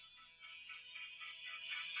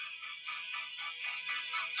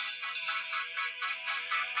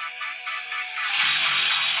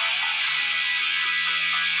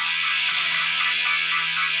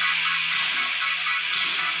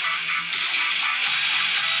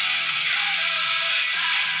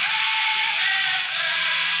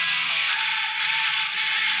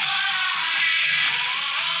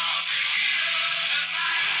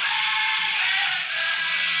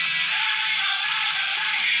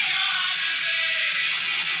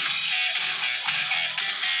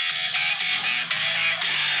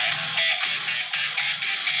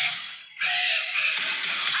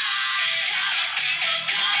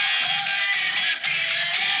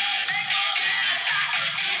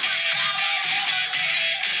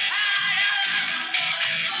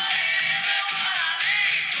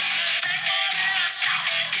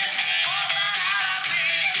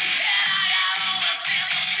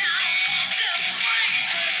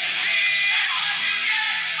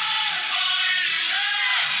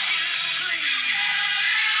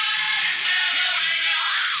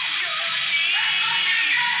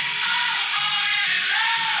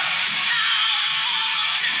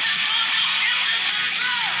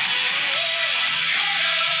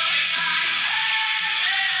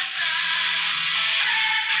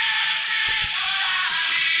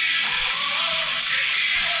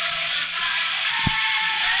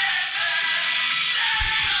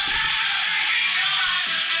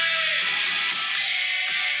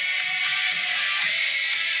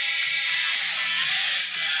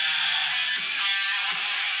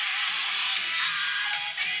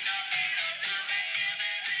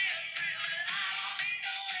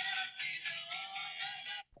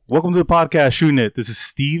Welcome to the podcast, Shooting It. This is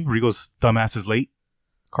Steve. Rigo's dumbass is late.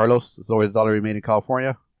 Carlos, it's always $1 remain in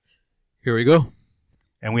California. Here we go.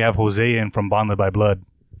 And we have Jose in from Bonded by Blood.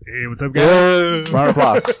 Hey, what's up, guys? Round of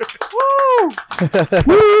applause. Woo!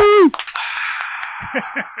 Woo!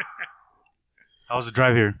 How was the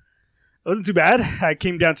drive here? It wasn't too bad. I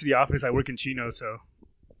came down to the office. I work in Chino, so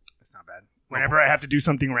it's not bad. Whenever I have to do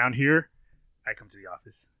something around here, I come to the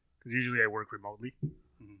office. Because usually I work remotely.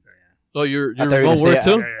 Mm-hmm. So, yeah. Oh, you're I thought you were remote gonna work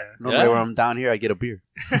say- too? Yeah. Normally when I'm down here, I get a beer.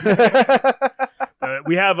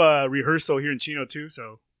 We have a rehearsal here in Chino, too,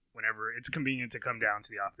 so whenever it's convenient to come down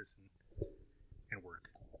to the office and work.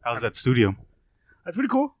 How's that studio? That's pretty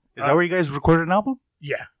cool. Is that where you guys recorded an album?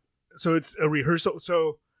 Yeah. So it's a rehearsal.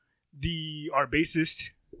 So our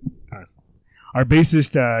bassist,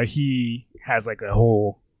 he has like a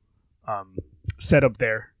whole setup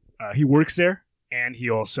there. He works there, and he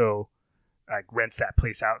also like rents that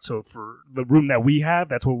place out. So for the room that we have,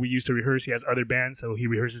 that's what we use to rehearse. He has other bands, so he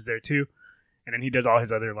rehearses there too, and then he does all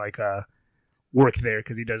his other like work there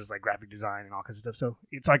because he does like graphic design and all kinds of stuff. So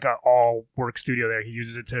it's like a all work studio there. He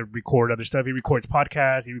uses it to record other stuff. He records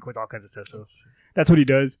podcasts. He records all kinds of stuff. So that's what he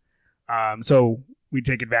does. So we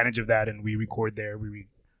take advantage of that and we record there. We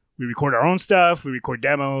record our own stuff. We record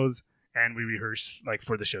demos and we rehearse like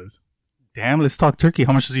for the shows. Damn, let's talk turkey.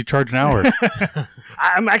 How much does he charge an hour?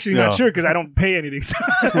 I'm actually not sure because I don't pay anything.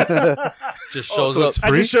 Just shows so up. it's I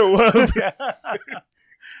free? just show up.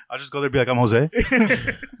 I'll just go there and be like, I'm Jose.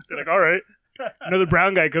 They're like, all right, another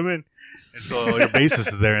brown guy come in. And so your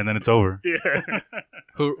bassist is there and then it's over. Yeah.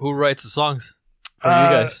 Who writes the songs for you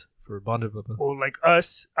guys? For Bonded by Blood? Well, like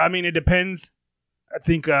us, I mean, it depends. I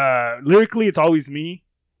think lyrically, it's always me.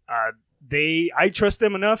 I trust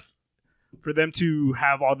them enough for them to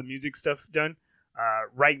have all the music stuff done.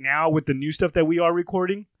 Right now, with the new stuff that we are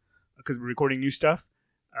recording, because we're recording new stuff,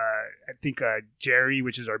 I think Jerry,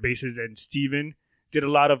 which is our bassist, and Steven did a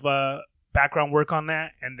lot of background work on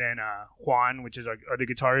that. And then Juan, which is our other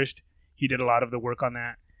guitarist, he did a lot of the work on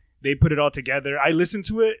that. They put it all together. I listen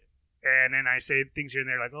to it, and then I say things here and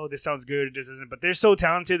there like, oh, this sounds good, this isn't. But they're so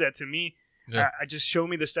talented that to me, I just show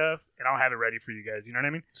me the stuff, and I'll have it ready for you guys. You know what I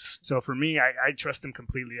mean? So for me, I trust them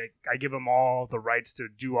completely. I give them all the rights to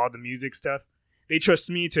do all the music stuff. They trust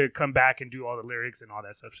me to come back and do all the lyrics and all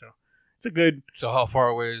that stuff. So it's a good... So how far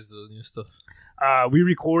away is the new stuff? We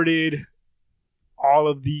recorded all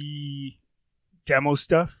of the demo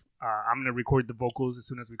stuff. I'm going to record the vocals as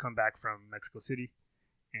soon as we come back from Mexico City.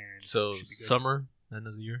 And So should be good. summer, end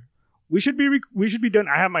of the year? We should be done.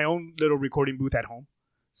 I have my own little recording booth at home.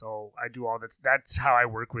 So I do all that. That's how I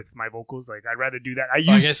work with my vocals. Like I'd rather do that. I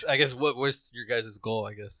guess what's your guys' goal,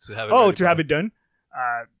 I guess, to have it ready to for have it done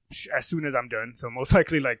as soon as I'm done. So most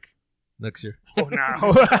likely like next year.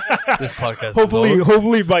 now. This podcast hopefully is over.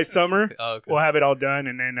 hopefully by summer Oh, okay. we'll have it all done,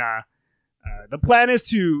 and then the plan is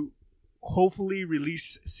to hopefully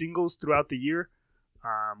release singles throughout the year.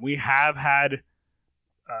 We have had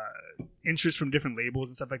interest from different labels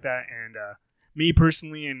and stuff like that, and me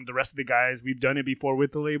personally and the rest of the guys, we've done it before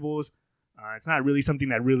with the labels. It's not really something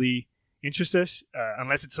that really interests us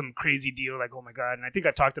unless it's some crazy deal like, oh my god. And I think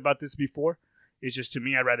I've talked about this before. It's just, to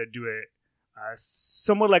me, I'd rather do it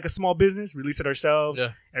somewhat like a small business, release it ourselves.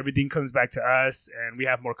 Yeah. Everything comes back to us and we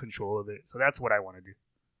have more control of it. So that's what I want to do.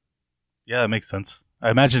 Yeah, that makes sense.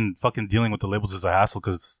 I imagine fucking dealing with the labels is a hassle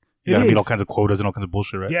because you It gotta meet is. all kinds of quotas and all kinds of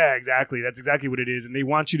bullshit, right? Yeah, exactly. That's exactly what it is. And they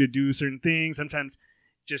want you to do certain things. Sometimes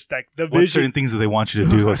just like the What vision. certain things do they want you to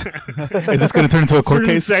do? Is this going to turn into a court certain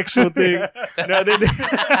case? sexual things. No,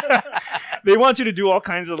 they want you to do all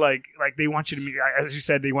kinds of like they want you to meet, as you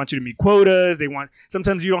said, they want you to meet quotas.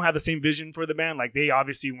 Sometimes you don't have the same vision for the band. Like they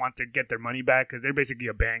obviously want to get their money back because they're basically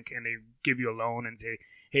a bank and they give you a loan and say,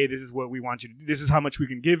 hey, this is what we want you to do. This is how much we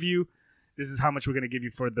can give you. This is how much we're going to give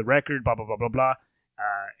you for the record, blah, blah, blah, blah, blah.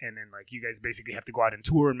 And then like you guys basically have to go out and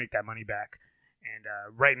tour and make that money back. And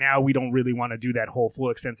right now, we don't really want to do that whole full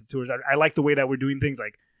extensive tours. I like the way that we're doing things.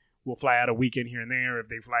 Like we'll fly out a weekend here and there. If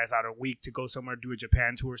they fly us out a week to go somewhere, do a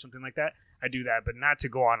Japan tour or something like that, I do that. But not to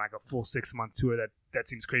go on like a full 6-month tour. That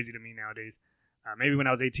seems crazy to me nowadays. Maybe when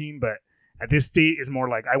I was 18, but at this state, it's more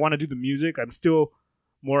like I want to do the music. I'm still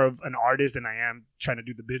more of an artist than I am trying to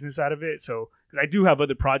do the business out of it. So because I do have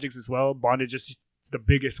other projects as well. Bonded just the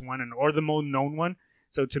biggest one or the most known one.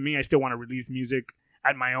 So to me, I still want to release music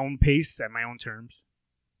at my own pace, at my own terms.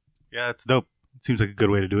 Yeah, it's dope. It seems like a good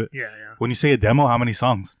way to do it. Yeah. When you say a demo, how many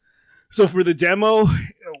songs? So for the demo,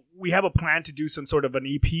 we have a plan to do some sort of an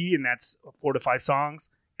EP, and that's 4 to 5 songs,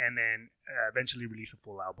 and then eventually release a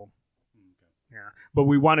full album. Yeah, but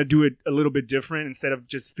we want to do it a little bit different instead of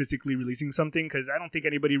just physically releasing something because I don't think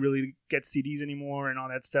anybody really gets CDs anymore and all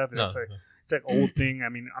that stuff. And No, it's It's like old thing. I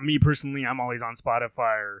mean, me personally, I'm always on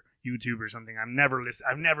Spotify or YouTube or something. I've never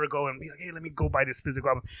go and be like, hey, let me go buy this physical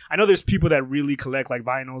album. I know there's people that really collect like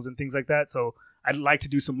vinyls and things like that. So I'd like to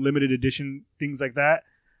do some limited edition things like that.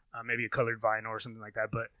 Maybe a colored vinyl or something like that.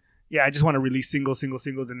 But yeah, I just want to release singles,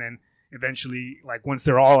 and then eventually, like once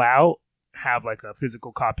they're all out, have like a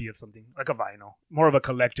physical copy of something, like a vinyl, more of a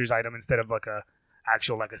collector's item instead of like a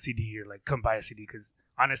actual like a CD or like come buy a CD. Because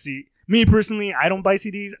honestly, me personally, I don't buy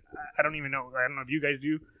CDs. I don't even know. I don't know if you guys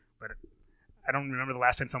do, but I don't remember the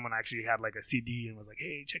last time someone actually had like a CD and was like,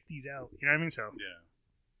 "Hey, check these out." You know what I mean? So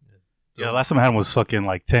Yeah, the last time I had one was fucking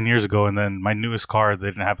like 10 years ago, and then my newest car, they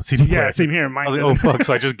didn't have a CD player. yeah, same here. Mine I was like, doesn't. oh, fuck.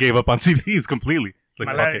 So I just gave up on CDs completely. Like,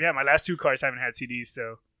 fuck it. My last two cars haven't had CDs,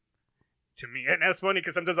 so to me, and that's funny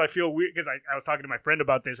because sometimes I feel weird because I was talking to my friend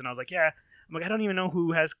about this, and I was like, yeah, I'm like, I don't even know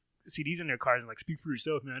who has CDs in their cars. And like, speak for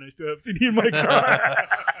yourself, man. I still have CD in my car.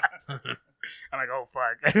 I'm like, oh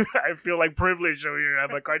fuck, I feel like privileged over here.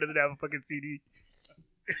 My car doesn't have a fucking CD.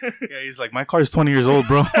 Yeah, he's like, my car's 20 years old,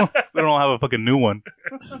 bro. We don't have a fucking new one.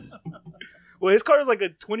 Well, his car is like a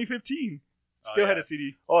 2015. Still had yeah. a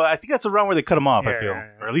CD. Oh, I think that's around where they cut him off, I Yeah, feel. yeah.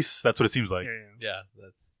 Or at least that's what it seems like. Yeah. Yeah,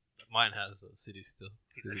 that's mine has a CD still.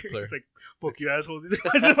 CD player. It's like, fuck you assholes.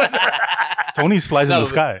 Tony's flies in No, the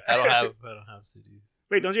sky. I don't have CDs.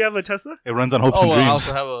 Wait, don't you have a Tesla? It runs on hopes Oh, and well, dreams. I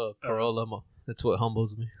also have a Corolla. That's what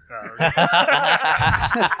humbles me.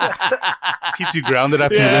 Keeps you grounded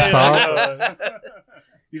after you lift off. Yeah.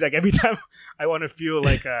 He's like, every time I want to feel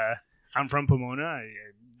like I'm from Pomona,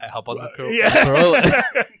 I hop on the Corolla.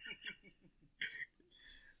 yeah.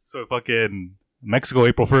 So fucking Mexico,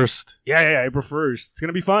 April 1st. Yeah, April 1st. It's going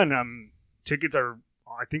to be fun. Tickets are,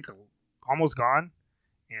 I think, almost gone.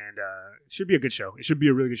 And it should be a good show. It should be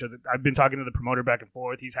a really good show. I've been talking to the promoter back and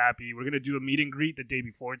forth. He's happy. We're going to do a meet and greet the day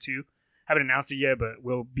before, too. Haven't announced it yet, but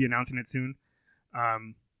we'll be announcing it soon.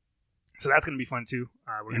 So that's going to be fun, too.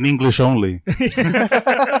 In English only. It's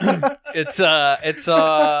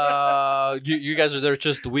you guys are there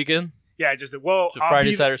just the weekend? Yeah, just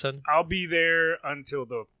Friday, Saturday, Sunday? I'll be there until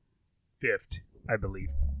the 5th, I believe.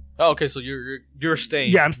 Oh, okay, so you're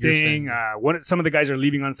staying. Yeah, I'm staying. Some of the guys are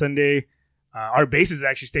leaving on Sunday. Our base is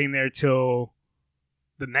actually staying there till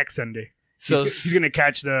the next Sunday. So he's going to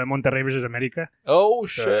catch the Monterrey versus America. Oh,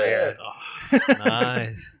 So, shit. Oh,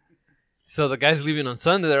 nice. So the guys leaving on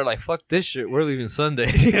Sunday, they're like, fuck this shit. We're leaving Sunday.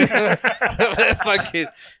 Fucking.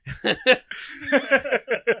 I'm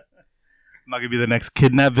not going to be the next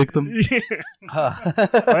kidnap victim. Yeah.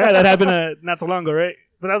 That happened not so long ago, right?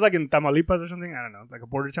 But that was like in Tamaulipas or something. I don't know, like a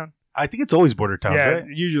border town. I think it's always border towns, yeah, right?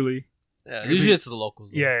 usually. Yeah, usually it's the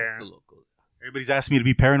locals. Though. Yeah. It's the locals. Everybody's asking me to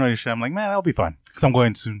be paranoid and shit. I'm like, man, that'll be fine. Because I'm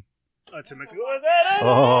going soon. To Mexico. What's that?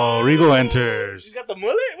 Oh, Rigo enters. You got the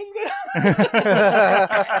mullet? What's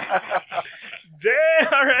that?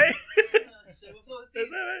 Damn, all right. What's up with Is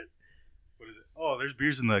that right? What is it? Oh, there's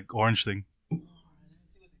beers in the orange thing.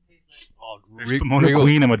 Oh, There's Pomona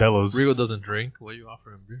Queen and Modelo's. Rigo doesn't drink. What are you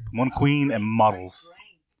offering him beer? Pomona Queen and models.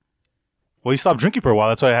 Well, you stopped drinking for a while.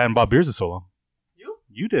 That's why I hadn't bought beers in so long.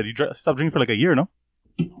 You did. You stopped drinking for like a year, no?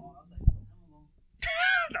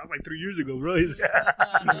 That was like 3 years ago, bro.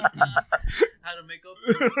 How to make up?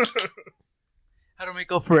 How to make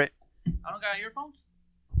up for it? I don't got earphones.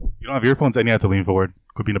 You don't have earphones and you have to lean forward.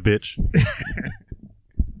 Could be a bitch.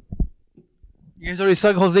 You guys already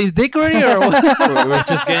suck Jose's dick already, or what? We're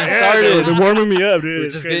just getting Yeah, started. they're warming me up, dude. We're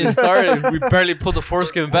just getting started. We barely pulled the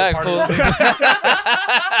foreskin back. Part of fool. the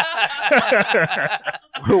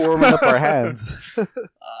We're warming up our hands. Ah,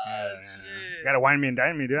 You gotta wine me and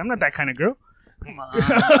dine me, dude. I'm not that kind of girl. Come on.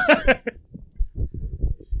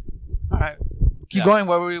 All right. Keep going.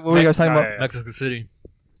 What were you guys talking about? Yeah. Mexico City.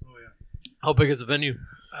 Oh, yeah. How big is the venue?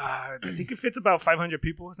 I think it fits about 500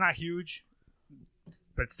 people. It's not huge,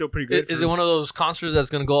 but it's still pretty good. Is it one of those concerts that's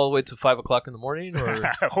going to go all the way to 5 o'clock in the morning? Or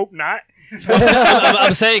I hope not.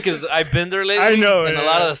 I'm saying because I've been there lately. I know, and a yeah.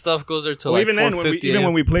 lot of the stuff goes there till Well, like even then, 4:50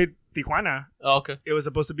 when we played Tijuana, Oh, okay. it was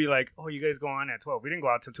supposed to be like, oh, you guys go on at 12. We didn't go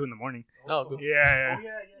out till 2 in the morning. Oh, good. Yeah.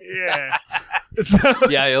 So,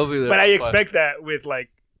 Yeah, you'll be there. but I at 5. expect that with like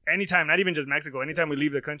anytime, not even just Mexico, anytime we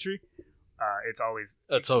leave the country, it's always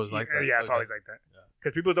It's always like that. Yeah, it's Okay. always like that.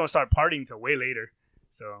 Because people don't start partying till way later.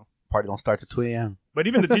 So, Party don't start till 2 a.m. but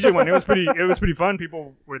even the TJ one, it was pretty fun.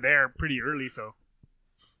 People were there pretty early. So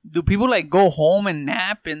Do people like go home and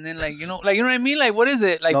nap and then like you know what I mean? Like what is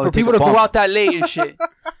it like No, for they take people a to go bump. out that late and shit?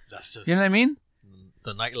 That's just You know what I mean?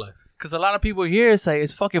 the nightlife. Because a lot of people here, it's like,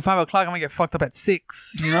 it's fucking 5 o'clock. I'm going to get fucked up at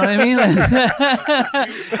 6. You know what I mean? Like, no,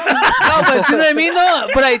 but you know what I mean, though?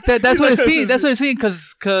 But that's what it seems. That's what it seems.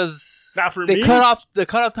 Because Not for the me. cutoff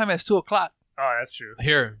time is 2 o'clock. Oh, that's true.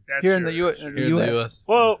 Here. That's Here true. in the U.S. That's true. Here in the U.S.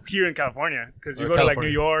 Well, here in California, because you Or go to like California.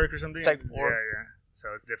 New York or something. It's like 4. Yeah. So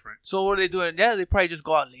it's different. So what are they doing? Yeah, they probably just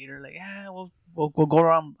go out later. Like, we'll go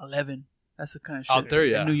around 11. That's the kind of shit. Out there,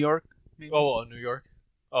 yeah. In New York. Maybe. Oh, New York.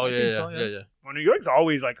 Oh, I yeah, think yeah, so, yeah. yeah. Well, New York's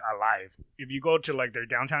always like alive. If you go to like their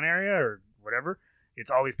downtown area or whatever, it's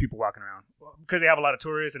always people walking around because they have a lot of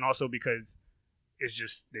tourists, and also because it's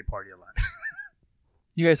just they party a lot.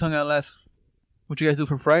 You guys hung out last. What you guys do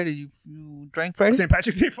for Friday? You drank Friday? St.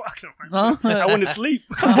 Patrick's Day, fuck No? no. I went to sleep.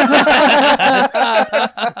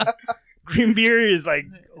 Green beer is like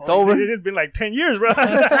It's over. It has been like 10 years, bro.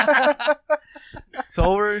 It's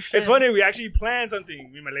over. Shit. It's funny. We actually planned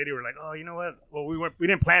something. Me and my lady were like, "Oh, you know what? Well, we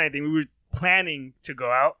didn't plan anything. We were planning to go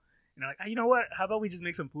out, and I'm like, you know what? How about we just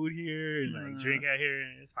make some food here and like drink out here?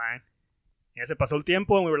 And it's fine." Yeah, se pasó el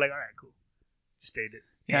tiempo, and we were like, "All right, cool." Just stayed it.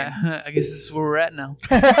 Yeah, I guess this is where we're at now.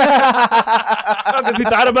 Because we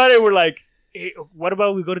thought about it, we're like, hey, what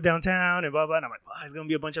about we go to downtown and blah blah? And I'm like, oh, it's gonna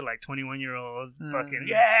be a bunch of like 21-year-olds, fucking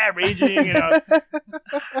raging, you know,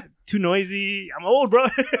 too noisy. I'm old, bro.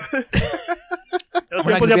 Those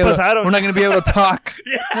We're not tiempos ya gonna pasaron. be able to talk.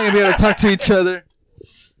 Yeah. We're not gonna be able to talk to each other.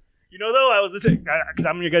 You know, though, I was listening because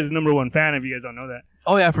I'm your guys' number one fan. If you guys don't know that,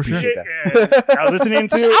 Oh yeah, for sure. Appreciate yeah, I was listening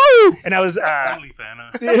to, and I was Only fan.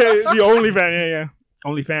 the only fan, yeah,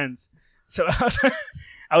 only fans. So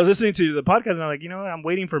I was listening to the podcast, and I'm like, you know what? I'm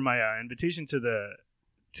waiting for my invitation to the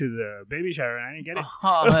baby shower, and I didn't get it.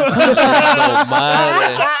 Oh, man. No,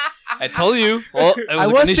 madre. I told you. Well, it I a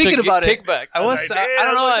was Ganesha thinking about it. kickback. I was. I I, did. don't I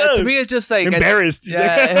was know. like, To me, it's just like Embarrassed.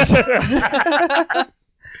 Yeah.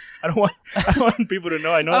 I don't want people to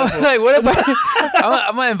know I know. I'm that. like, what if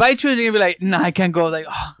I'm gonna invite you and you're gonna be like, nah, I can't go. Like,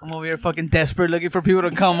 oh, I'm over here fucking desperate looking for people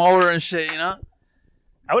to come over and shit, you know?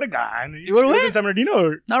 I would have gone. You would've It was went? in San Bernardino.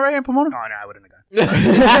 Or... Not right here in Pomona. No, I wouldn't have gone.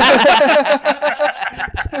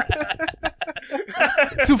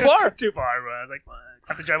 Too far. Too far, bro. I was like, fuck.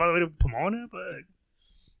 I have to drive all the way to Pomona, but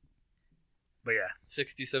yeah.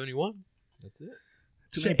 60, 71. That's it.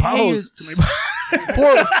 Too many Shit, potholes. hey, Too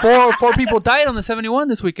many Four people died on the 71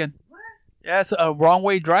 this weekend. Yeah, it's a wrong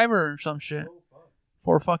way driver or some shit.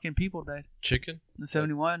 4 fucking people died. Chicken? The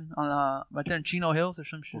 71 on right there in Chino Hills or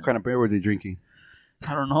some shit. What kind of beer were they drinking?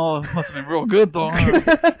 I don't know. It must have been real good though. Huh?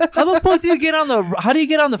 How the fuck do you get on the? How do you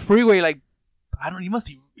get on the freeway? Like, I don't. You must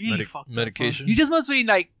be really fucked up, medication? huh? You just must be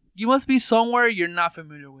like. You must be somewhere you're not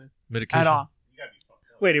familiar with Medication. at all.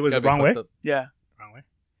 Wait, it was Gotta the be wrong way? fucked up. Yeah. Wrong way?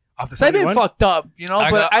 Off the So I've been 71? fucked up, you know.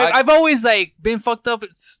 But I- I've always like been fucked up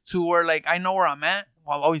to where like I know where I'm at.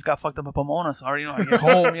 Well, I always got fucked up at Pomona, so I already know I get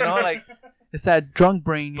home. You know, like it's that drunk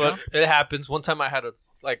brain. You But know. it happens. One time I had a,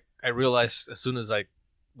 like, I realized as soon as I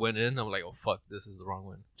went in, I'm like, oh, fuck, this is the wrong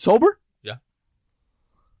one. Sober?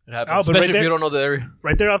 It happens. Oh, but Especially right if there- you don't know the area.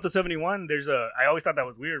 Right there off the 71, there's I always thought that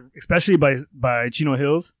was weird, especially by Chino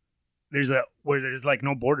Hills. There's where there's like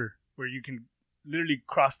no border, where you can literally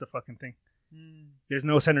cross the fucking thing. There's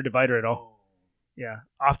no center divider at all. Yeah.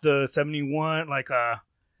 Off the 71, like,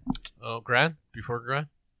 Oh, Grand? Before Grand?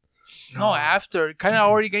 No, after kind of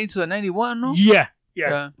already getting to the 91. No. Yeah.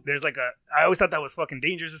 Yeah. There's like I always thought that was fucking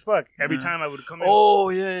dangerous as fuck. Every Yeah. time I would come in. Oh,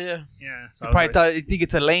 yeah. Yeah. So You probably you think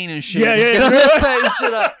it's a lane and shit. Yeah, yeah, Get on yeah. that side and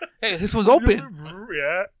shit up. Hey, this one's open.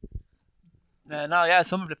 Yeah. Yeah,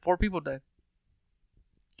 some of the 4 people died.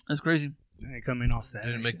 That's crazy. They come in all sad.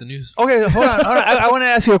 Didn't and make shit. the news. Okay, hold on. I want to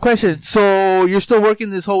ask you a question. So you're still working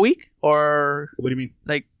this whole week, or What do you mean?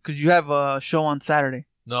 like, because you have a show on Saturday?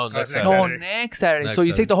 No, next next Saturday. No, Saturday. next Saturday. Next So you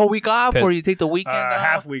Saturday. take the whole week off, Pit. or you take the weekend off?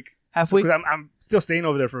 Half week. Half week. Because I'm still staying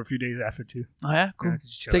over there for a few days after too. Oh yeah, cool. Yeah, to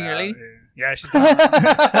just chill Taking your out. lady? Yeah, she's. This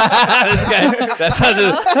guy, that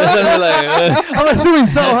sounded like... I'm assuming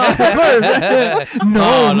so. Huh?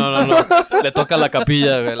 No. Le toca la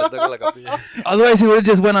capilla, güey. Le toca la capilla. Otherwise, he would have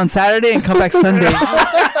just went on Saturday and come back Sunday.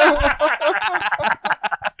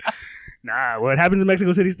 Nah, what happens in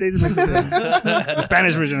Mexico City stays in Mexico City. The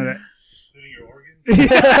Spanish version of that.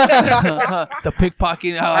 The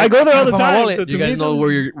pickpocketing. I go there all the from my time. wallet. So to You me, guys it's know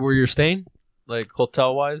a- where you're staying? Like,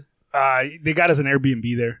 hotel-wise? they got us an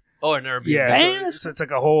Airbnb there. Oh, an Airbnb. Yeah, Damn. so it's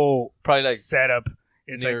like a whole Probably like setup.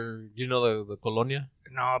 It's like near, you know, the Colonia?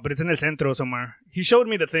 no, but it's in el centro somewhere. He showed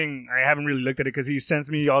me the thing. I haven't really looked at it because he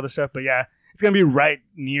sends me all the stuff. But yeah, it's gonna be right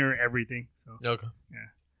near everything, so Okay.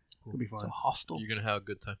 it'll be It's fun. a hostel. You're going to have a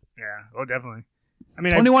good time. Yeah, oh definitely. I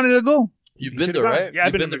mean, Tony wanted to go. You've you been should've there, gone. right? Yeah,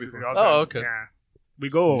 I've You've been to there Mexico before. all the time. Oh, okay. Yeah, we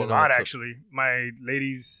go You a know lot what's up. actually. My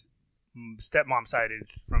lady's stepmom side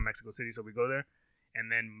is from Mexico City, so we go there.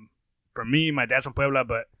 And then for me, my dad's from Puebla,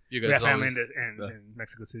 but You we guys have family always... in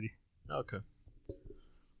Mexico City. Okay.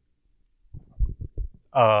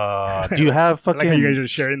 Do you have I like how fucking? you guys are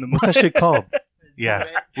sharing the What's that shit called? Yeah,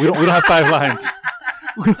 we don't have 5 lines.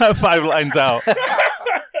 We don't have 5 lines out.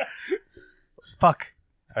 Fuck,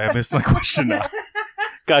 I missed my question now.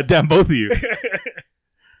 Goddamn, both of you.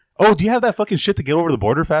 Oh, do you have that fucking shit to get over the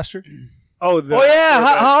border faster? Oh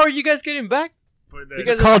yeah. How are you guys getting back? You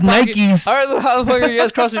guys are Called talking- Nikes. How the fuck are you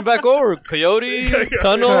guys crossing back over? Coyote?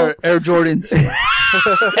 Tunnel? Air Jordans.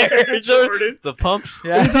 Air Jordan? Jordans. The pumps?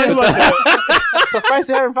 Yeah. I'm surprised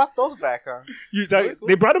they haven't brought those back, huh?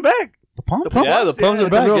 They brought him back. The pump? Yeah, the pumps are With the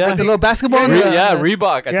back. little- Yeah, with the little basketball. Re- on yeah, the-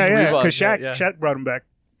 Reebok. I Yeah, think yeah. Reebok. Because Shaq, yeah. Shaq brought him back.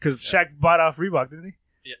 Because Shaq bought off Reebok, didn't he?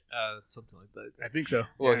 Yeah, something like that. I think so.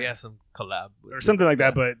 Well, Yeah. he has some collab. with- Or something like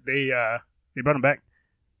that. yeah. But they brought him back.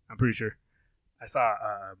 I'm pretty sure. I saw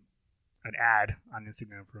an ad on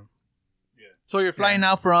Instagram from So you're flying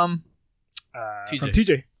out from. TJ. from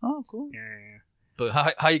TJ. Oh, cool. Yeah, yeah, But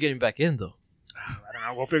how are you getting back in, though? yeah. I don't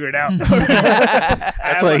know. We'll figure it out.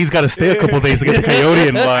 That's why he's got to stay a couple days to get the Coyote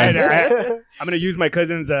in line. I'm gonna use my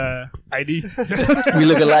cousin's ID. We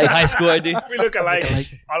look alike. High school ID? We look alike.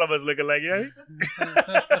 All of us look alike. Yeah.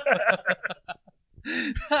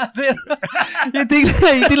 you think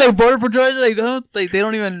like border patrols like, huh? Like they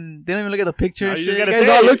don't even look at the picture. No, and you just shit. gotta You guys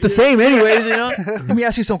say all it. look the same, anyways. You know. Let me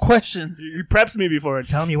ask you some questions. He preps me before.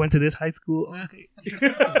 Tell me you went to this high school. Okay.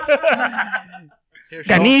 Here,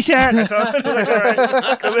 show- Kanisha. That's all. Like, all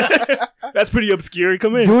right. Come in. That's pretty obscure.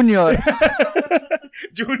 Come in. Junior.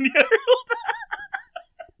 Junior.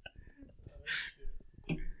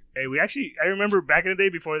 Hey, I remember back in the day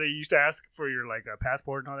before they used to ask for your like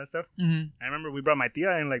passport and all that stuff. hmm I remember we brought my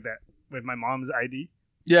tia in like that with my mom's ID.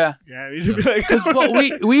 Yeah. Yeah, we used to be like, Well,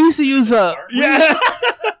 we used to use yeah.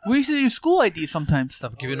 we used to use school ID sometimes.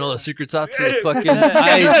 Stop giving all the secrets out to Yeah, the fucking yeah,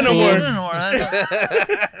 eyes, yeah, no fool. more. No more.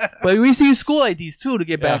 But we used to use school IDs too to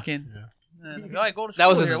get back in. Yeah. Like, oh, I go to school That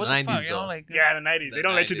was in here. the What the 90s fuck, you know, though. like, Yeah, in the 90s. They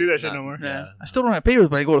don't let you do that shit no more. yeah. Yeah. I still don't have papers,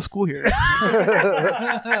 but I go to school here.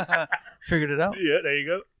 Figured it out. Yeah, there you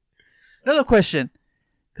go. Another question,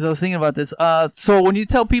 because I was thinking about this. So when you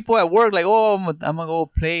tell people at work, like, oh, I'm gonna go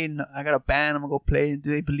play, and I got a band, I'm gonna go play,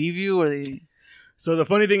 do they believe you or they? So the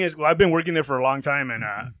funny thing is, I've been working there for a long time, and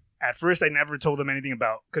at first I never told them anything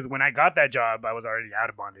about, because when I got that job, I was already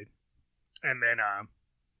out of bonded, and then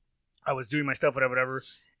I was doing my stuff, whatever,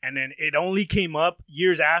 and then it only came up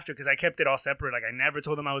years after, because I kept it all separate. Like I never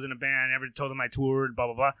told them I was in a band, I never told them I toured, blah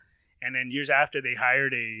blah blah, and then years after they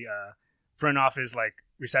hired a front office like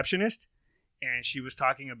receptionist, and she was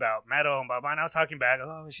talking about metal and blah blah, and I was talking back.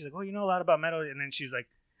 Oh, she's like, oh, you know a lot about metal, and then she's like,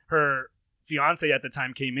 her fiance at the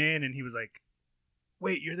time came in, and he was like,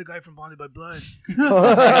 wait, you're the guy from Bonded by Blood.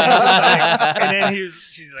 And then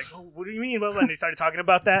she's like, oh, what do you mean? Blah, blah. And they started talking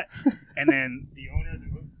about that. And then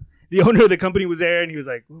the owner of the company was there, and he was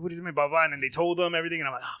like, what does it mean? Blah, blah. And then they told him everything. And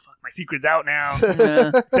I'm like, oh, fuck, my secret's out now,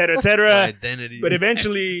 Yeah. et cetera, et My cetera. identity. But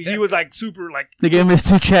eventually, he was like super, like, They gave him his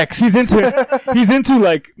 2 checks. he's into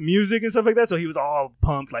like music and stuff like that. So he was all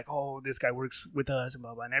pumped, like, oh, this guy works with us and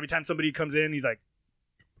blah, blah. And every time somebody comes in, he's like,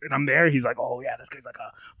 and I'm there, he's like, oh, yeah, this guy's like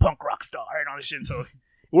a punk rock star and all this shit. So it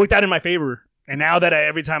worked out in my favor. And now that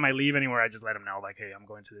every time I leave anywhere, I just let them know, like, hey, I'm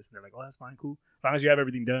going to this. And they're like, oh, that's fine, cool. As long as you have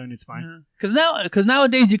everything done, it's fine. Because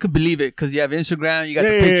nowadays you could believe it because you have Instagram, you got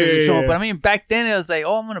the Yeah, pictures, yeah, you show yeah. up. But I mean, back then it was like,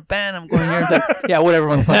 oh, I'm in a band, I'm going here. It's like, yeah, whatever,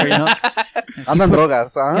 motherfucker, you know. Andan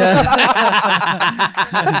drogas, huh? Yeah.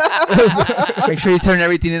 Make sure you turn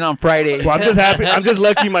everything in on Friday. Well, I'm just happy. I'm just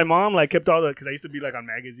lucky my mom, like, kept all the, because I used to be, like, on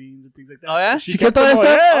magazines and things like that. Oh yeah, She she kept all kept that them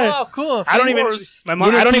all, stuff. yeah. Oh, cool. I don't Same even, course. my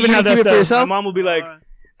mom, You I don't didn't even have that keep it for stuff. yourself? My mom will be like,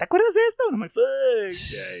 ¿te acuerdas de esto? And I'm like, fuck.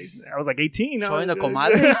 Yeah, I was like 18. Showing the I was-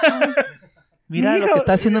 comadres. Mira lo que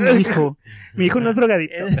está haciendo mi hijo. Mi hijo no es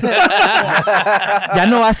drogadito. Ya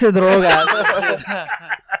no hace drogas.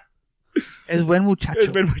 Es buen muchacho.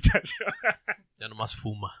 Es buen muchacho. Ya nomás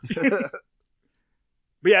fuma.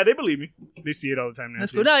 But yeah, they believe me. They see it all the time now.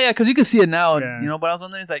 That's too. good. No, yeah, because you can see it now, Yeah. you know. But I was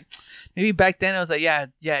wondering, it's like maybe back then it was like, yeah,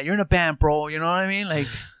 you're in a band, bro. You know what I mean? Like,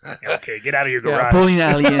 Okay, get out of your yeah, garage. bowling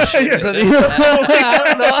alley and shit. Yeah. Or something, you know? I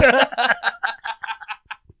don't know.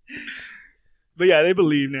 But yeah, they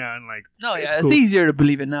believe now, and like, No, yeah, It's it's cool. easier to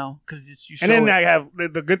believe it now because you show and then it. I have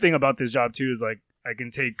the good thing about this job too is like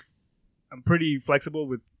I'm pretty flexible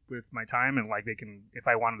with my time, and like they can, if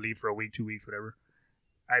I want to leave for a week, 2 weeks, whatever,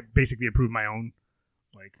 I basically approve my own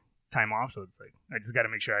like time off. So it's like I just got to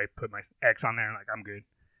make sure I put my X on there, and like I'm good.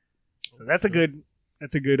 So that's a good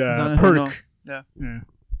As long as you perk. know. Yeah. Yeah.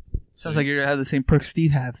 Sounds like you have the same perks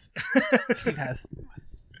Steve has. Steve has.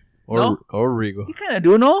 Or No? or Rigo. You kind of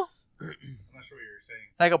do, no? I'm not sure what you're saying.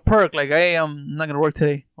 Like a perk, like, hey, I'm not gonna work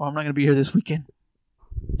today, or I'm not gonna be here this weekend.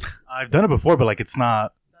 I've done it before, but like it's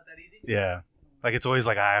not. Not that easy. Yeah. Like it's always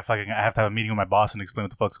like I have to have a meeting with my boss and explain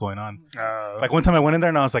what the fuck's going on. Like one time I went in there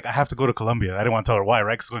and I was like, I have to go to Colombia. I didn't want to tell her why,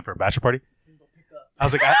 right? Because going for a bachelor party. I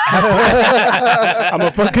was like, I have to. I'm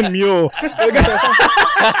a fucking mule.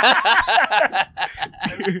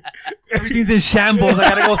 Everything's in shambles. I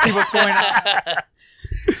gotta go see what's going on.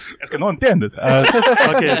 Es que no entiendes.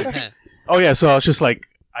 Okay. Oh yeah, so I was just like,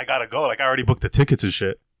 I gotta go. Like I already booked the tickets and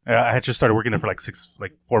shit. I had just started working there for like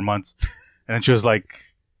 4 months, and then she was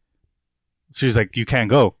like, you can't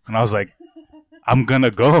go, and I was like, I'm gonna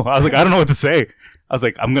go. I was like, I don't know what to say. I was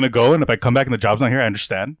like, I'm gonna go, and if I come back and the job's not here, I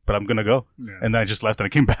understand, but I'm gonna go. Yeah. And then I just left, and I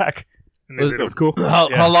came back. And it was cool.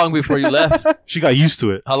 How long before you left? She got used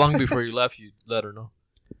to it. How long before you left? You let her know.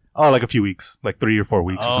 Oh, like a few weeks, like 3 or 4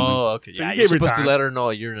 weeks. Or something. Oh, okay. So Yeah, you you're gave her supposed time. to let her know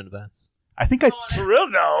a year in advance. I think I For real?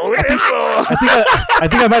 No. I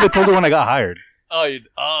think I might have told her when I got hired. Okay,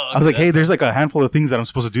 I was like, hey, there's like a handful of things that I'm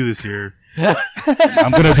supposed to do this year.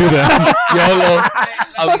 I'm gonna do them. YOLO.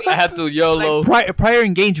 I had to YOLO. Like prior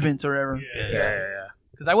engagements or whatever. Yeah.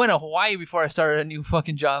 Because I went to Hawaii before I started a new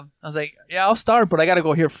fucking job. I was like, yeah, I'll start, but I gotta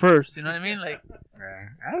go here first. You know what I mean? Like,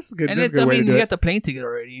 That's good. and That's it's, a good I way mean, to do you it. got the plane ticket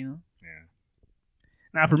already. You know.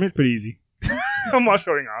 Nah, for me, it's pretty easy. I'm all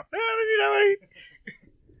showing off.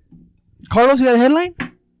 Carlos, you got a headline?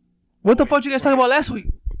 What the fuck you guys talking about last week?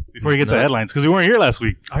 Before you get the headlines, because we weren't here last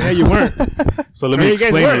week. Oh, yeah, you weren't. So let Oh, me you guys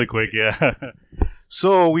explain weren't. really quick. Yeah.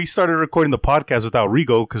 So we started recording the podcast without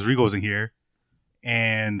Rigo because Rigo wasn't here,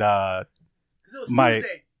 and because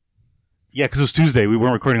it was Tuesday. We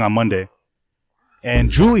weren't recording on Monday, and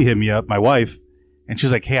Julie hit me up, my wife, and she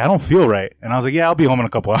was like, "Hey, I don't feel right," and I was like, "Yeah, I'll be home in a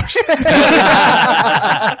couple hours." She's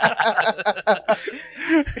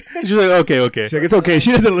like, "Okay." She's like, it's okay.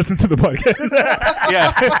 She doesn't listen to the podcast.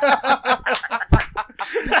 Yeah.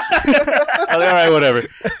 I was like, all right, whatever.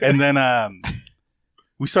 And then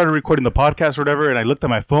we started recording the podcast or whatever, and I looked at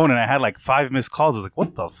my phone and I had like 5 missed calls. I was like,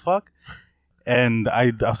 what the fuck? And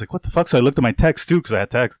I was like, what the fuck? So I looked at my text too, because I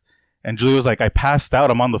had text. And Julie was like, I passed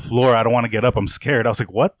out. I'm on the floor. I don't want to get up. I'm scared. I was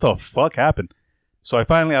like, what the fuck happened? So I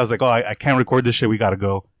was like, oh, I can't record this shit. We got to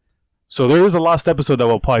go. So there is a lost episode that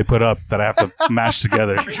we'll probably put up that I have to mash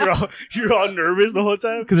together. You're all nervous the whole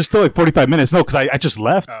time? Because there's still like 45 minutes. No, because I just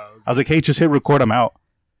left. Oh. I was like, hey, just hit record. I'm out.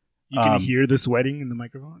 You can hear the sweating in the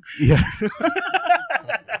microphone? Yeah.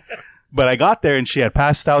 But I got there and she had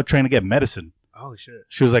passed out trying to get medicine. Oh, shit.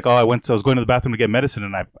 She was like, oh, I was going to the bathroom to get medicine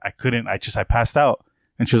and I couldn't. I passed out.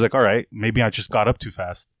 And she was like, all right, maybe I just got up too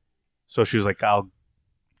fast. So she was like, I'll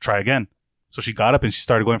try again. So she got up and she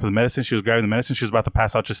started going for the medicine. She was grabbing the medicine. She was about to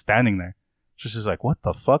pass out just standing there. She was like, what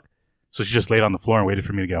the fuck? So she just laid on the floor and waited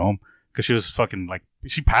for me to get home. Because she was fucking like,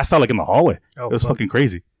 she passed out like in the hallway. Oh, it was fucking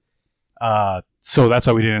crazy. So that's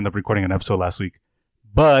why we didn't end up recording an episode last week.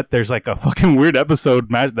 But there's like a fucking weird episode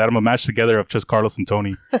that I'm gonna match together of just Carlos and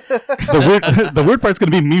Tony. The weird part's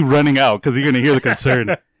gonna be me running out because you're gonna hear the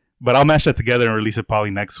concern. But I'll mash that together and release it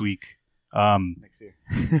probably next week. Next year.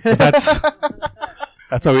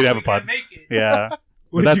 That's why we'd have a pod. Yeah.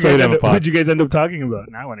 What That's why we'd have a pod. did you guys end up talking about?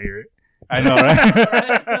 Now I want to hear it. I know, right?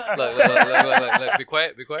 Look, be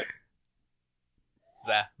quiet.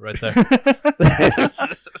 That right there.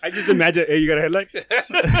 I just imagine. Hey, you got a headline?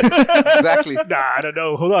 Exactly. Nah, I don't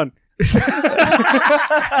know. Hold on. Some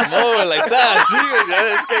more like that. See,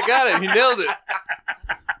 this guy got it. He nailed it.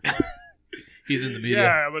 He's in the media.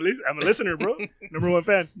 Yeah, I'm a listener, bro. Number one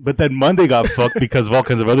fan. But then Monday got fucked because of all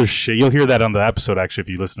kinds of other shit. You'll hear that on the episode, actually, if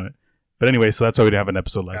you listen to it. But anyway, so that's why we didn't have an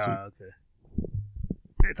episode last week. Okay.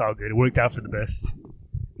 It's all good. It worked out for the best.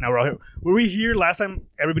 Now we're all here. Were we here last time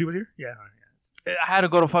everybody was here? Yeah. I had to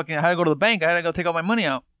go to the bank. I had to go take all my money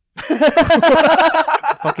out.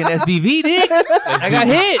 Fucking SBV, dude. I got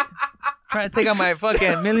hit. Trying to take out my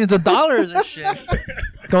fucking millions of dollars and shit.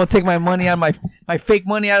 Gonna take my money out of my fake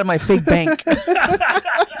money out of my fake bank.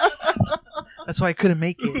 That's why I couldn't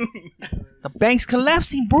make it. The bank's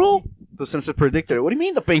collapsing, bro. The Simpsons predicted it. What do you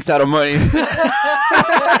mean the bank's out of money? You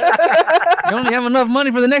only have enough money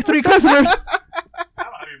for the next 3 customers. I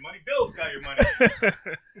don't have your money. Bill's got your money.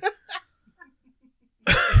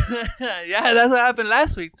 Yeah, that's what happened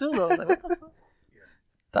last week too, though. Like, what the fuck?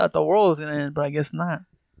 Thought the world was gonna end, but I guess not.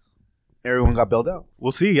 Everyone got bailed out.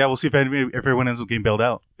 We'll see. Yeah, we'll see if everyone ends up getting bailed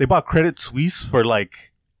out. They bought Credit Suisse for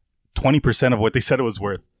like 20% of what they said it was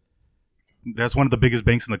worth. That's one of the biggest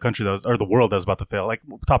banks in the country or the world that was about to fail. Like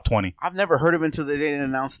top 20. I've never heard of it until they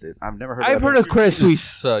announced it. I've never heard I've of heard it. of Credit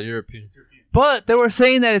Suisse, It's European. but they were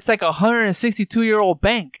saying that it's like a 162-year-old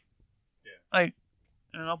bank. Yeah. Like,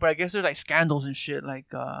 you know, but I guess there's like scandals and shit. Like,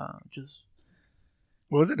 just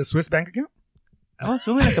What was it? A Swiss bank account? I'm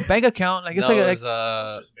assuming like a bank account. Like it's No, like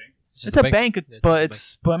it's it's a bank, Yeah, but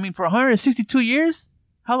I mean, for 162 years,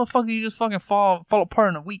 How the fuck do you just fucking fall apart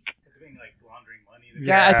in a week? Like laundering money.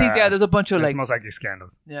 Yeah, I think there's a bunch of There's like most likely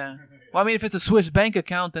scandals. yeah. Well, I mean, if it's a Swiss bank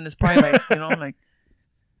account, then it's probably like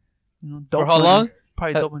dope For how money. long?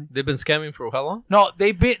 Probably dope money. They've been scamming for how long? No,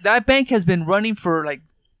 that bank has been running for like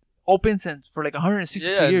open since for like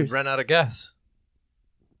 162 and years. ran out of gas.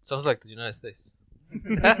 Sounds like the United States. I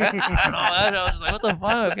don't know. I was just like, what the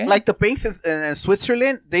fuck? Okay. Like the banks in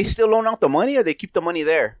Switzerland, they still loan out the money, or they keep the money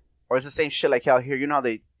there, or it's the same shit like out here. You know how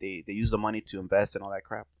they use the money to invest and all that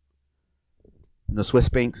crap. In the Swiss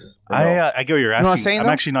banks. Or no? I get what you're asking. know what I'm saying, I'm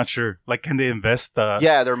though? actually not sure. Like, can they invest?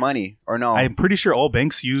 Yeah, their money or no? I'm pretty sure all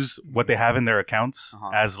banks use what they have in their accounts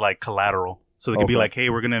as like collateral. So they can be Okay. like, hey,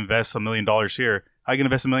 we're going to invest $1 million here. How are you going to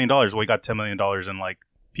invest $1 million? Well, we got $10 million in like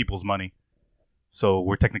people's money. So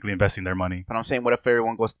we're technically investing their money. But I'm saying, what if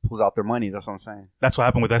everyone pulls out their money? That's what I'm saying. That's what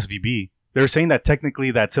happened with SVB. They were saying that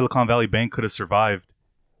technically that Silicon Valley Bank could have survived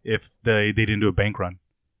if they didn't do a bank run.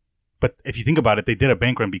 But if you think about it, they did a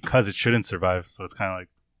bank run because it shouldn't survive. So it's kind of like,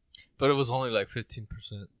 But it was only like 15%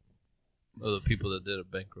 of the people that did a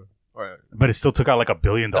bank run. Right. but it still took out like $1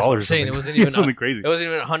 billion. That's what I'm or saying. something. It wasn't even something crazy. It wasn't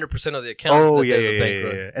even 100% of the accounts. Oh, that yeah, did a yeah, bank yeah,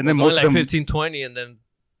 run. yeah. And And then then most like of them- 15, 20, and then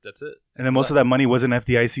that's it. And then most of that money wasn't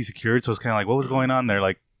FDIC secured, so it's kind of like, what was going on there?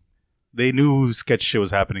 Like, they knew sketch shit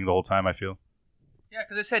was happening the whole time, I feel. yeah,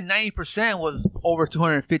 because they said 90% was over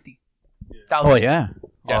 250,000. Oh yeah.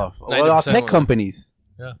 Yeah, Oh, well, all 90% tech was- companies.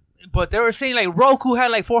 But they were saying like Roku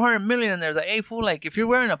had like 400 million in there. It's like, hey fool, like if you're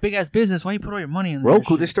wearing a big ass business, why you put all your money in there?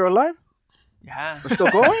 Roku, they still alive? Yeah. They're still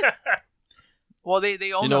going? Well, they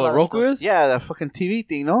own You know a what lot of Roku stuff. is? Yeah, that fucking TV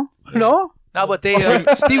thing, no? No? No, but they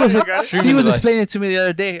Steve was- Steve was explaining it to me the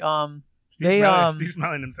other day. Steve's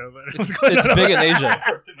smiling himself. It's big in Asia.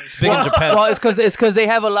 It's big in Japan. Well, it's because they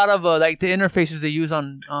have a lot of like the interfaces they use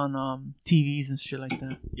on TVs and shit like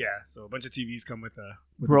that. Yeah, so a bunch of TVs come with the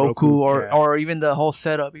Roku or Yeah. or even the whole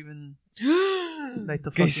setup, even like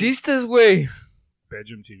the ¿Qué fucking, hiciste, güey?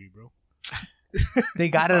 bedroom TV, bro. they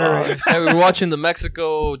got it already. This guy, we were watching the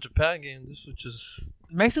Mexico-Japan game. This was just...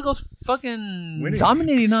 Mexico's fucking Winning.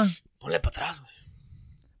 dominating, huh? Ponle para atrás, güey.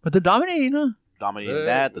 But they're dominating, huh? Dominating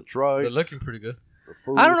that, the drugs. They're looking pretty good. the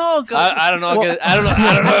food. I don't know. I don't know. Well- I don't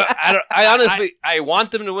know. I honestly, I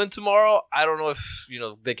want them to win tomorrow. I don't know if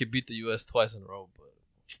they could beat the U.S. twice in a row.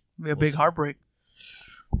 But Be a big heartbreak.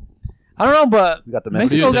 I don't know, but We got the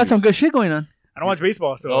Mexico message. got some good shit going on. I don't watch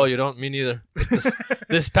baseball, so oh, you don't? Me neither.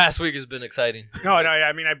 This past week has been exciting. no.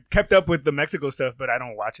 I mean, I kept up with the Mexico stuff, but I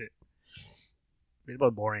don't watch it.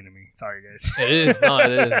 Baseball's boring to me. Sorry, guys. It is. No,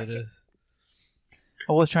 it is. It is.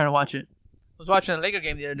 I was trying to watch it. I was watching a Laker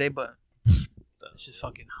game the other day, but it's just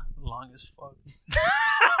fucking long as fuck.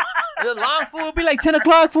 It's long, fool. It'll be like 10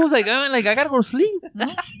 o'clock, fool. It's like, I gotta go to sleep. You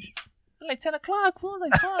know? Like 10 o'clock, fool. It's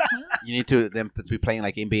like, fuck, You need to them to be playing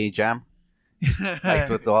like NBA Jam, man. like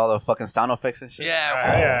with all the fucking sound effects and shit.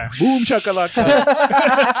 Yeah. Yeah. Boom shakalaka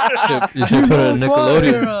You should put a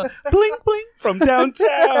Nickelodeon. Blink, blink. from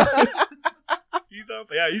downtown.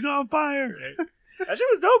 He's on fire. Right? That shit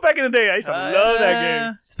was dope back in the day. I used to love that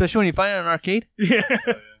game. Especially when you find it in an arcade. Yeah.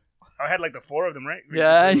 I had like the 4 of them, right?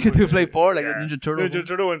 Yeah, you could do play 4, like Yeah. the Ninja Turtle. Ninja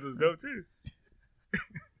Turtle ones was dope too.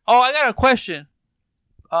 Oh, I got a question.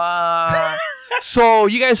 So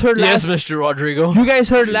you guys heard Yes, last Mr. Rodrigo. you guys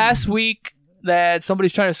heard last week that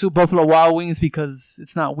somebody's trying to sue Buffalo Wild Wings because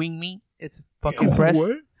it's not wing meat, it's fucking breast.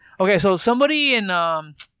 What? Okay, so somebody in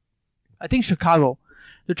I think Chicago,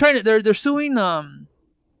 they're suing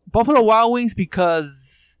Buffalo Wild Wings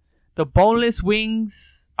because the boneless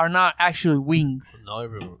wings are not actually wings. No,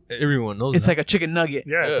 everyone knows. It's that. like a chicken nugget.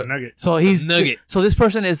 Yeah, it's Yeah. a nugget. So he's Nugget. So this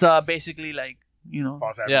person is basically like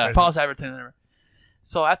False Yeah. advertising. false advertising. Whatever.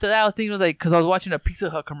 So after that, I was thinking it was like because I was watching a Pizza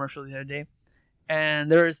Hut commercial the other day, and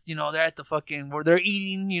there's they're at the fucking where they're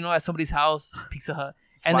eating at somebody's house, Pizza Hut,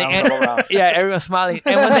 and they Smiling all around. yeah, everyone's smiling,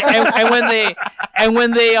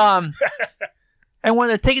 and when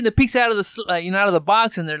they're taking the pizza out of the out of the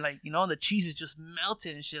box, and they're like the cheese is just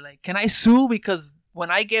melted and shit. Like, can I sue because when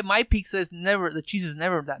I get my pizza, the cheese is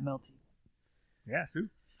never that melty. Yeah, sue.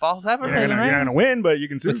 False You're advertising, not right? gonna win, but you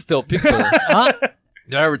can sue. It's still pizza. Huh?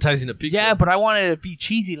 They're advertising a pizza. Yeah, but I wanted it to be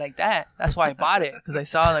cheesy like that. That's why I bought it because I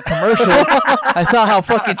saw in the commercial. I saw how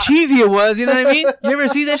fucking cheesy it was. You know what I mean? You ever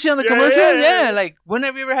see that shit on the Yeah, commercials? yeah. Yeah. Like, when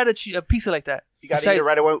have you ever had a pizza like that? You gotta Besides- eat it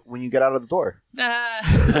right away when you get out of the door. Nah.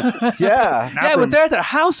 Yeah. Yeah, Not but from- they're at their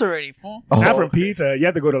house already, fool. Not from okay. pizza. You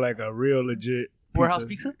have to go to like a real legit Warehouse pizzas.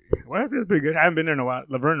 pizza? Well, it's pretty good. I haven't been there in a while.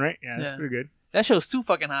 Laverne, right? Yeah, it's Yeah. pretty good. That show's too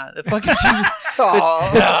fucking hot. The fucking cheese.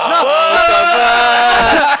 Oh.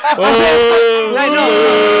 I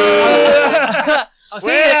know.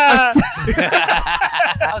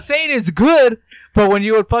 I'm saying it's good, But when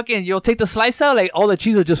you would you'll take the slice out, like all the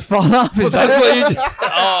cheese will just fall off. Well, that's what you.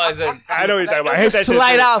 Oh, I said. I know what you're talking about. I hate that shit.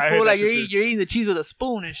 Slide too. out, I hate fool. that Like shit too. you're eating the cheese with a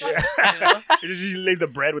spoon and shit. You know? You just leave the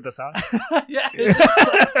bread with the sauce. Yeah. it's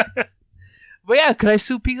just like- but yeah, could I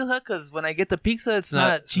sue Pizza Hut? Because when I get the pizza, it's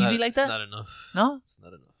not cheesy like that. It's not enough. No, It's not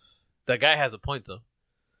enough. That guy has a point though.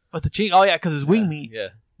 but the cheese. Oh yeah, because it's wing meat. Yeah.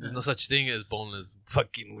 There's no such thing as boneless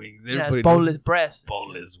fucking wings. Yeah, Everybody it's boneless knows breast.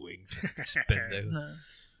 boneless wings. Just pendejo. No.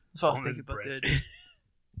 That's what I was Boneless thinking about the breast. other day.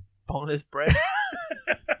 Boneless bread.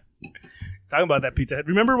 Talking about that Pizza Hut.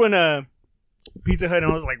 Remember when Pizza Hut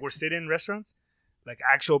and I was like, we're sitting restaurants, like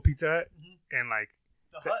actual Pizza Hut, and like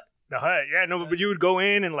the Hut. Yeah, no, but you would go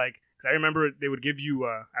in and like, cause I remember they would give you.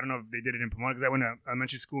 I don't know if they did it in Pomona because I went to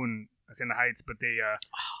elementary school in Hacienda Heights, but they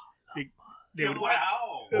would.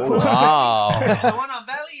 Wow. Wow. The one on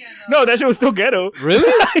Valley and No, that shit was still ghetto.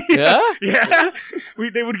 Really? Yeah? Yeah,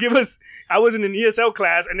 they would give us. I was in an ESL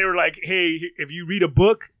class, and they were like, "Hey, if you read a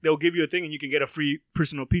book, they'll give you a thing, and you can get a free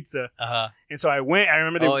personal pizza." Uh-huh. And so I went. I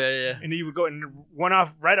remember they, Oh, yeah. and then you would go and one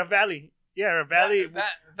off right off Valley. Yeah, Valley.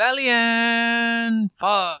 Valley and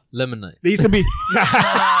fuck. Lemonade. They used to be.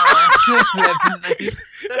 Valley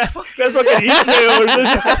that's fucking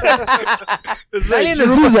Eastville. It's like and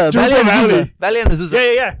Jurupa- Azusa. Valley Jurupa and Valley. Azusa. Valley and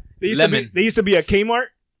Azusa. Yeah. Lemon. They used to be a Kmart.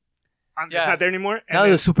 It's Yeah. not there anymore. And That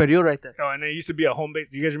then, was a superior right there. and there used to be a home base.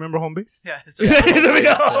 Do you guys remember home base? Yeah. There used to be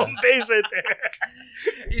a home base right there.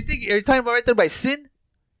 You think you're talking about right there by Sin?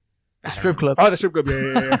 The strip club. Oh, the strip club.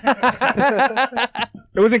 Yeah.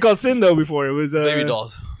 It wasn't called Sin though before. It was Baby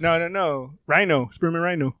dolls. No. Rhino. Spearmint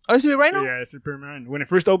Rhino. Oh, is it right now? Yeah, Spearmint Rhino. When it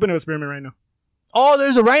first opened, it was Spearmint Rhino. Oh,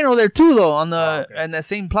 there's a Rhino there too, though, on the okay. in that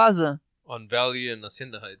same plaza. On Valley and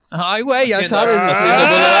Hacienda Heights. Ay, güey, ya Hacienda- sabes.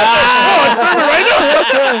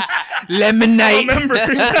 Hacienda Lemonade. Remember?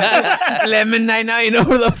 Lemonade. Now you know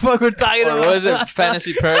where the fuck we're talking Or about. was it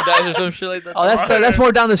Fantasy Paradise or some shit like that? Oh, that's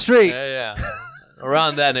more down the street. Yeah.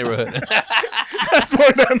 Around that neighborhood. That's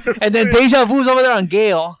more than the And then street. Deja Vu's over there on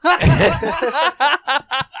Gale.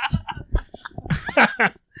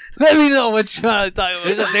 Let me know what you're trying to talk about.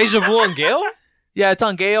 There's a Deja Vu on Gale? Yeah, it's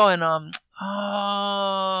on Gale and I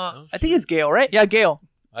think it's Gale, right? Yeah, Gale.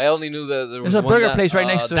 I only knew that there was There's a one burger place right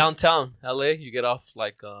next to it. downtown LA. You get off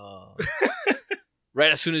like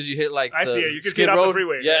right as soon as you hit like I the see it. You can Skid see it off the Road.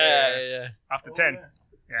 freeway. Yeah. Off the 10. Yeah.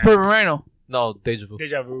 Spearmint Rhino. No, Deja Vu.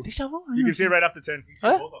 Deja Vu. Deja Vu? You can see it right off the 10.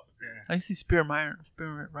 Huh? Yeah. I see Spearmint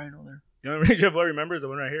Rhino there. The only Deja Vu I remember is the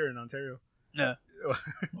one right here in Ontario. Yeah.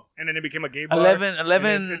 And then it became a gay bar. 11 And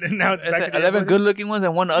then now it's back to 11 Deja Vu. good looking ones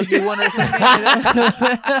and one ugly one or something like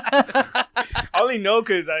that. I only know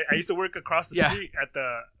because I used to work across the Yeah. street at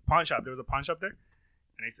the pawn shop. There was a pawn shop there.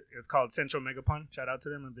 And it's called Central Mega Pawn. Shout out to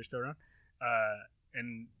them if they're still around.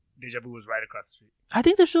 And Deja Vu was right across the street. I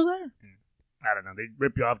think they're still there. I don't know. They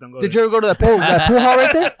rip you off. Don't go Did there. you ever go to that pool hall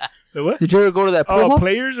right there? The what? Did you ever go to that pool Oh, hall?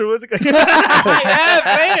 Players or what's it called?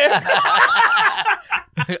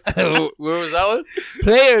 Where was that one?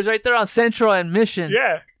 Players right there on Central and Mission.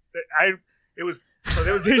 Yeah. So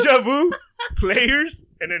there was Deja Vu, Players,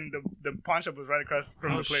 and then the pawn shop was right across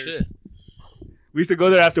from the Players. Shit. We used to go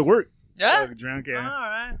there after work. Yeah? Like, drunk, All yeah.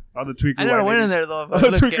 right. All the tweaker I never white went in ladies. there though. Oh,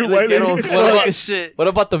 tweaker white ladies. Look at shit. What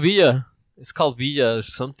about the Villa? It's called Villa or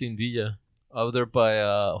something Villa. Over there by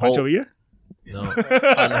Pancho Holt. Villa? No.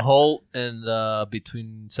 On Holt and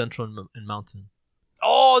between Central and Mountain.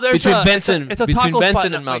 Oh, there's Between a Benson. it's a between taco Benson spot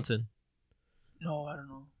and that- Mountain. No, I don't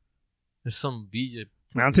know. There's some Villa.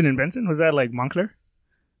 Mountain and Benson? Was that like Montclair?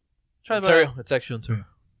 Try Ontario. It's actually Ontario.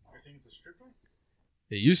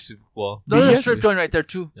 It used to. Well, There's a Villa? strip joint right there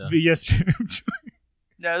too. Yeah. Yes.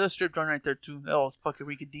 Yeah, there's a strip joint right there too. That was fucking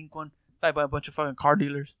Ricky Dink one. By a bunch of fucking car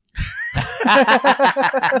dealers.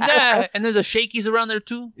 Yeah, and there's a Shakey's around there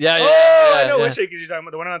too. yeah. Oh, I know yeah. what Shakey's you're talking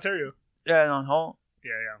about. The one in Ontario. Yeah, on Hall.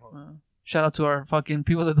 Yeah. Hold on. Shout out to our fucking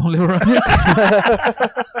people that don't live around here.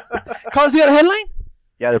 Carlos, you got a headline?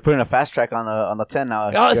 Yeah, they're putting a fast track on the 10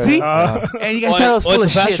 now. Oh, see? Uh, And you guys Oh, thought it was oh, full of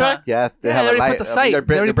it's a fast shit, huh? track? Yeah, they Yeah, have they a already light. put the sign. They're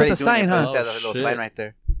They already barely put the doing sign, it, huh? but it's got a Oh, little shit. sign right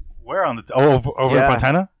there. Where on the over Yeah. in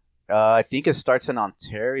Fontana? I think it starts in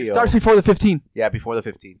Ontario. It starts before the 15. Yeah, before the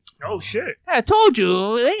 15. oh, shit. I told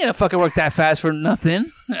you. They ain't gonna fucking work that fast for nothing.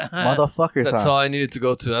 Motherfuckers, That's huh? all I needed to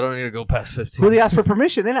go to. I don't need to go past 15. Who they asked for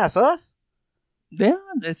permission? They didn't ask us. Yeah,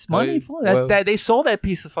 it's money Wait, for that. well- That they sold that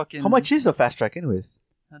piece of fucking. How much is a fast track anyways?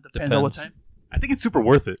 That depends on what time. I think it's super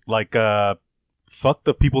worth it. Like, fuck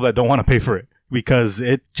the people that don't want to pay for it because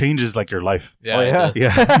it changes like your life. Yeah. Oh, yeah.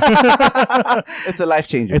 Yeah, It's a life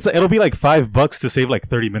changer. it'll be like $5 to save like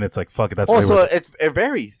 30 minutes. Like, fuck it, that's way Also, worth it. it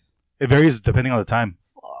varies. It varies depending on the time.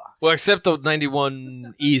 Well, except the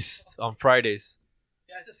 91 East on Fridays.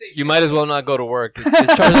 You might as well not go to work. They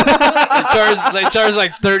charge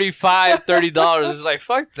like $30. It's like,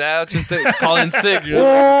 fuck that. I'll just call in sick. You know?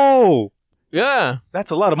 Whoa, Yeah.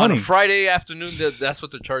 that's a lot of On money. a Friday afternoon, that's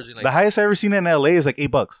what they're charging. Like, The highest I ever seen in LA is like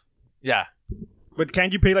 $8. yeah. But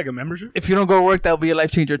can't you pay like a membership? If you don't go to work, that'll be a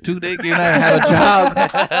life changer too, Dick. You're not gonna have a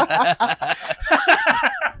job.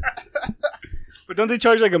 But don't they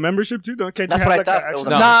charge like a membership too? Can't you That's have what I like thought. a It was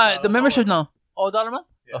actual- a- Nah, the membership no. Oh, $1 a month?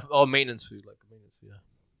 Oh, maintenance fee. Like a maintenance fee,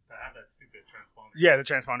 yeah. I have that stupid transponder. Yeah, the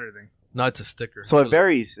transponder thing. No, it's a sticker. So it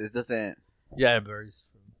varies. It doesn't. Yeah, it varies.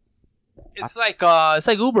 It's like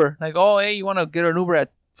Uber. Like, oh, hey, you want to get an Uber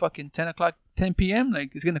at fucking 10 p.m.?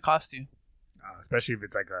 Like, it's gonna cost you. Especially if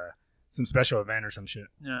it's like some special event or some shit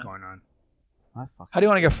Yeah. going on. How do you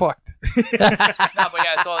want to get fucked? No, but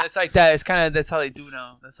yeah, so it's like that. It's kind of that's how they do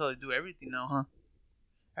now. That's how they do everything now, huh?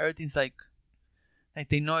 Everything's like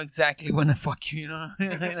they know exactly when to fuck you. You know,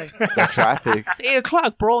 like The traffic. it's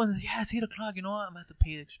 8:00, bro. And yeah, it's 8:00. You know what? I'm gonna have to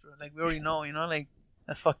pay extra. Like we already know. You know, like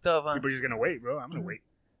that's fucked up, huh? People are just gonna wait, bro. I'm gonna wait.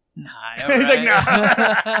 Nah, He's like,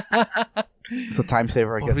 nah. It's a time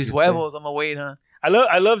saver, I guess. These you'd say. huevos, I'm gonna wait, huh? I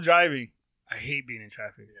love driving. I hate being in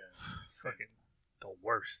traffic. It's fucking the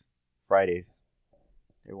worst. Fridays.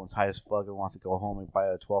 Everyone's high as fuck and wants to go home and buy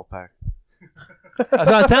a 12-pack. That's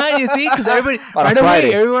what I'm telling you, see? Because everybody, On a right away,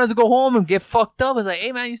 Friday. everyone has to go home and get fucked up. It's like,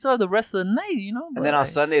 hey, man, you still have the rest of the night, you know? And then on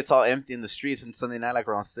Sunday, it's all empty in the streets. And Sunday night, like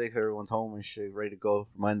around 6, everyone's home and shit, ready to go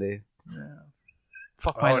for Monday.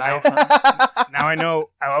 Fuck my Oh, no. life, huh? Now I know.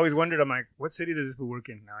 I always wondered. I'm like, what city does this fool work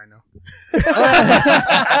in? Now I know.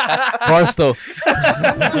 Barstow.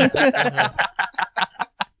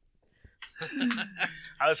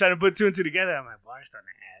 I was trying to put two and two together. I'm like, Barstow, nah,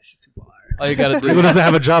 it's just too far. All you gotta Who do doesn't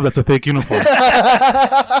have a job that's a fake uniform?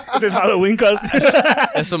 It's his Halloween costume.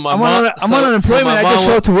 is so my I'm mom. on unemployment. I just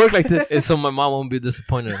show up to work like this. It's so my mom won't be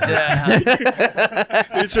disappointed. Yeah.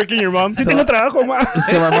 You're tricking your mom. Sí So- tengo trabajo, ma.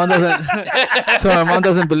 So my mom doesn't. So my mom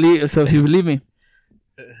doesn't believe. So if you believe me,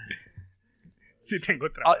 Sí tengo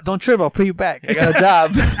trabajo. don't trip. I'll pay you back. I got a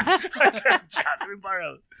job.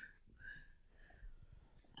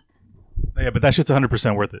 Yeah, but that shit's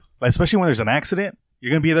 100% worth it. Like, especially when there's an accident. You're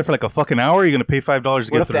going to be there for like a fucking hour. You're going to pay $5 to What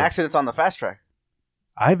get if through. the accident's on the fast track?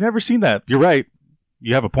 I've never seen that. You're right.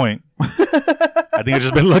 You have a point. I think I've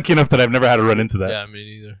just been lucky enough that I've never had to run into that. Yeah, me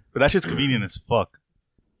neither. But that shit's convenient as fuck.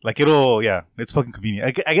 Like, it's fucking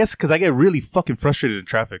convenient. I guess because I get really fucking frustrated in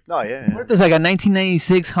traffic. No, yeah. What if there's like a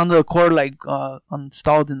 1996 Honda Accord like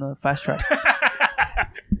installed in the fast track?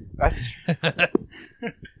 That's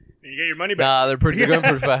You get your money back. Nah, they're going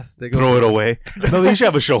pretty fast. They go Throw it away. No, they usually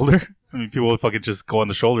have a shoulder. I mean, people would fucking just go on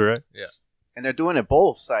the shoulder, right? Yeah. and they're doing it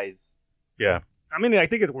both sides. Yeah. I mean, I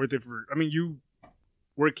think it's worth it for. I mean, you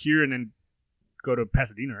work here and then go to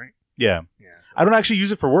Pasadena, right? Yeah. Yeah. So, I don't actually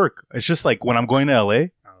use it for work. It's just like when I'm going to LA.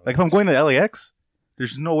 Like if I'm going to LAX,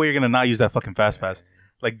 there's no way you're going to not use that fucking fast pass.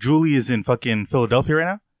 Like Julie is in fucking Philadelphia right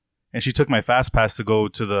now. And she took my fast pass to go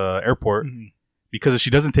to the airport. Mhm. Because if she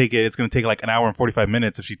doesn't take it, it's going to take like an hour and 45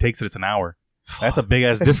 minutes. If she takes it, it's an hour. That's a big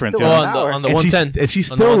ass It's difference. still you Oh, know? an hour. on the And 110. she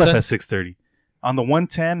On the still left 110? at 6:30. On the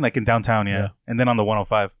 110, like in downtown, yeah. Yeah. And then on the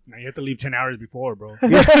 105. Now you have to leave 10 hours before, bro.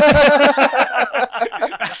 That's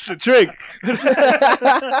the trick.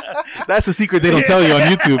 That's the secret they don't tell you on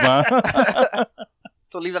YouTube, huh?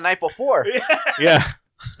 So leave the night before. Yeah.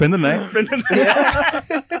 Spend the night.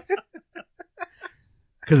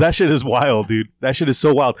 Because that shit is wild, dude. That shit is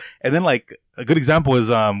so wild. And then, like, a good example is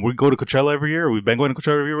we go to Coachella every year. Or we've been going to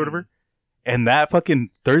Coachella every year or whatever. And that fucking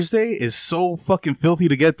Thursday is so fucking filthy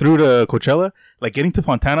to get through to Coachella. Like, getting to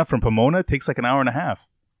Fontana from Pomona takes like an hour and a half.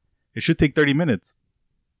 It should take 30 minutes.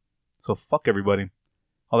 So, fuck everybody.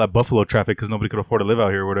 All that Buffalo traffic because nobody could afford to live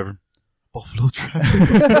out here or whatever. Buffalo traffic.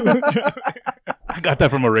 I got that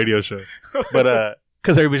from a radio show. But,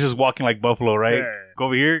 because everybody's just walking like Buffalo, right? Yeah. Go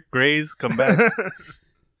over here, graze, come back.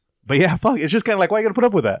 But yeah, fuck. It's just kind of like, why you gotta put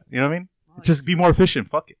up with that? You know what I mean? Just be more efficient.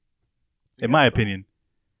 Fuck it. In my opinion.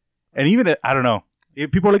 And even, I don't know.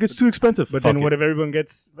 If people are like, it's too expensive. But Fuck then it. what if everyone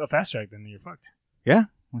gets a fast track? Then you're fucked.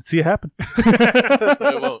 Let's see it happen.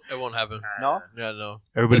 It won't happen. No? Yeah, no.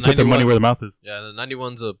 Everybody The put their money 91 where their mouth is. Yeah, the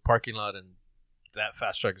 91's a parking lot, and that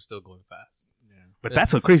fast track is still going fast. But It's-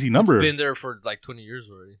 that's a crazy number. It's been there for like 20 years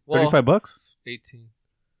already. Well, $35? 18.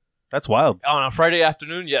 That's wild. On a Friday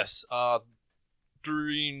afternoon, yes.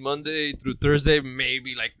 During Monday through Thursday,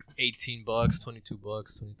 maybe like $18, $22,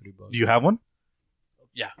 $23. Do you have one?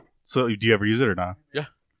 Yeah. So do you ever use it or not? Yeah,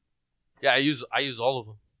 I use all of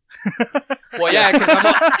them. Well, yeah, because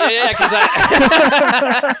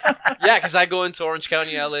I go into Orange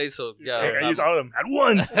County, LA. So yeah, I use all of them at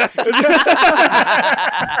once.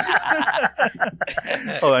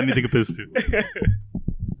 Oh, I need to take a piss too.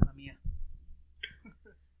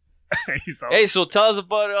 He's all- Hey, so tell us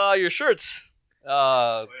about your shirts.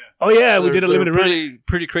 oh yeah, we did a limited run.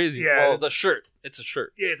 Pretty crazy. Yeah. Well, the shirt. It's a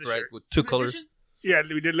shirt. Yeah, it's a right? shirt. With two colors. Yeah,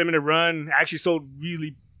 we did limited run. Actually sold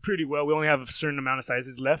really pretty well. We only have a certain amount of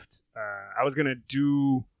sizes left. I was gonna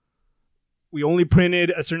do. We only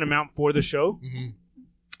printed a certain amount for the show,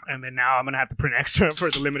 and then now I'm gonna have to print extra for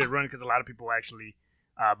the limited run because a lot of people actually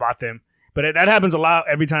bought them. But that happens a lot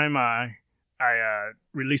every time I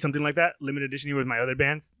release something like that. Limited edition even with my other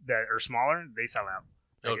bands that are smaller, they sell out.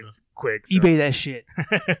 Like Okay. it's quick. So. eBay that shit.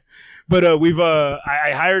 But we've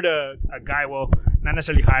I hired a guy. Well, not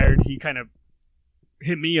necessarily hired. He kind of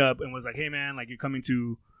hit me up and was like, "Hey man, like you're coming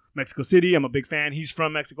to Mexico City. I'm a big fan." He's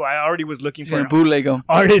from Mexico. I already was looking He's for gonna an bootleg them.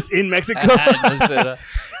 artist in Mexico. I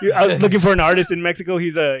I was looking for an artist in Mexico.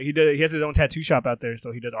 He has his own tattoo shop out there,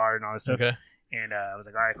 so he does art and all this stuff. Okay. And I was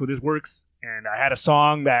like, all right, cool, this works. And I had a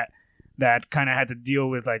song that kind of had to deal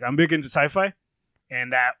with, like, I'm big into sci-fi,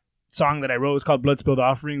 and that song that I wrote was called Blood Spilled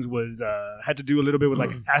Offerings, was had to do a little bit with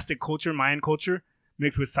like Aztec culture, Mayan culture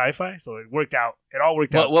mixed with sci-fi. So it worked out. It all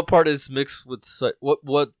worked out. What part is mixed with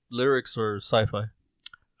what lyrics or sci-fi?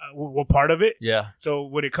 What part of it? Yeah. So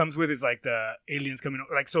what it comes with is like the aliens coming,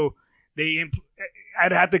 like, so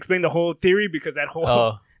I'd have to explain the whole theory because that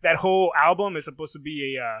whole album is supposed to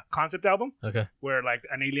be a concept album. Okay. Where like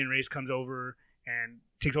an alien race comes over and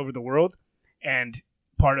takes over the world, and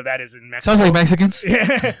part of that is in Mexico. Sounds like Mexicans.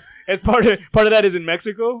 Yeah, it's part of that is in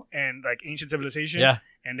Mexico and like ancient civilization. Yeah.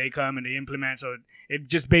 And they come and they implement. So it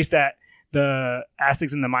just based that the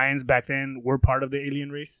Aztecs and the Mayans back then were part of the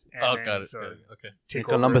alien race. And Oh, then, got it. so Got it. Okay. take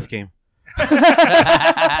Columbus over. came.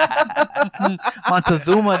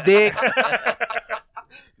 Montezuma, dick.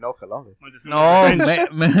 No, Columbus.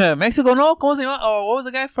 No, Mexico, no. ¿Cómo se llama? Oh, what was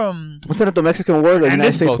the guy from? Wasn't it the Mexican war? The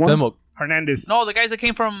United States won? Cuauhtémoc. Hernandez. No, the guys that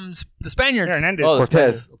came from the Spaniards. Yeah, Hernandez. Oh, the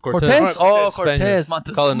Cortez. Spaniards. Cortez? Oh, Spaniards. Cortez.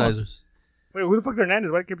 Montezuma. Colonizers. Wait, who the fuck's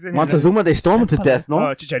Hernandez? Why keep saying Montezuma, they stormed him to death, Hernandez? no?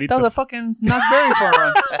 Oh, Chicharito. That was a fucking Knox Berry for a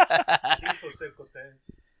run.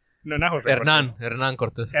 No, not Jose. Hernan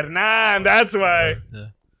Cortez. Hernan, that's why.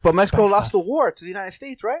 But Mexico lost the war to the United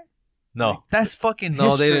States, right? No. That's fucking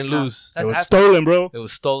No, they history didn't now. lose. That's It was after- stolen, bro. It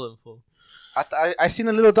was stolen. Fool. I seen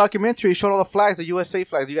a little documentary. It showed all the flags, the USA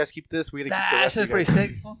flags. You guys keep this. We're going to keep the That rest shit's of you pretty guys.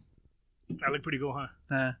 sick. Huh? That looked pretty cool,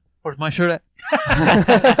 huh? Where's my shirt at?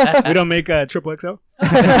 We don't make triple XL.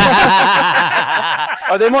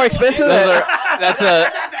 Are they more expensive? That's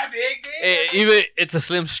a even. It's a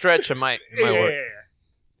slim stretch. It might work.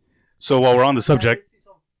 So while we're on the subject,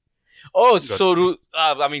 Oh, so do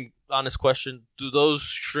I mean? Honest question: do those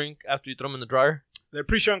shrink after you throw them in the dryer? They're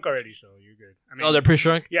pre-shrunk already, so you're good. I mean, Oh, they're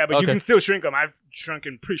pre-shrunk. yeah, but you Okay. can still shrink them. I've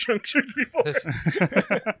shrunken pre-shrunk shirts before.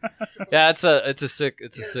 Yeah, it's a sick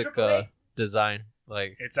design.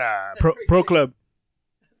 Like It's a pro club.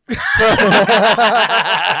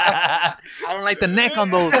 I don't like the neck on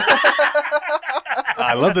those.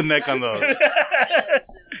 I love the neck on those.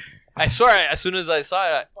 I swear, as soon as I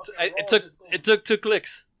saw it, it took 2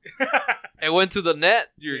 clicks. It went to the net.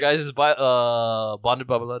 Your guys'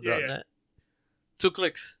 bondedbyblood.net. Yeah. 2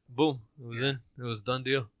 clicks. Boom. It was in. It was a done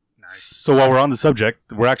deal. Nice. So while we're on the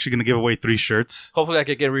subject, we're actually going to give away 3 shirts. Hopefully, I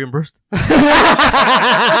could get reimbursed. Is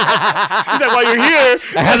that why you're here?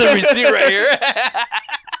 I have the receipt right here.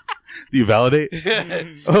 Do you validate?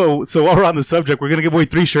 Oh, so while we're on the subject, we're going to give away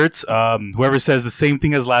 3 shirts. Whoever says the same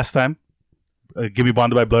thing as last time, give me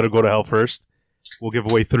Bonded by Blood or Go to Hell first. We'll give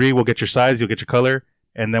away 3. We'll get your size, you'll get your color,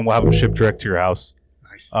 and then we'll have them shipped direct to your house.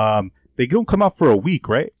 Nice. They don't come out for a week,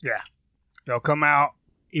 right? They'll come out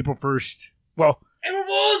April 1st. Well,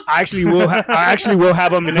 I actually will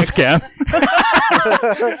have them It's next. a scam.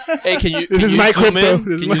 Hey, can you? This can is you my zoom crypto. in?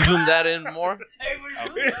 This is Can my- you zoom that in more?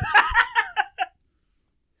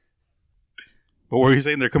 But what were you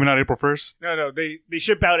saying? They're coming out April 1st? No, they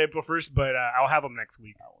ship out April 1st, but I'll have them next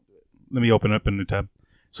week. Let me open up a new tab.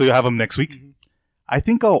 So you'll have them next week? Mhm. I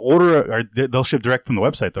think I'll order, or they'll ship direct from the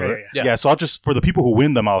website, though, Yeah, right? yeah. So I'll just, for the people who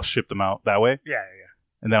win them, I'll ship them out that way. Yeah.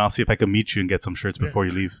 And then I'll see if I can meet you and get some shirts before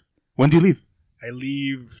you leave. When do you leave? I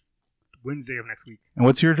leave Wednesday of next week. And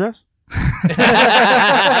what's your address?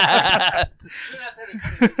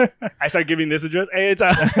 I start giving this address. Hey, it's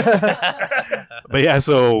But yeah,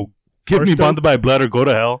 so give First me up- Bonded by Blood or Go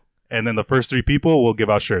to Hell. And then the first 3 people will give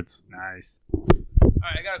out shirts. nice. All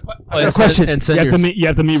right, I got a got a question. And You send have your, to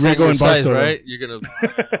meet send Rico your and size, Barstow, right? You're gonna.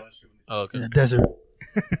 Oh, okay. in the desert.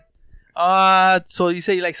 So you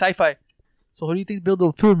say you like sci-fi. So who do you think built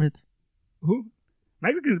those pyramids? Who?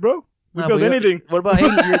 Mexicans, bro. We Nah, build but anything. What about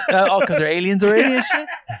aliens? Because they're aliens already and shit.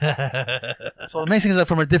 So the Mexicans are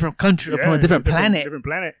from a different country, from a different planet. Different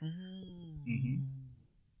planet. Mm.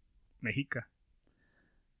 Mexica.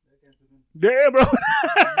 Yeah, bro.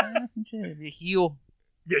 Viejillo.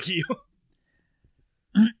 Viejillo.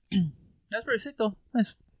 That's pretty sick though.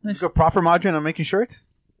 Nice. Good profit margin on making shirts.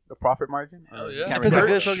 The profit margin. Oh, yeah. Can't Look at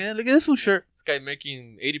remember. this fucking- look at this food shirt. This guy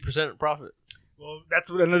making 80% profit. Well, that's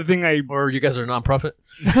what another thing I. Or you guys are non-profit?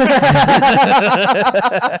 Way to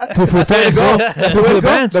go. Way to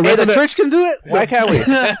go. Hey, the church can do it. Why can't we?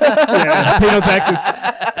 Yeah, pay no taxes.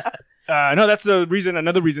 No, that's the reason.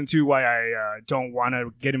 Another reason too why I don't want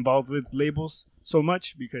to get involved with labels so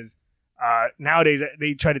much because nowadays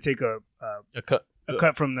they try to take a cut.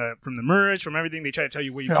 cut from the merch, from everything. They try to tell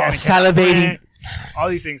you what you They're can all and cannot salivating. print, all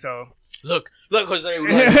these things. So Look, Jose. We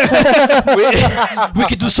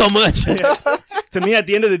could do so much. to me, at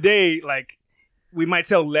the end of the day, like we might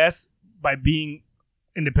sell less by being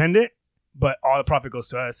independent, but all the profit goes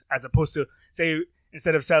to us, as opposed to say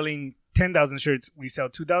instead of selling 10,000 shirts, we sell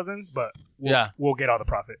 2,000, but we'll get all the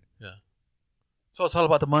profit. So it's all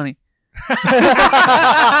about the money.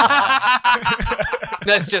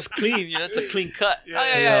 That's just clean. You know, it's a clean cut.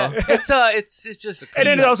 Yeah. It's just. And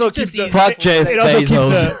then it also keeps easy. Fuck Jeff it also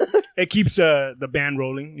Bezos. keeps the band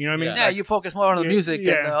rolling. You know what I mean? Yeah, you focus more on the music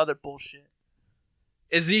than the other bullshit.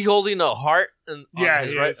 Is he holding a heart? On Yeah,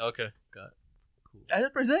 his he right. is. Okay, got it. That's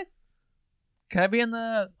it, present. Can I be in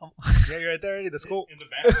the? Yeah, you're right there already. The skull. In the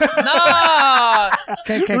band. No.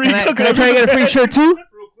 Can I try to get a free shirt too?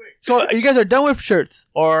 So you guys are done with shirts,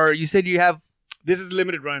 or you said you have? This is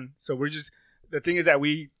limited run, so we're just. The thing is that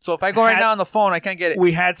So if I go right now on the phone, I can't get it.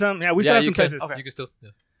 we had some. Yeah, we still have some you can. sizes. Okay. You can still.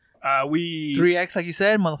 Yeah. We 3X, like you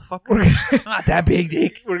said, motherfucker. Not that big,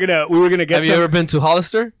 dick. we were gonna get. Have you some. ever been to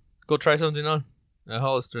Hollister? Go try something on at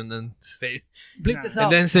Hollister, and then say, Bleep this and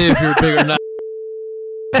out. then say if you're big or not.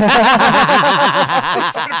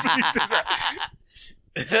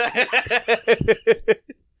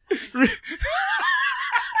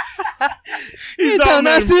 He's You all tell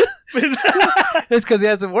not mad. to. It's because he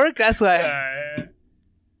has to work. That's why.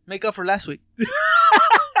 Make up for last week.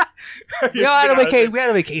 We had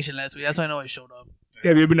a vacation last week. That's why I know I showed up.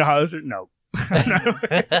 Have you been to Hollister? No.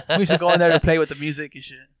 We used to go in there to play with the music and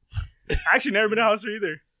shit. I actually never been to Hollister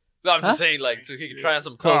either. No, I'm just Huh? saying, like, so he can try on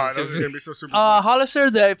some Oh, clothes. that and was see if- gonna be so super. Hollister,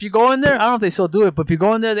 if you go in there, I don't know if they still do it, but if you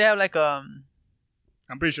go in there, they have like I'm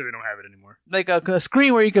pretty sure they don't have it anymore. a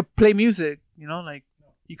screen where you could play music. You know, like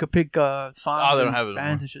you could pick songs. Oh, they don't and have it bands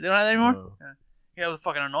anymore. and shit. They don't have that anymore. No. Yeah, it was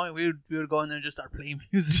fucking annoying. We would go in there and just start playing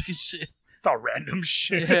music and shit. It's all random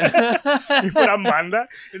shit. Yeah. You put on banda.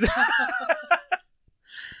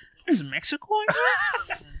 Is Mexico in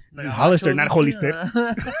there? This is Hollister, not Hollister.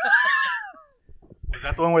 Was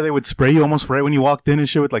that the one where they would spray you almost right when you walked in and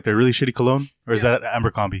shit with like their really shitty cologne? Or is that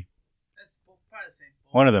Abercrombie?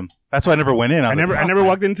 One of them. That's why I never went in. I never "Fuck,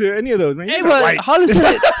 walked into any of those, man. Hey, These are but white. Hollister,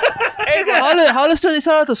 hey, but Hollister, they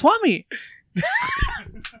sell it at the Swami.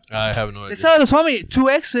 I have no They idea. sell it at the Swami,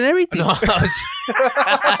 2X and everything. No,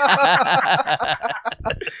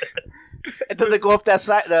 Does it go up that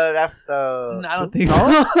side? I don't think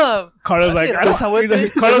no? so. Carlos like, I That's how it he's like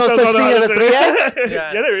is. Carlos There's no sells such all thing as a Hollister. 3X?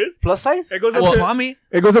 Yeah. Yeah, there is. Plus size? It goes At up the to Swami.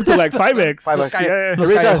 it goes up to like 5X. 5X. Yeah. Los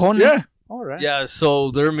Really does. Callejones. Yeah. All right. yeah,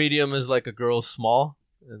 so their medium is like a girl's small,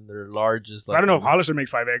 and their large is like. I don't know if Hollister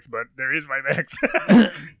makes 5X, but there is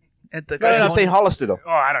 5X. At the No, I'm saying Hollister though. Oh,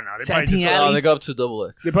 I don't know. They probably, Santini just, Alley. Oh, they go up to double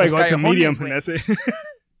X. they probably Los go up to Callejones, medium, wait. and that's it.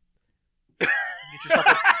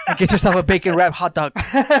 Get yourself a bacon wrap hot dog.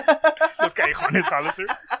 Los Callejones Hollister.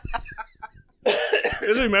 I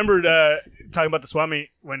just remembered talking about the Swami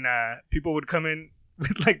when people would come in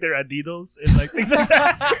with like their Adidas and like things like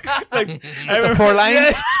that. Like I remember, 4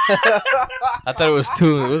 lines? Yeah, I thought it was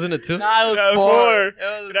 2. Wasn't it 2? Nah, it that was 4. 4. It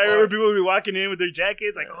was And I remember people would be walking in with their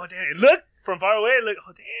jackets, like, oh damn, look from far away, look,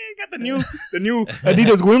 oh damn, got the new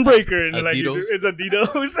Adidas windbreaker, and like Adidas? it's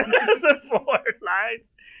Adidas, and it's the 4 lines,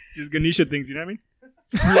 just Ganesha things, you know what I mean?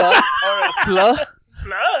 Fla. Or Fla.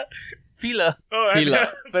 Fla. Fila. Oh,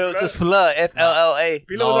 Fila. But it was just Fla. FLLA.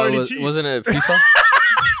 Fila was already cheap. Wasn't it FIFA?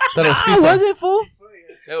 Thought it was Oh, FIFA. was it, fool?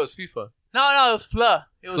 Yeah, it was FIFA. No, it was Fla.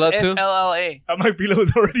 It was Fla too? FLLA. My Fila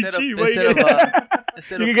was already Instead of- cheap. What instead you of, get?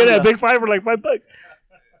 Instead You of can get Fila. a big 5 for like $5.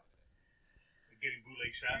 Getting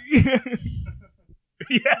bootleg Shasta.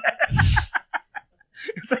 Yeah.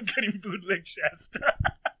 It's like getting bootleg Shasta.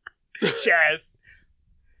 Shasta.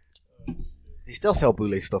 They still sell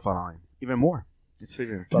bootleg stuff online. Even more. It's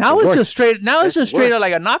even Now it's just straight. Now it's It's just straight worse. up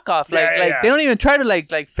like a knockoff. Like, Yeah, like yeah. they don't even try to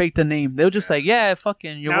like fake the name. They'll just like, yeah,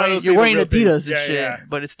 fucking, Now they'll say you're the wearing real thing. Adidas and Yeah, shit, yeah.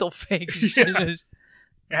 but it's still fake. and Yeah. shit. It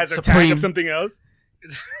has a tag Supreme. of something else.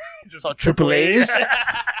 It's just So triple A. AAA.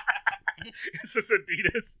 It's just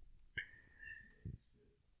Adidas.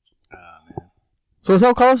 So what's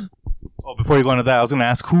up, Carlos? Oh, before you go into that, I was going to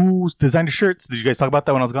ask who designed the shirts. Did you guys talk about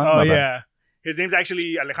that when I was gone? Oh My bad. yeah, His name's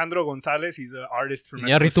actually Alejandro Gonzalez. He's an artist from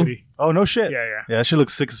Mexico Iñárritu? City. Oh no shit. Yeah. Yeah, that shit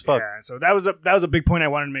looks sick as fuck. Yeah, so that was a big point I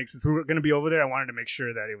wanted to make. Since we were gonna be over there, I wanted to make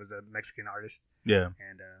sure that it was a Mexican artist, Yeah.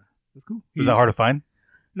 and it was cool. Was that hard to find?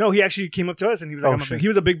 No, he actually came up to us and he was like, Oh, shit. he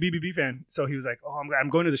was a big BBB fan, so he was like, "Oh, I'm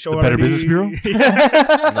going to the show." The Better already." Business Bureau?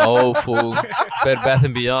 No, fool. Bed Bath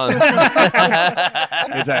and Beyond.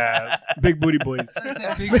 It's Big Booty Boys.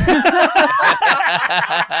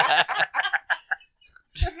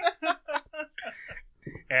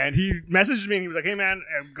 And he messaged me and he was like, "Hey man,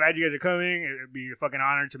 I'm glad you guys are coming. It'd be a fucking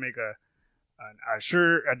honor to make a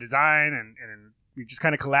shirt, a design, and we just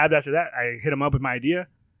kind of collabed after that. I hit him up with my idea.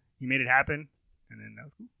 He made it happen, and then that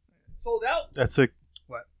was cool. Sold out That's sick.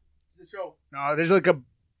 the show. No, there's like I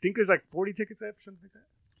think there's like 40 tickets left or something like that.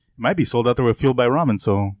 It might be sold out there with Fueled by Ramen,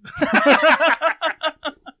 so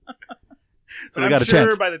So they I'm got a sure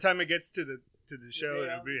chance. by the time it gets to the show,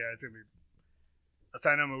 Yeah. it's gonna be. I'll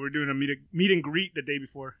sign them. We're doing a meet and greet the day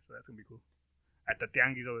before, so that's gonna be cool. At the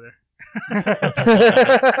Tianguis over there.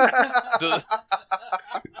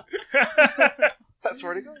 I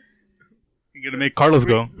swear to God. You're gonna make Carlos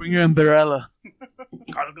go. Bring your umbrella.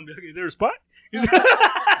 Carlos gonna be like, "Is there a spot?"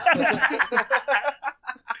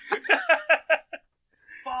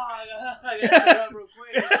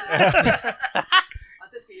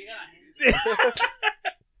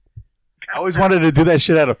 I always wanted to do that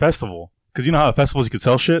shit at a festival. Because you know how at festivals you could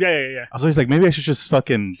sell shit? Yeah. I was always like, maybe I should just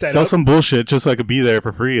fucking Set sell up? some bullshit just so I could be there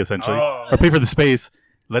for free, essentially. Oh. Or pay for the space,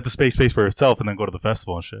 let the space pay for itself, and then go to the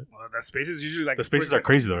festival and shit. Well, that space is usually like The spaces are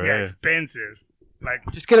crazy though, Yeah, right? expensive. Like,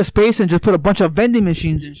 Just get a space and just put a bunch of vending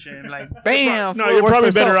machines and shit. Like, bam. no, fool, you're works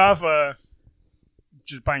probably for better itself. off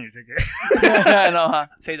just buying your ticket. I know, huh?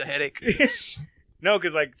 Save the headache. No,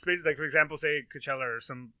 because like spaces like, for example, say Coachella or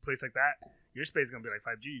some place like that, your space is gonna be like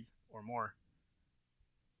 5Gs or more.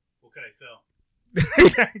 What can I sell?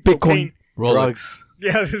 Bitcoin. Rolex.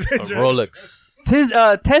 Yeah, A Rolex.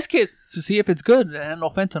 Test kits to see if it's good and no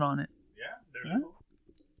fentanyl on it. Yeah, Huh?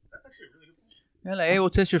 That's actually a really good point. Yeah, like, hey, we'll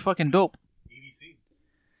test your fucking dope. EDC.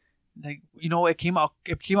 Like, you know, it came out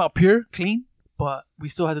pure, clean, but we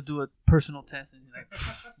still had to do a personal test. And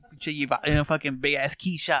you're like, you know, fucking big ass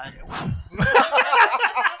key shot.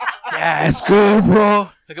 Yeah, it's good, bro.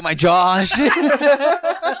 Look at my jaw and shit. Look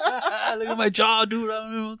at my jaw, dude. I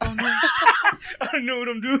don't know what I'm doing. I don't know what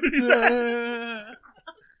I'm doing.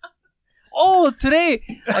 Oh, today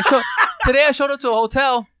I showed up to a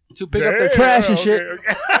hotel to pick up their trash and shit.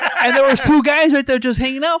 Okay. And there was two guys right there just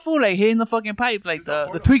hanging out, fool, like hitting the fucking pipe, like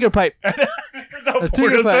the tweaker pipe. That's how The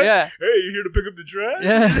Porter tweaker pipe, said, yeah. "Hey, you here to pick up the trash?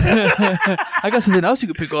 Yeah. I got something else you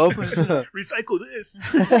could pick up. Recycle this."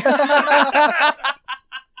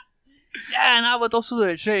 Yeah, and I was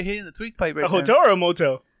also straight hitting the tweak pipe right A there. hotel or a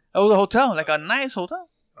motel? It was a hotel, like a nice hotel.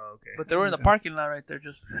 Oh, okay. But they were in the Makes sense. parking lot right there,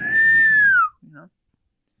 just, you know.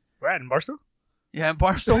 Right, in Barstow? Yeah, in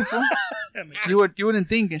Barstow, fool. Yeah, man. You wouldn't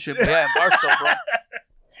think and shit, but yeah, in Barstow, bro.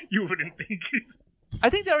 You wouldn't think it's... I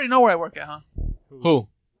think they already know where I work at, huh? Who?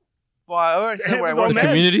 Well, I already said It where I was all work The at.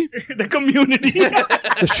 men. community? The community.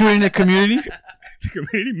 The shooting in the community. The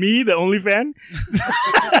community? Me, the only fan?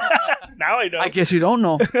 Now I know. I guess you don't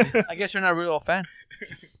know. I guess you're not a real fan.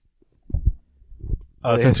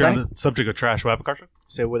 Since you're on the subject of trash, what happened, Carson?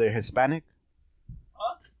 Say, were they Hispanic?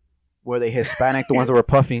 Were they Hispanic, the ones that were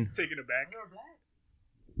puffing? Taking it back.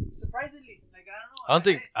 Surprisingly, like I don't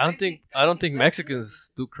know. I don't think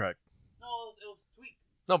Mexicans do crack. No, it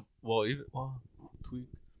was tweak. No, tweak.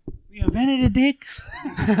 We invented it, dick.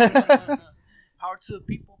 Power to the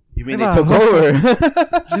people. You mean Viva they took la over?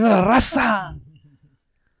 Viva la raza.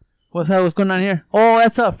 What's going on here? Oh,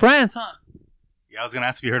 that's France, huh? Yeah, I was gonna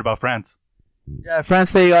ask if you heard about France. Yeah,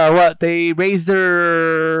 France. They They raised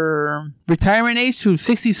their retirement age to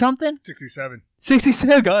 60 something. 67.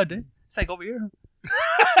 67. God, damn. It's like over here.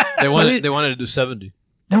 They wanted to do 70.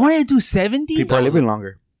 They wanted to do 70. People are living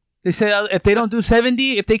longer. They said if they don't do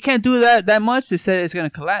 70, if they can't do that much, they said it's gonna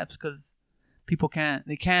collapse because people can't.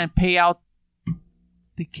 They can't pay out.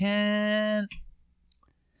 They can't.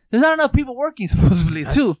 There's not enough people working supposedly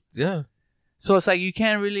too. Yeah. So it's like you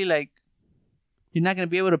can't really like. You're not gonna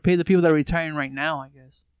be able to pay the people that are retiring right now. I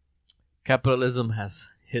guess Capitalism has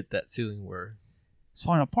hit that ceiling where it's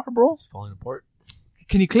falling apart, bro. it's falling apart.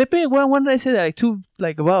 Can you clip it? When did I say that?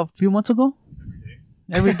 About a few months ago.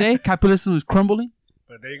 Every day, capitalism is crumbling.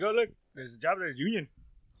 But there you go, look. There's a job, there's union.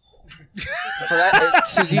 So that,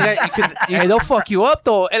 so you guys, Hey, they'll fuck you up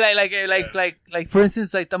though. And like for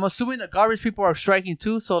instance, like I'm assuming the garbage people are striking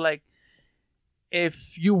too. So like,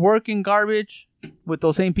 if you work in garbage with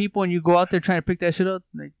those same people and you go out there trying to pick that shit up,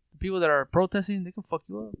 like the people that are protesting, they can fuck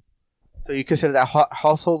you up. So you consider that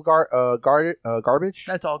household garbage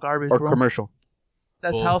That's all garbage, or bro. commercial?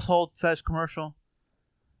 That's Both. household / commercial.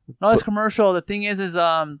 No, it's commercial. The thing is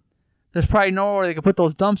there's probably nowhere they can put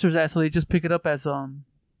those dumpsters at, so they just pick it up as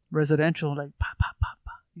residential. Like, pop, pop, pop,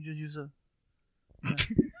 pop. You just use a.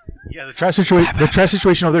 Yeah, the trash situation. The trash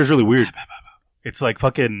situation over there is really weird. It's like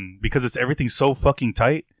fucking because it's everything's so fucking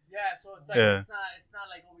tight. Yeah, so it's like Yeah. it's not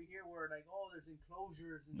like over here where like there's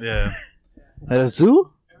enclosures. And Yeah. At a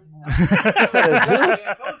zoo?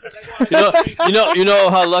 You know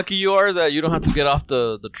how lucky you are that you don't have to get off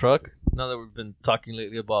the truck. Now that we've been talking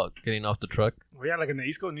lately about getting off the truck. Well, yeah, like in the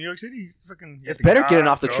East Coast, New York City, you fucking. It's better getting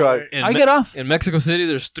off the truck. In I get off. In Mexico City,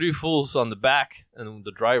 there's 3 fools on the back and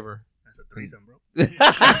the driver. That's a threesome, bro.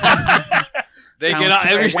 They get off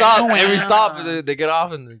every stop. They get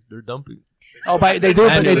off and they're dumping. Oh, they do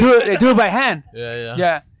it. They do it by hand. Yeah.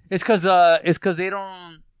 Yeah, it's because they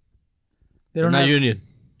don't. They They're don't not have, union.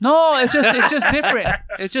 No, it's just different.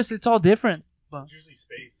 It's all different. But, Usually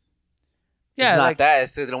space. yeah, It's not like that.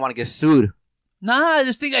 It's that they don't want to get sued. nah. I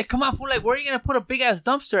just think like, come on, fool. Like, where are you gonna put a big ass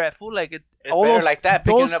dumpster at, fool? Like, It's better like that,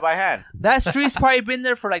 picking it up by hand. That street's probably been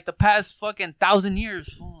there for like the past fucking 1,000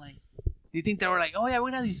 years. Fool. Like, you think they were like, oh yeah, we're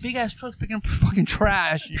gonna have these big ass trucks picking up fucking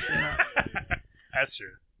trash and shit. That's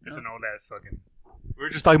true. It's an old ass fucking. We were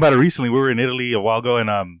just talking about it recently. We were in Italy a while ago,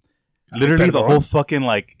 and literally the whole fucking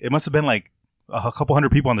like it must have been like a couple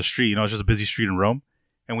hundred people on the street. You know, it's just a busy street in Rome,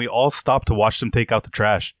 and we all stopped to watch them take out the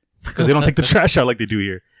trash because they don't take the trash out like they do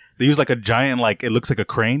here. They use like a giant, like it looks like a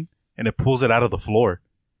crane, and it pulls it out of the floor.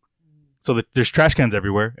 So there's trash cans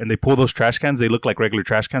everywhere, and they pull those trash cans. They look like regular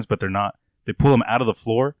trash cans, but they're not. They pull them out of the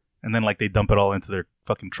floor, and then like they dump it all into their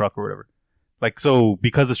fucking truck or whatever. Like, so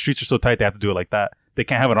because the streets are so tight, they have to do it like that. They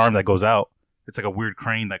can't have an arm that goes out. It's like a weird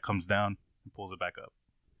crane that comes down and pulls it back up.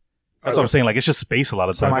 That's what I'm saying. Like, it's just space a lot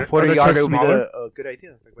of So times. my Are 40 the yarder trucks would be smaller? a good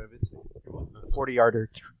idea. Like what Vince said. 40 yarder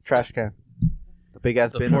trash can. The big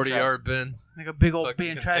ass The bin. of 40-yard bin. Like a big old Fucking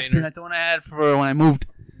bin trash container. bin, like the one I had for when I moved.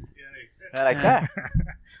 trash. I like that.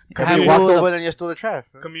 I If had you walked one of over the- and you stole the trash.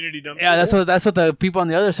 Huh? Community dumpster. Yeah, that's what the people on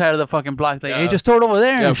the other side of the fucking block like. Yeah. Hey, just throw it over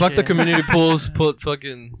there. Yeah, and fuck the shit. community pools. Put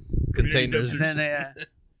fucking containers. And then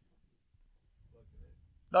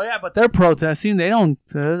oh yeah, but they're protesting. They don't.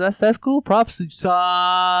 That's cool. Props.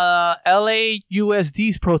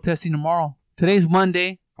 LAUSD's protesting tomorrow. Today's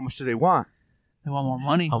Monday. How much do they want? They want more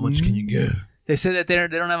money. How much can you give? They said that they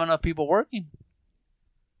don't have enough people working.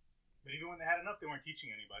 But even when they had enough, they weren't teaching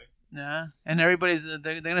anybody. Yeah, and everybody's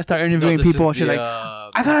they're gonna start No, interviewing this people is and shit the,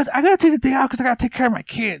 like. I gotta take the day out because I gotta take care of my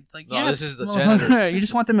kids. Like, No, yeah, this is the motherfucker, janitors. You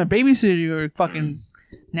just want them to babysit your fucking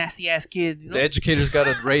nasty ass kids. You know? The educators got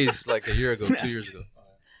it raised like a year ago, 2 years ago.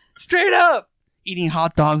 Straight up eating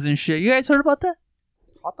hot dogs and shit. You guys heard about that?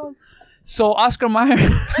 Hot dogs? So Oscar Mayer,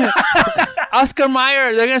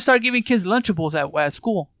 they're gonna start giving kids Lunchables at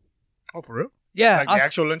school. Oh, for real? Yeah, Like the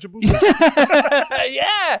actual Lunchables?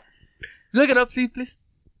 yeah. Look it up, please.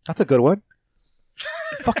 That's a good one.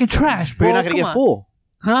 Fucking trash, But bro. you're not going to Come get on. full.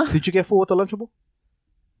 huh? Did you get full with the Lunchable?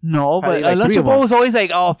 No, How do but you a like 3 of Lunchable them? was always like,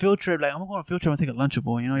 oh, field trip. Like, I'm going on a field trip. I'm gonna take a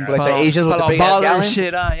Lunchable. You know, you Like put the all- Asians with put the all big ass baller and gallon?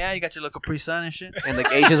 shit. Yeah, you got your little Capri Sun and shit. And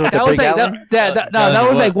like Asians with the That was big like gallon? that was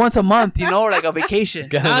what? like once a month, you know, like a vacation.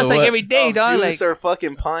 Gallon Now it's of like what? every day, dog. Juice Like, or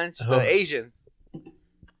fucking punch. Oh. The Asians.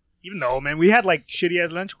 Even though, man, we had like shitty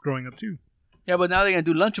ass lunch growing up too. yeah, but now they're gonna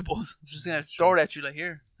do Lunchables. It's just gonna throw it at you like,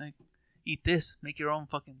 here, like, eat this, make your own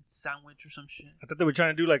fucking sandwich or some shit. I thought they were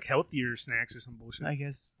trying to do like healthier snacks or some bullshit. I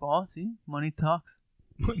guess. Well, see, money talks.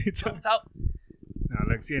 It's It's out. no,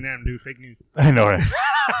 like CNN, dude, fake news. I know, right?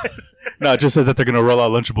 No, it just says that they're going to roll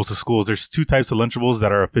out Lunchables to schools. There's 2 types of Lunchables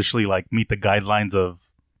that are officially like meet the guidelines of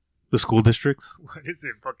the school districts. What is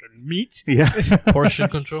it? Fucking meat? Yeah. Portion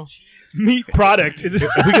control. Meat product. Is it?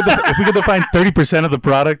 if we could define 30% of the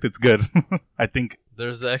product, it's good. I think.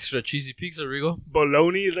 There's the extra cheesy pizza, Rigo.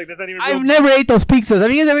 Bologna? Is like, that's not even I've real. never ate those pizzas.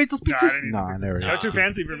 Have you guys ever ate those Nah, I pizzas? didn't eat Nah, pizzas. never. They're too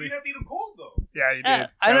fancy for me. have to eat them cold, though. Yeah, you did.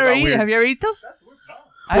 I That never was eat. weird. Have you ever eat those?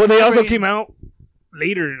 Well, I've they never also eaten- came out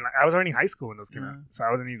later. Like, I was already in high school when those came out, so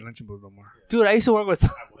I wasn't eating Lunchables no more. Dude, I used to work with.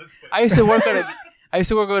 I used to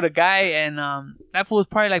work with a guy, and that fool was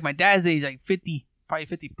probably like my dad's age, like 50, probably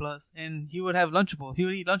 50 plus, and he would have Lunchables. He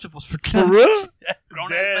would eat Lunchables for For lunch. real? Grown-ass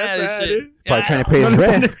Damn, man that's and sad, shit. Probably Yeah. trying to pay his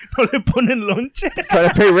rent. No le ponen lonche. Trying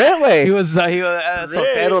to pay rent, way. He was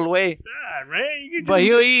soltero el way, Ah, right. You can but just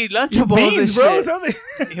he would eat Lunchables beans, and bro. shit.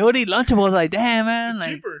 Something He would eat Lunchables like, damn man,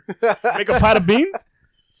 like cheaper. Make a pot of beans.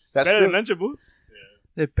 That's Better true. than Lunchables.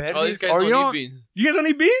 the better. Oh, these guys or don't you know, eat beans. You guys don't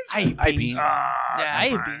eat beans? I eat I eat beans. beans. Yeah, I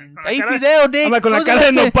eat come beans. on. I eat Con la fideo, dick. I'm like con la When was the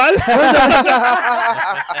cara de last time-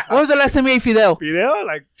 nopal. when was the last time you ate fideo? Video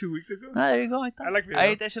like 2 weeks ago. Ah, there you go. I I like fideo. I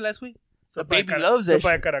ate that shit last week. The baby loves that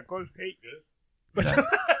Sopa shit. de caracol. Hey.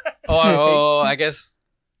 I guess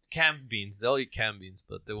canned beans. They'll eat canned beans,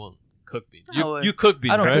 but they won't cook beans. No, You cook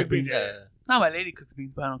beans, I don't right? cook beans. Yeah. No, my lady cooks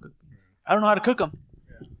beans, but I don't cook beans. I don't know how to cook them.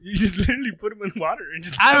 You just literally put them in water and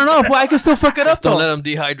just. I don't know. If I can still fuck it Just up don't though. let them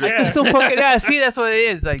dehydrate. I can still fuck it. Yeah, see, that's what it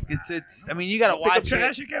is. Like it's. I mean, you gotta Pick up watch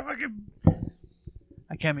trash. it. You can't fucking.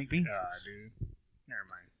 I can't make beans. Dude. Never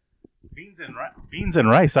mind. Beans and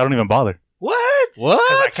rice. I don't even bother What? because I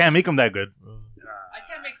What? can't make them that good. I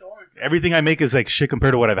can't make the orange. Everything I make is like shit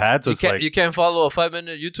compared to what I've had. So You it's can't, like, you can't follow a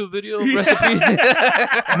 5-minute YouTube video Yeah. recipe.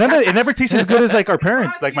 and then it never tastes as good as like our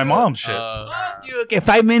parent, like my mom's shit. Fuck you. Okay,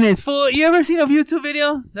 5 minutes. Fool. You ever seen a YouTube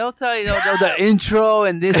video? They'll tell you the intro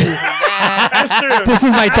and this is that. That's true. This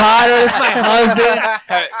is my daughter. This is my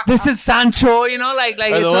husband. This is Sancho. You know, like Are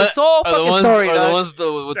the it's one- a soul are the fucking ones, story. are the dog. ones with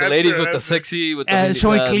the That's ladies true, with the that's true. sexy with the And mini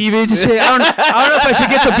showing pads. cleavage and shit. I don't know if I should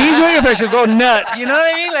get the beans ready or if I should go nut. You know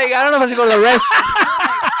what I mean? Like, I don't know if I should go to the rest.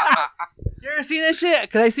 You ever seen that shit?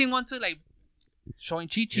 Because I seen one too, like, showing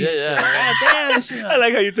chichis. Yeah, yeah. God damn, that shit. I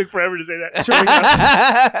like how you took forever to say that. Showing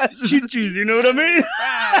us chichis, you know what I mean?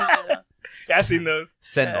 Yeah, I've seen those.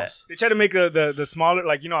 Sendos. They try to make the smaller,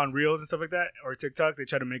 like, you know, on Reels and stuff like that, or TikToks, they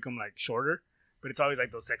try to make them, like, shorter. But it's always,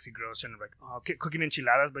 like, those sexy girls trying to, like, cooking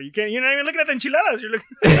enchiladas, but you can't, you're not even looking at the enchiladas. You're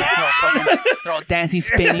looking. They're all dancing,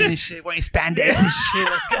 spinning and shit, wearing spandex and shit.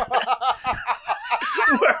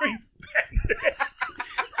 Wearing spandex.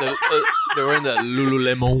 They're wearing the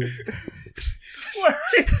Lululemon.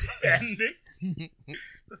 Wearing spandex.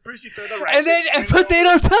 So first you throw the rice And then, in, but they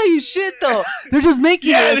don't tell you shit though. They're just making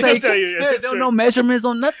Yeah, it. It's they don't like, tell you, yeah, they that's don't true. know measurements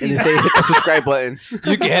on nothing. And they say hit the subscribe button.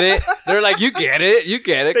 You get it? They're like, you get it. You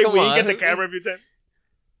get it. They Come wink on. at the camera every time.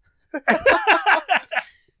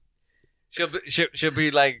 She'll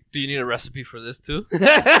be like, do you need a recipe for this too? Where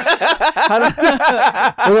do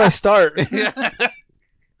I start?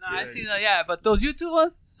 No, I see that. Yeah, but those YouTube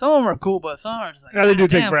ones, some of them are cool, but some are just like. No, they do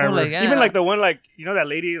take damn, fool, forever. like, yeah. Even like the one, like, you know that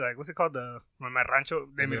lady, like, what's it called? The my rancho,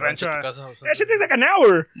 de mi rancho. Tu casa or That shit something. takes like an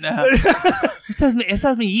hour. Nah. Esa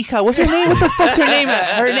es mi hija. What's her name? What the fuck's her name?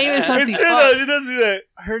 Her name is something. It's true Fuck. though. She does do that.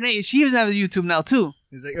 Her name. She even has a YouTube now too.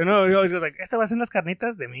 He's like, no, he always goes like, "Esta va a ser las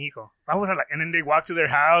carnitas de mi hijo." I was like, and then they walk to their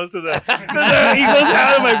house, to the hijo's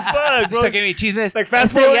house. I'm like, fuck, Just bro. like give me chismes. Like,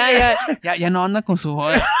 fast Este forward. ya no anda con su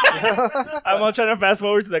joder. I'm all trying to fast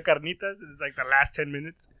forward to the carnitas. And it's like the last 10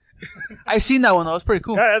 minutes. I've seen that one though. It's pretty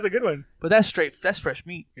cool. Yeah, that's a good one. But that's straight. That's fresh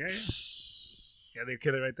meat. Yeah, yeah. Yeah, they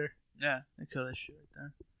kill it right there. Yeah, they kill that shit right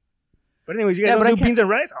there. But anyways, you Yeah, guys but I don't do can't- beans and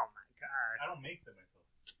rice? Oh my god. I don't make them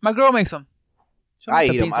myself. My girl makes them. She'll I make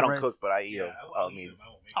the eat them. beans I and don't rice. cook, but I eat them. I mean, I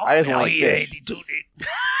won't make Oh, I just I'll want to eat eat fish. anything too, dude.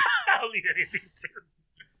 I'll eat anything too.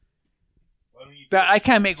 Why don't you- But I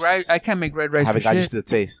can't make rice. I can't make red rice. haven't for got shit. used to the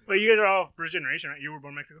taste. But you guys are all first generation, right? You were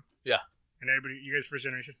born in Mexico? Yeah. And everybody, you guys first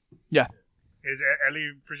generation? Yeah. Is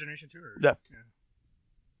Ellie first generation too? Or? Yeah.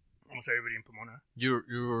 Almost everybody in Pomona. You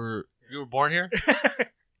were born here?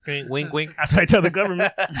 Wink, wink. That's what I tell the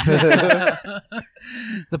government.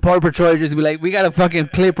 The Border Patrol just be like, we got a fucking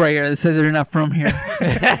clip right here that says they're not from here.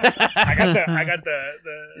 I got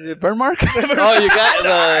Is it burn mark? Oh, you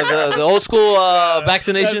got the old school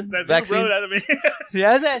vaccination? That's Vaccines? Bro, that's me.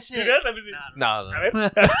 yeah, that's that You shit. guys? Let me see. No. A ver.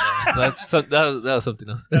 That was something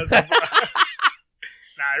else.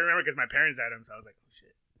 Nah, I remember because my parents had them, so I was like, oh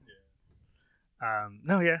shit. Yeah.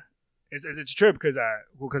 No, yeah, it's a trip because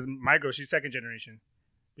my girl, she's second generation,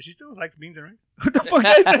 but she still likes beans and rice. What the fuck?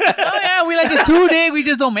 Guys? Oh yeah, we like it too, Dick. We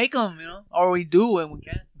just don't make them, you know, or we do when we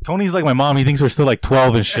can. Tony's like my mom. He thinks we're still like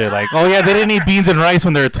 12 and shit. Like, oh yeah, they didn't eat beans and rice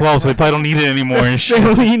when they were 12, so they probably don't eat it anymore and They shit.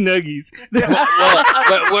 only eat nuggies.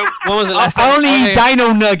 When was the last I time? only eat Okay.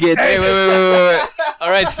 dino nuggets. Hey, wait. All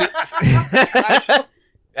right,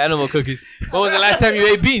 animal cookies. When was the last time you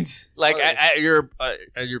ate beans? Like at your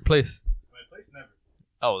place? My place never.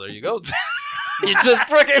 Oh, there you go. You just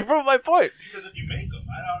freaking proved my point. Because if you make them,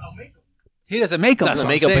 I'll make them. He doesn't make them. That's Doesn't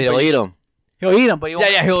what make I'm them, but saying, he'll but eat you- them. He'll eat them, but he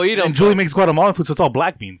won't. Yeah, he'll eat them. And Julie makes Guatemalan food, so it's all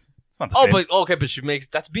black beans. It's not the Oh, same. but okay, but she makes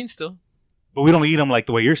that's beans still. But we don't eat them like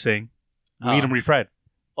the way you're saying. We Oh. eat them refried.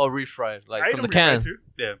 Oh, refried, like I eat from them the can. refried, too.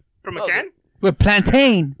 Yeah. From a Oh, can? With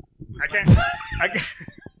plantain. I can't.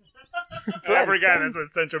 I forgot that's a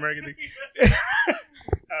Central American thing.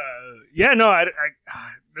 Yeah, no,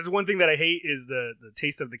 this is one thing that I hate is the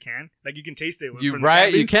taste of the can. Like you can taste it. You from the right?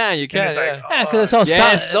 can You beans, can. You and can. it's Yeah. like, Yeah, because it's all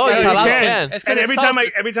Yes, salt. no, Yeah, you're you allowed can. to. It's 'cause And it's every salt. time I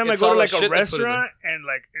It's go all to the like shit a they put in restaurant and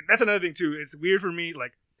like that's another thing too. It's weird for me.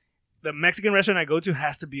 Like the Mexican restaurant I go to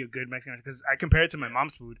has to be a good Mexican because I compare it to my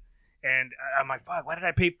mom's food. And I'm like, fuck, why did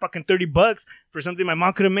I pay fucking $30 for something my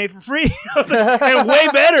mom could have made for free? I was like, and way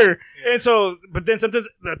better. And so, but then sometimes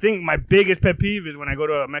my biggest pet peeve is when I go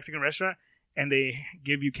to a Mexican restaurant and they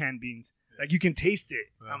give you canned beans. Like you can taste it.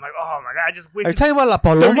 I'm like, oh my god, I just Are you wasted talking about La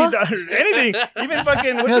Paloma? $30. Anything, even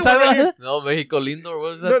fucking what's You know the one right here? No, Mexico Lindo. Or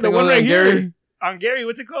what is that No, the thing one on right here. Gary? On Gary,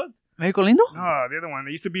 what's it called? Mexico Lindo? No, the other one.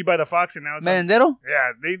 They used to be by the Fox, and now it's on, Merendero?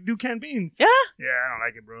 yeah, they do canned beans. Yeah? Yeah, I don't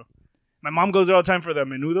like it, bro. My mom goes there all the time for the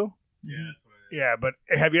menudo. Yeah, but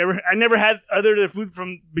have you ever? I never had other food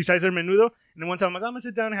from besides their menudo. And then one time I'm like, I'm gonna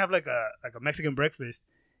sit down and have like a Mexican breakfast.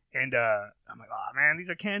 And I'm like, oh man, these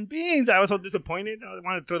are canned beans. I was so disappointed. I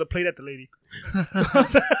wanted to throw the plate at the lady.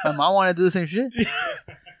 My mom wanted to do the same shit.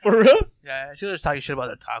 For real? Yeah, she was talking shit about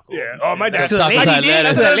their tacos. Yeah. and Oh, shit. my dad. To the Tacos lady, had dude, lettuce.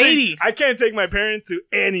 to the That's the lady. thing. I can't take my parents to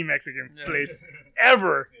any Mexican place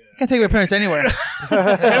ever. Can't take my parents anywhere.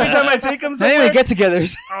 Every time I take them Not somewhere, even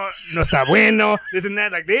get-togethers. oh, no está bueno, this and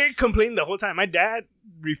that. Like, they complain the whole time. My dad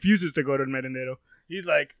refuses to go to el merendero. He's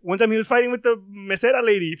like, one time he was fighting with the mesera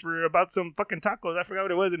lady for about some fucking tacos. I forgot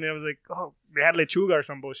what it was. And I was like, oh, they had lechuga or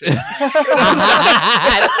some bullshit.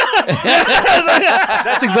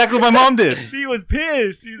 That's exactly what my mom did. He was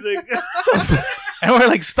pissed. He's like, And we're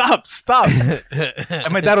like, stop.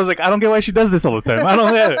 And my dad was like, I don't get why she does this all the time. I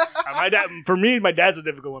don't get it. my dad, for me, my dad's a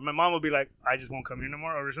difficult one. My mom will be like, I just won't come here no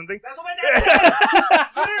more or something. That's what my dad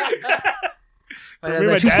said. For me,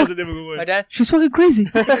 my dad's a difficult one. My dad, she's fucking crazy.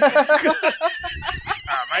 My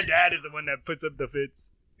dad is the one that puts up the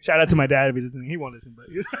fits. Shout out to my dad if he's listening. He won't listen, but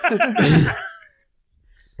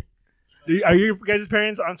are your guys'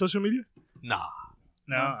 parents on social media? Nah.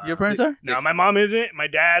 No. Your parents are? No, my mom isn't. My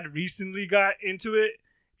dad recently got into it.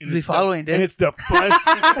 And Is he it's the- following, dude? And it's the fun.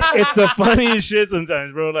 It's the funniest shit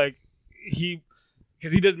sometimes, bro. Like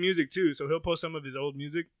because he does music too, so he'll post some of his old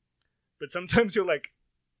music. But sometimes he'll like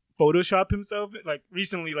Photoshop himself. Like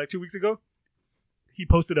recently, like 2 weeks ago, he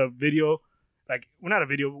posted a video. Like, well, not a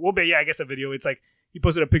video. Well, but yeah, I guess a video. It's like he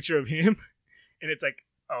posted a picture of him, and it's like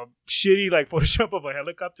a shitty like Photoshop of a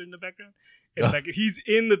helicopter in the background. And like he's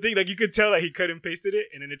in the thing, like you could tell that he cut and pasted it,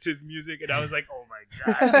 and then it's his music, and I was like, "Oh my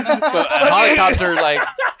god!" But a helicopter,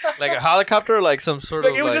 like a helicopter, like some sort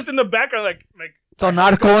Like of. it was like, just in the background, like It's all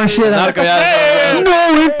narco and shit. Narco, yeah. Hey! No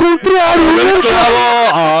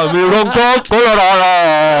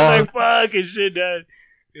encontraron. like fucking shit, dad.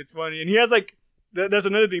 It's funny, and he has like that's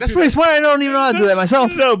another thing. That's too. pretty smart. I don't even know how to do that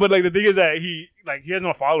myself. No, but like the thing is that he has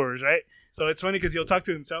no followers, right? So it's funny because he'll talk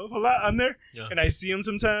to himself a lot on there, Yeah. and I see him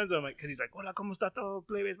sometimes. I'm like, because he's like, "Hola, cómo está todo,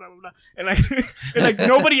 plebes?" Blah blah blah, and like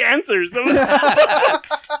nobody answers. So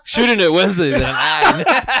Shooting it Wednesday. Then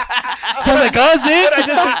Sounds like us, dude.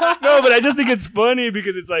 but I just think it's funny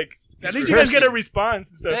because it's like at least you guys get a response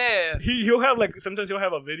and stuff. Yeah. He'll have like sometimes he'll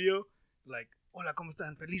have a video like hola cómo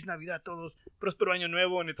están feliz navidad todos próspero año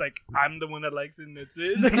nuevo, and it's like I'm the one that likes it and that's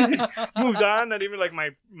it. Moves on. Not even like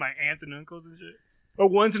my aunts and uncles and shit. Or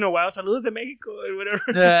once in a while, saludos de Mexico or whatever.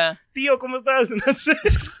 Yeah. Tío, cómo estás? And that's it.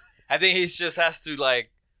 I think he just has to like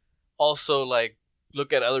also like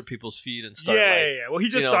look at other people's feed and start Yeah. like Well, he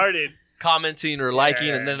just you know, started. commenting or liking,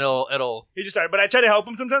 Yeah. and then it'll. He just started. But I try to help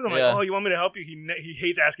him sometimes. I'm Yeah. like, oh, you want me to help you? He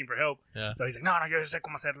hates asking for help. Yeah. So he's like, no, yo sé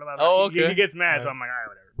cómo hacerlo. Blah, blah. Oh, He okay. gets mad. Yeah. So I'm like, all right,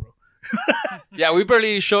 whatever, bro. Yeah, we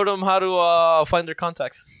barely showed them how to find their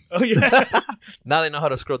contacts. Oh, yeah. Now they know how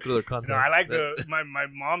to scroll through their contacts. No, I like my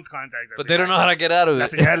mom's contacts. But they don't know how to get out of La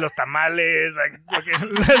it. señora de los tamales, like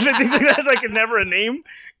fucking, that's like never a name.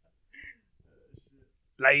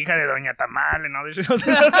 La hija de Doña Tamal and all this shit.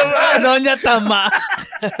 Doña Tama.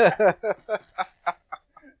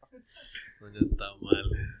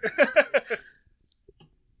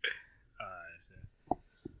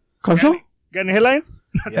 ¿Commercial? Got any headlines?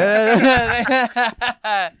 Se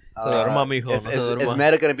duerma, mijo, no Is se duerma.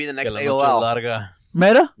 Meta going to be the Que next la noche AOL? larga.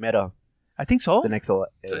 Meta? Meta. I think so. The next AOL.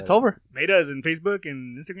 It's over. Meta is in Facebook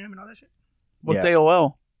and Instagram and all that shit. What's Yeah.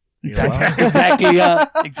 AOL? Exactly. Exactly. Yeah.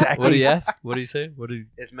 Exactly. What do you ask? What do you say? What do you?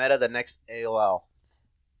 Is Meta the next AOL?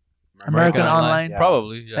 American Online. Yeah.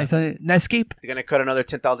 Probably. Yeah. Like, so, Netscape. They're going to cut another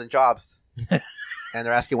 10,000 jobs. And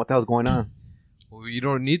they're asking what the hell's going on. Well, you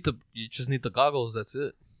don't need the. You just need the goggles. That's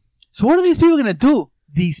it. So what are these people gonna do?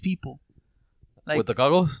 These people. Like, With the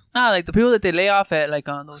goggles. like the people that they lay off at like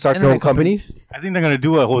on those Start their internet own companies? I think they're gonna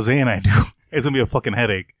do what Jose and I do. It's gonna be a fucking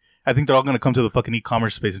headache. I think they're all gonna come to the fucking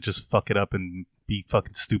e-commerce space and just fuck it up and be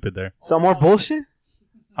fucking stupid there. Sell more bullshit?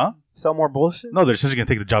 Huh? Sell more bullshit? No, they're essentially gonna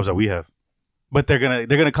take the jobs that we have. But they're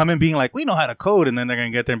gonna come in being like, we know how to code, and then they're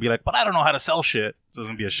gonna get there and be like, but I don't know how to sell shit. So it's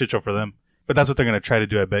gonna be a shit show for them. But that's what they're gonna try to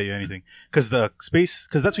do. I bet you anything, because that's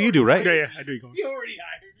what you do, right? Yeah, I do. You already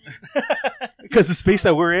hired me. Because the space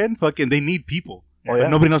that we're in, fucking, they need people. Oh, But yeah?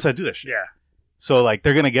 nobody knows how to do that shit. Yeah. So like,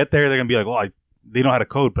 they're gonna get there. They're gonna be like, well, they know how to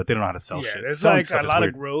code, but they don't know how to sell Yeah, shit. there's Selling like stuff a is lot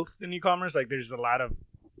weird. of growth in e-commerce. Like there's a lot of,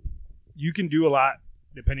 you can do a lot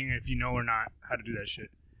depending if you know or not how to do that shit.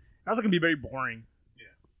 It's also can be very boring.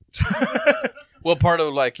 What part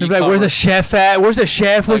of like? You're like, where's the chef at? Where's the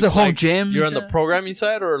chef? Where's the home gym? You're on the programming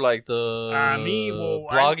side or like the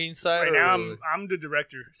blogging side? Right now, I'm the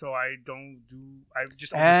director, so I don't do. I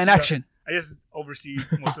just and action. I just oversee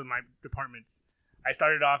most of my departments. I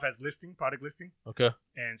started off as product listing. Okay.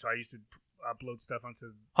 And so I used to upload stuff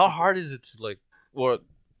onto. How hard is it to like, or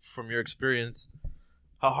from your experience,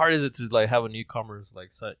 how hard is it to like have an e-commerce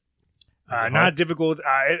like site? Not difficult.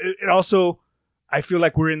 It also, I feel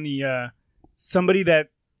like we're in the somebody that,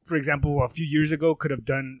 for example, a few years ago could have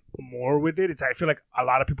done more with it. I feel like a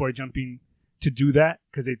lot of people are jumping to do that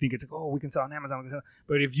because they think it's like, oh, we can sell on Amazon.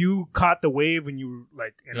 But if you caught the wave when you were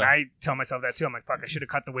like, and I tell myself that too, I'm like, fuck, I should have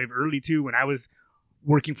caught the wave early too. When I was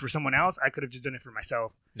working for someone else, I could have just done it for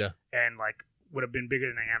myself. Yeah. And like would have been bigger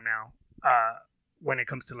than I am now when it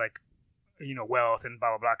comes to like, wealth and blah,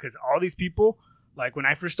 blah, blah. Because all these people, like when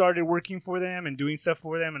I first started working for them and doing stuff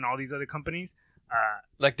for them and all these other companies,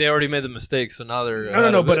 like they already made the mistake, so now they're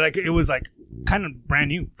no, but like it was like kind of brand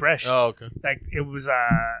new, fresh. Oh, okay. Like it was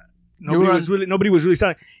nobody was really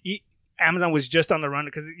selling. Amazon was just on the run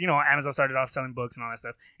because Amazon started off selling books and all that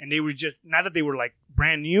stuff, and they were just not that they were like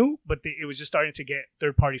brand new, but it was just starting to get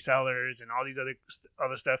third party sellers and all these other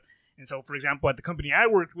stuff. And so, for example, at the company I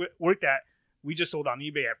worked at, we just sold on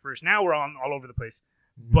eBay at first. Now we're on all over the place,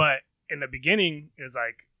 but in the beginning, it was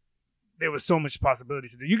like there was so much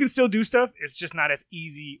possibilities to do. You can still do stuff. It's just not as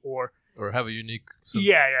easy or have a unique.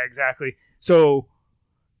 Yeah, exactly. So,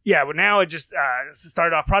 yeah, but now it just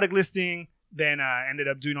started off product listing, then ended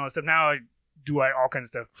up doing all this stuff. Now I do all kinds of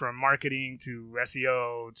stuff from marketing to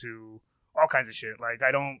SEO to all kinds of shit. Like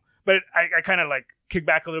I kind of like kick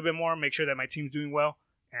back a little bit more, make sure that my team's doing well,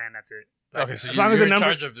 and that's it. Like, okay, so as long as the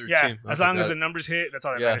numbers, in charge of your team. As long as the numbers hit, that's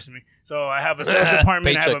all that matters to me. So I have a sales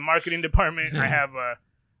department, I have a marketing department, I have a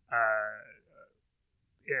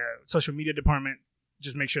social media department.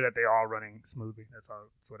 Just make sure that they're all running smoothly. That's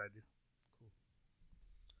what I do. Cool.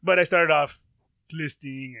 But I started off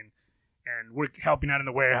listing and work helping out in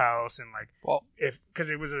the warehouse and like because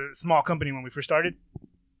it was a small company when we first started,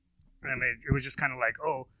 and it was just kind of like,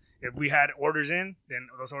 oh, if we had orders in, then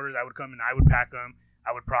those orders I would come and I would pack them,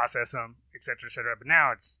 I would process them, etc., etc. But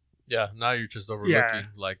now it's now you're just overlooking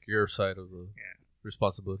like your side of the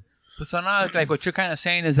responsibility. So now, like what you're kind of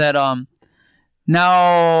saying is that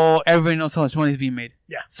now everybody knows how much money is being made.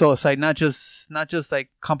 Yeah. So it's like not just like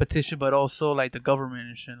competition, but also like the government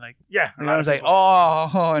and shit. Like it's like,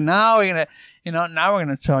 oh, now we're gonna, now we're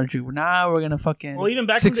gonna charge you. Now we're gonna fucking even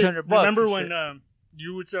back $600. Remember when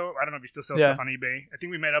you would sell? I don't know if you still sell stuff on eBay. I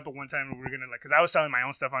think we met up at one time and we were gonna because I was selling my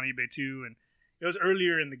own stuff on eBay too, and it was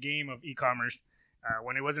earlier in the game of e-commerce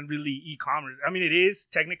when it wasn't really e-commerce. I mean, it is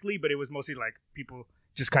technically, but it was mostly like people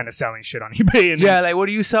just kind of selling shit on eBay. And like, what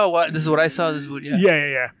do you sell? What this is what I sell. This is what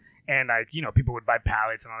yeah. And like people would buy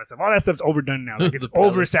pallets and all that stuff. All that stuff's overdone now. Like it's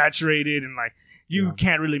oversaturated and like you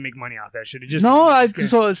can't really make money off that shit. It just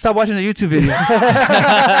so stop watching the YouTube videos.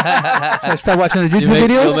 Stop watching the YouTube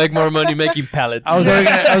videos. You'll make more money making pallets. I was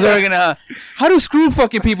already gonna. How do screw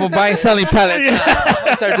fucking people buy and selling pallets?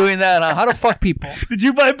 Start doing that. How to fuck people? Did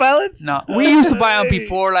you buy pallets? No, we used to buy them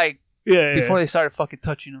before before they started fucking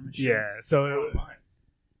touching them and shit. Yeah, so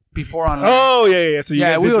before online. Oh yeah. So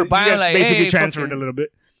we were buying like basically transferred a little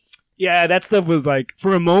bit. Yeah, that stuff was like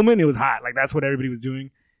for a moment it was hot. Like that's what everybody was doing,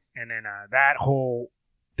 and then that whole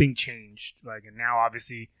thing changed. Like, and now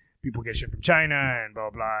obviously people get shit from China and blah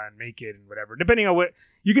blah and make it and whatever. Depending on what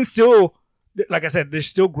you can still, like I said, there's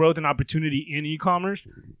still growth and opportunity in e-commerce.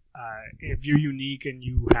 If you're unique and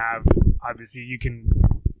you have, obviously you can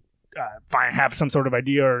have some sort of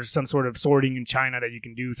idea or some sort of sorting in China that you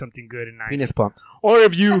can do something good and nice. Penis pumps. Or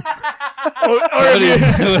if you,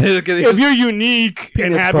 if you're unique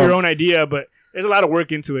and have your own idea, but there's a lot of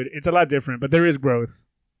work into it. It's a lot different, but there is growth.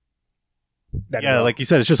 Like you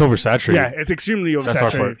said, it's just oversaturated. Yeah, it's extremely oversaturated.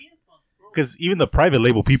 That's our part. Because even the private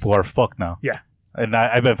label people are fucked now. Yeah. And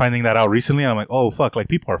I've been finding that out recently, and I'm like, oh, fuck, like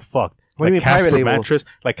people are fucked. What do you mean private label? Mattress,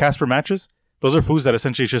 like Casper Mattress, those are foods that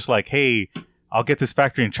essentially just like, hey, I'll get this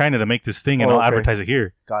factory in China to make this thing and I'll advertise it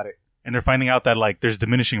here. Got it. And they're finding out that like there's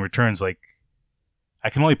diminishing returns. Like I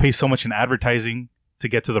can only pay so much in advertising to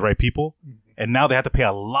get to the right people. And now they have to pay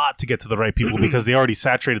a lot to get to the right people because they already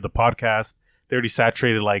saturated the podcast. They already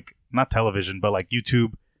saturated like, not television, but like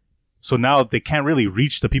YouTube. So now they can't really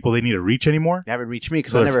reach the people they need to reach anymore. You haven't reached me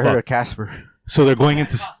because I never heard of Casper. So they're going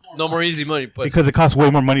into... no more easy money. But because it costs way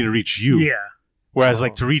more money to reach you. Yeah. Whereas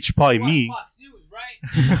like to reach probably me...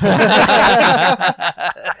 You're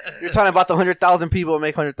talking about the 100,000 people who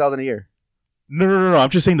make 100,000 a year. No. I'm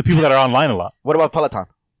just saying the people that are online a lot. What about Peloton?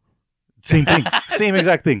 Same thing. Same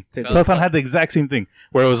exact thing. Same thing. Peloton had the exact same thing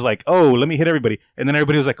where it was like, oh, let me hit everybody. And then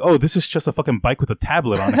everybody was like, oh, this is just a fucking bike with a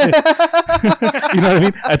tablet on it. You know what I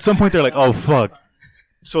mean? At some point, they're like, oh, fuck.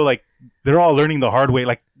 So, like, they're all learning the hard way.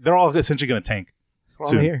 Like, they're all essentially going to tank. That's why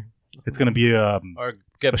I'm Soon. here. It's going to be Or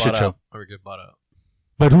get A shit bought show. out. Or get bought out.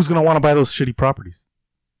 But who's going to want to buy those shitty properties?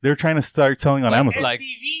 They're trying to start selling on Amazon. Like,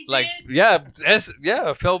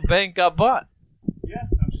 Phil Bank got bought. Yeah.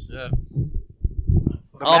 Yeah.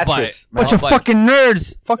 The I'll buy mattress. it. Bunch I'll of buy fucking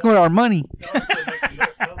nerds fucking with our money.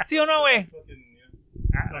 See, no way.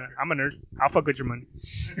 I'm a nerd. I'll fuck with your money.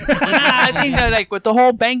 I think that like with the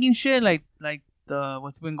whole banking shit, like the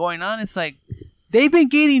what's been going on, it's like they've been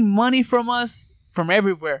getting money from us from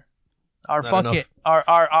everywhere. Our Not fuck enough. it,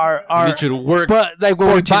 our Get you to work. but like when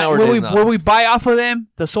we 14 buy hour when days we, now. when we buy off of them,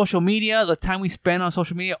 the social media, the time we spend on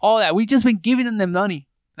social media, all that, we just been giving them money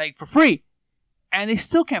like for free, and they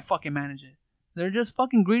still can't fucking manage it. They're just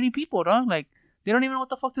fucking greedy people, dog. Like they don't even know what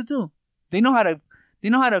the fuck to do. They know how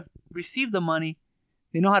to receive the money,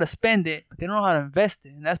 they know how to spend it, but they don't know how to invest it,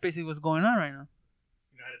 and that's basically what's going on right now.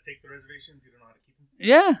 You know how to take the reservations, you don't know how to keep them.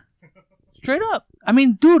 Yeah, straight up. I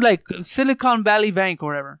mean, dude, like Silicon Valley Bank or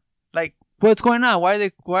whatever. Like, what's going on? Why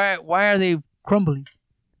are they crumbling?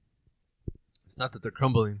 It's not that they're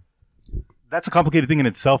crumbling. That's a complicated thing in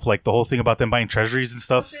itself, like the whole thing about them buying treasuries and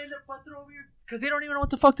stuff. Because they don't even know what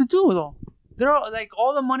the fuck to do though. They're all like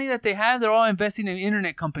all the money that they have, they're all investing in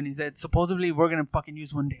internet companies that supposedly we're gonna fucking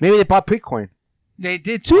use one day. Maybe they bought Bitcoin. They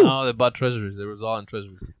did too, No, they bought treasuries. They was all in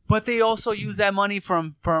treasuries. but they also use that money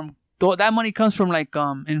from that money comes from like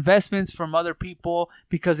investments from other people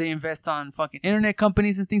because they invest on fucking internet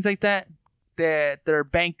companies and things like that. That they're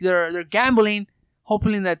gambling,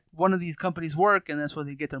 hoping that one of these companies work, and that's where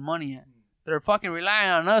they get their money at. They're fucking relying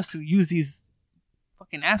on us to use these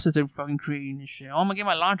fucking apps that they're fucking creating and shit. Oh, I'm gonna get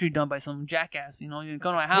my laundry done by some jackass, you know, you can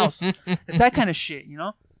come to my house. It's that kind of shit, you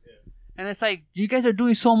know? And it's like, you guys are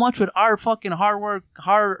doing so much with our fucking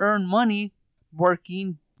hard-earned money,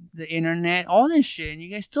 working, the internet, all this shit, and you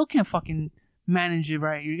guys still can't fucking manage it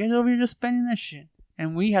right. You guys over here just spending that shit.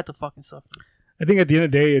 And we have to fucking suffer. I think at the end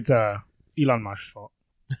of the day, it's Elon Musk's fault.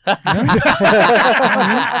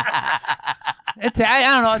 It's, I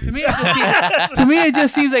don't know. To me, it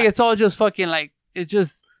just seems like it's all just fucking like, it's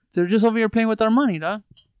just, they're just over here playing with our money, dog.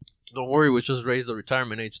 Don't worry, we just raised the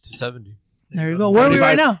retirement age to 70. There you go. Where are we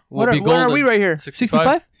right now? We'll What be are we golden. right here?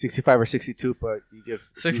 65? 65 or 62, but you give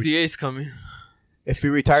 68's coming. If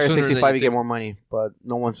you retire at Sooner than 65, you you get think. more money, but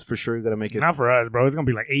no one's for sure gonna make it. Not for us, bro. It's gonna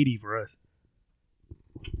be like 80 for us.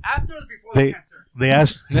 After or before They- the cancer?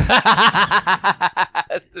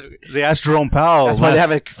 They asked Jerome Powell That's why they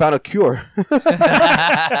haven't found a cure. Cured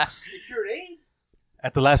AIDS?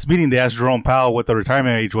 at the last meeting. They asked Jerome Powell what the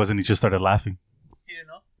retirement age was, and he just started laughing. You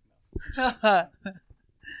know?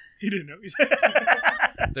 He didn't know.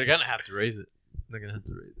 They're gonna have to raise it. They're gonna have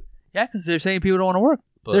to raise it. Yeah, because they're saying people don't want to work.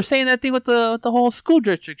 But They're saying that thing with the whole school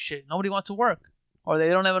district shit. Nobody wants to work, or they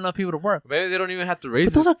don't have enough people to work. maybe they don't even have to But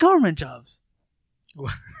raise those it. are government jobs.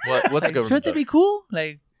 What's Like, government? shouldn't they be cool?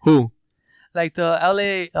 Like Who? the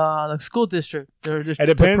LA the school district. They're just It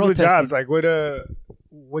depends what protesting. jobs. Like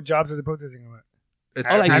what jobs are they protesting about? It's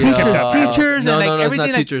Oh, like teachers no, and, like, no, it's everything not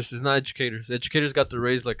like- teachers. It's not educators. Educators got the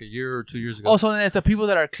raise like a year or 2 years ago. Also, then it's the people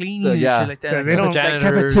that are cleaning Yeah. and shit like that. Because they don't. Like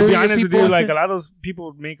janitors. To cafeteria be honest with people you, and like shit. a lot of those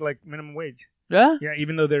people make like minimum wage. Yeah. Yeah,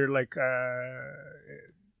 even though they're like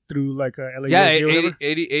through like LA. yeah, or whatever.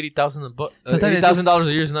 $80,000 Sometimes they $80,000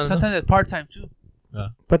 a year is not enough. Sometimes it's part time too.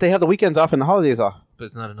 But they have the weekends off and the holidays off. But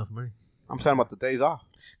it's not enough money. I'm talking about the days off.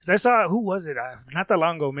 Because I saw, who was it? Not that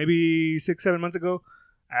long ago, maybe 6-7 months ago.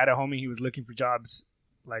 I had a homie, he was looking for jobs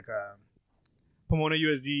like Pomona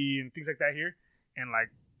USD and things like that here. And like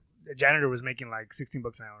the janitor was making like $16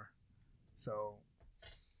 an hour. So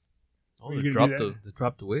Oh, You they gonna do dropped that? the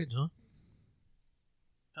dropped the wage, huh?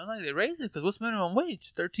 Sounds like they raised it because what's minimum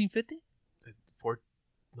wage? $13.50.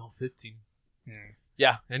 15. yeah.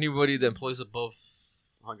 Yeah, anybody that employs above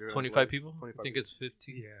 100, 25 people, 25 I think it's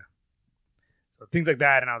 15. Yeah. So things like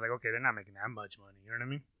that. And I was like, okay, they're not making that much money. You know what I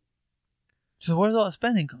mean? So where's all the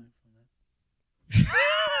spending coming from?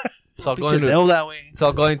 It's all Picture going to Dell that way. it's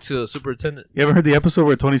all going to a superintendent. You ever heard the episode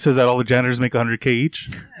where Tony says that all the janitors make $100K each?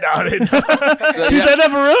 No, they don't. Yeah. You said that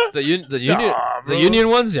for real? The union Nah, the bro. union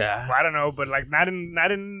ones, yeah. Well, I don't know, but like not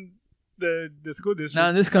in the school district. Not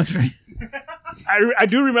in this country. I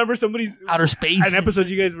do remember somebody's Outer space. an episode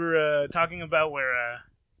you guys were talking about where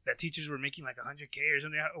that teachers were making like $100K or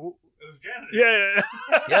something. It was janitors.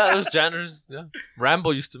 Yeah. Yeah, those janitors, yeah. Rambo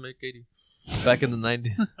used to make 80 back in the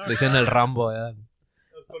 90s. They sent El Rambo, yeah.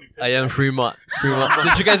 I am Fremont.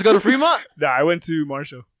 Did you guys go to Fremont? No, I went to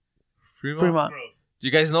Marshall. Fremont.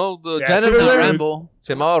 You guys know the Yeah, janitor Civil there? War. Rambo.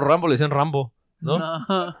 Se llamaba Rambo, le decían Rambo. No?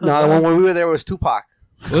 No, the one when we were there was Tupac.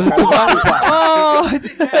 Was it Tupac? Oh,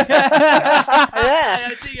 Yeah.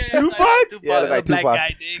 Tupac? Yeah, look like Black Tupac.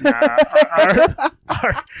 guy, dude.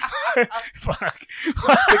 Fuck.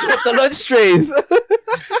 Picking up the lunch trays.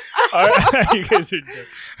 You guys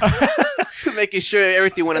are Making sure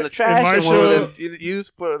everything went in the trash and Marshall- what was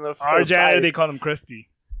used for the our janitor. side. They call him Krusty.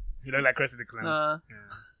 He looked like Krusty the Clown. Uh,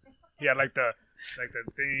 He had like the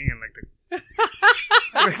thing and like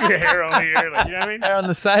the hair on here, like you know what I mean? hair on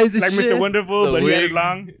the sides and Like shit. Mr. Wonderful, The but he had wig. it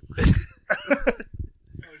long.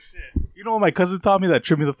 You know what my cousin taught me that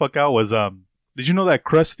tripped me the fuck out was did you know that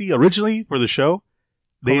Krusty originally for the show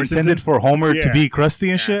they Homer intended Simpson? for Homer to Yeah. be Krusty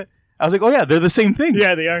and Yeah. shit? I was like, oh yeah, they're the same thing.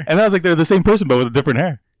 Yeah, they are. And then I was like, they're the same person but with a different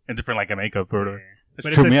hair and different like makeup or whatever. Yeah. That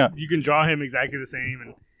But it tripped me says out. you can draw him exactly the same,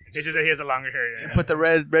 and it's just that he has a longer hair. Yeah. Put the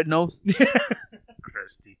red nose.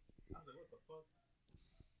 Krusty.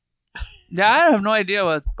 Yeah, I have no idea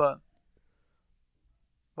what, but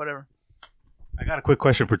whatever. I got a quick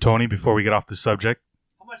question for Tony before we get off the subject.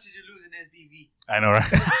 How much did you lose in SBV? I know, right?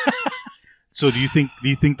 So do you think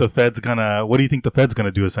the Fed's gonna what do you think the Fed's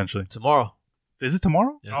gonna do essentially? Tomorrow. Is it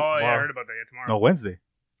tomorrow? Yeah, Oh, yeah, I tomorrow. heard about that. Yeah, tomorrow. No, Wednesday.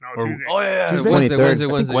 No, Or- Tuesday. Oh, yeah. Tuesday? Wednesday, 23rd. Wednesday, I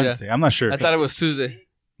think Wednesday. Wednesday. I'm not sure. I thought it was Tuesday.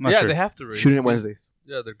 I'm not Yeah, sure. they have to raise. Shooting it Wednesday.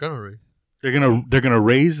 Yeah, they're gonna raise. They're gonna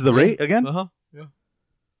raise the rate again? Uh huh.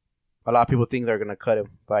 A lot of people think they're gonna cut him,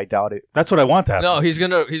 but I doubt it. That's what I want to happen. No, he's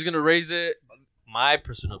gonna raise it. My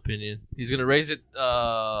personal opinion, he's gonna raise it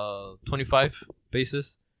 25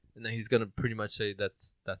 basis, and then he's gonna pretty much say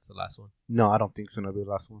that's the last one. No, I don't think it's gonna be the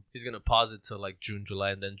last one. He's gonna pause it till like June, July,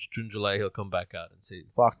 and then June, July he'll come back out and say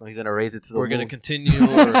Fuck no, he's gonna raise it to the we're moon. gonna continue.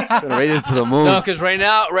 Or, He's gonna raise it to the moon. no, because right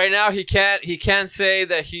now he can't say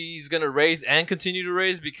that he's gonna raise and continue to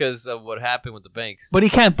raise because of what happened with the banks. But he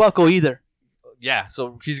can't buckle either. Yeah,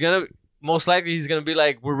 so he's gonna most likely he's gonna be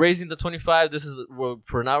like, we're raising the 25. This is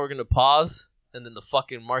for now. We're gonna pause, and then the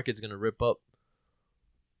fucking market's gonna rip up.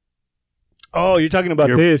 Oh, you're talking about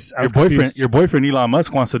this. I was confused. Your boyfriend Elon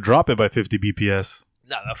Musk wants to drop it by 50 BPS.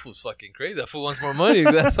 Nah, that fool's fucking crazy. That fool wants more money.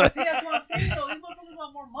 That's why. that's what I'm saying. Though. These motherfuckers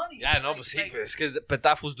want more money. Yeah, I know, but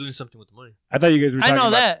that fool's doing something with the money. I thought you guys were I talking know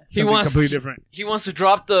about that. He something wants- completely different. He wants to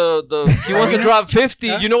drop he wants to drop 50.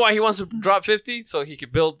 You know why he wants to drop 50? So he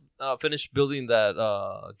could finish building that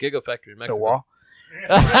gigafactory in Mexico. The wall.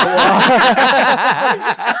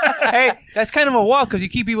 Hey, that's kind of a walk because you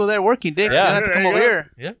keep people there working, Dick. Yeah. You don't have to come over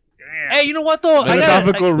here. Yeah. Damn. Hey, you know what though?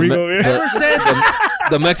 Philosophical Rigo here. Ever since,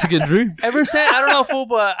 The Mexican dream. I don't know, fool,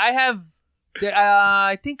 but I have.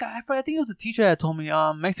 I think it was a teacher that told me.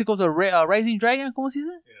 Mexico's a rising dragon. ¿Cómo se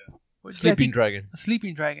dice? Yeah. Sleeping dragon. A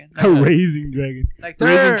sleeping dragon. A raising dragon. Like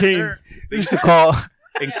Raising they're canes. They used to call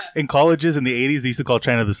in colleges in the 80s. They used to call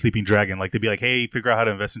China the sleeping dragon. Like they'd be like, "Hey, figure out how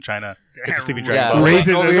to invest in China." It's a sleeping dragon. Yeah. blah, blah, blah.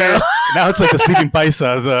 Racist Over as here. hell. Now it's like the sleeping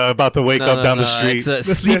paisas about to wake up down the street. It's a The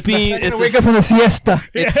sleeping. siesta. It's wake up from the siesta.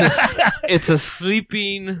 it's a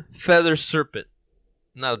sleeping feather serpent,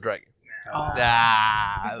 not a dragon.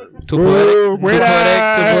 Ah, too Boo, poetic. we're Too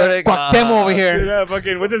not- poetic. Cuauhtémoc over here. Yeah,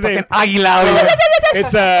 fucking, what's his name? Aguila.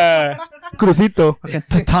 It's Crucito Fucking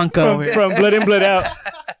Tatanka over here. from Blood In, Blood Out.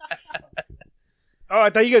 Oh, I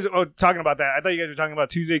thought you guys were talking about that. I thought you guys were talking about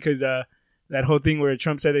Tuesday because that whole thing where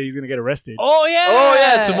Trump said that he's going to get arrested. Oh yeah. Oh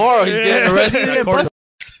yeah, tomorrow he's Yeah. getting arrested. Yeah, according-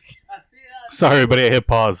 Sorry, buddy, I hit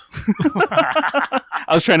pause. I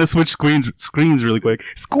was trying to switch screens really quick.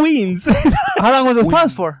 Squeens. How long was it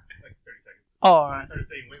pause for? Like 30 seconds. Oh, all right. Started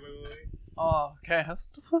saying, wait. Oh, okay. What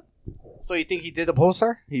the fuck? So you think he did the porn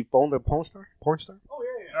star? He boned a porn star? Porn star?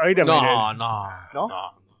 Oh, he definitely did. no. No?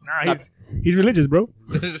 Nah, he's religious, bro.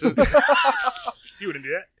 He wouldn't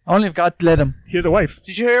do that. Only if God let him. He has a wife.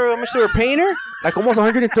 Did you hear how much they were paying her? Like almost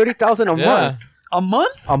 130,000 a Yeah. month. A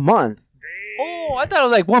month? A month. Oh, I thought it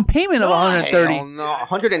was like one payment of 130. Hell no,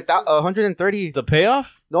 130. The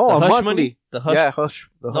payoff? No, The a hush monthly. money? The hush? Yeah, hush.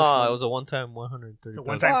 The hush No, money. it was a one-time 130. It's a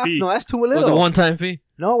one-time Fuck, fee. no, that's too It was little. a one-time fee.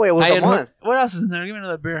 No way, it was I a had month. What else is in there? Give me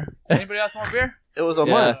another beer. Anybody else want beer? It was a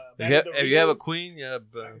Yeah. month. If you have a queen, yeah,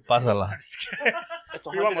 pásala. It's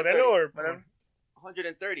You want modelo or modelo?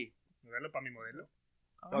 130. Modelo para mi modelo.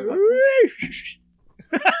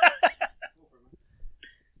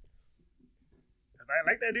 I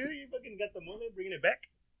like that, dude. You fucking got the mole, bringing it back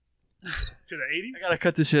to the 80s. I gotta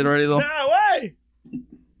cut this shit already though. Nah, why?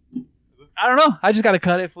 I don't know. I just gotta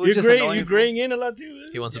cut it. Fool. It's You're just graying, annoying, you're graying in a lot too.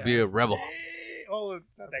 He wants to be a rebel. Hey, oh, it's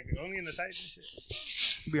not that good. Only in the sides and shit.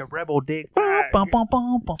 fool. Be a rebel dick. Alright. Bum, bum,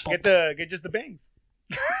 bum, bum, bum. Get just the bangs.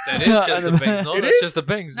 That is just the bangs. No, It that's is? just the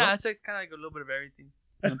bangs. No? Nah, it's like kind of like a little bit of everything.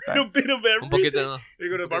 A little bit of Un poquito, everything. no. You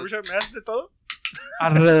go to the barbershop, me haces de todo.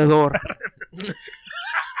 Alrededor.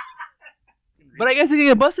 But I guess he can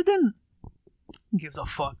get busted then. Who gives a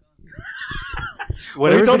fuck? What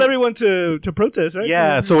Well, he told everybody- everyone to protest, right?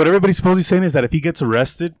 Yeah, so what everybody's supposedly saying is that if he gets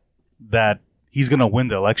arrested, that he's gonna win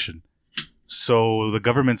the election. So the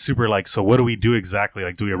government's super like, so what do we do exactly?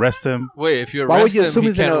 Like, do we arrest him? Wait, if you Why would arrest you him, assume he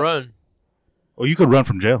he's can't gonna- run. Well, you could run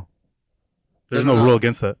from jail. There's no No. rule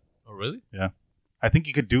against that. Oh, really? I think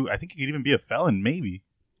you could even be a felon, maybe.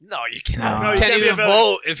 No, you cannot. No, you you can't can't be even a felon.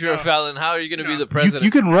 vote if you're a No. felon. How are you going to be No. the president?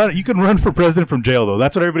 You can run for president from jail though.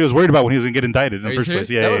 That's what everybody was worried about when he was gonna get indicted in Are the you first serious?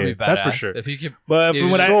 place. Yeah, That yeah, would yeah. be That's for badass. sure. If he could, But from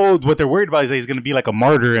If what I So what they're worried about is that he's gonna be like a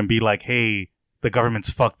martyr and be like, hey, the government's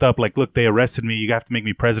fucked up. Like, look, they arrested me. You have to make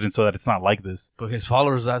me president so that it's not like this. but his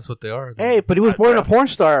followers, that's what they are. Hey, but he was born a porn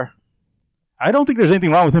star. I don't think there's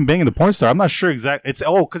anything wrong with him banging the porn star. I'm not sure exactly. It's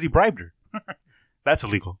because he bribed her. That's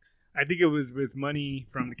illegal. I think it was with money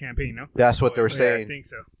from the campaign, no? That's what they were Yeah, I saying. think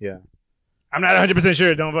so. Yeah. I'm not 100%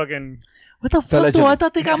 sure. Don't fucking... What the fuck, Fella though? I Jimmy.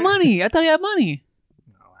 thought they got money. I thought he had money.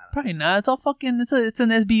 Probably not. It's all fucking. It's an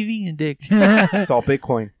SBV and dick. It's all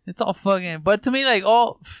Bitcoin. It's all fucking. But to me, like,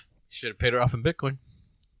 oh, Should have paid her off in Bitcoin.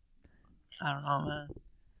 I don't know, man.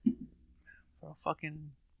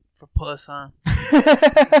 For puss, huh?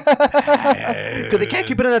 Because they can't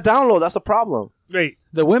keep it in the download. That's the problem. Wait,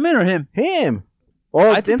 The women or him? Him. Or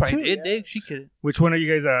I them think probably too. did, dig. She could. which one of you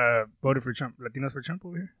guys voted for Trump? Latinos for Trump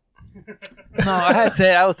over here? No, I had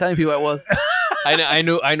said I was telling people I was. I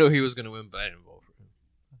knew he was going to win, but I didn't vote for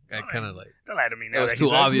him. I kind of like Don't lie to me now. it was that too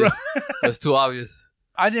he's ex, obvious. It was too obvious.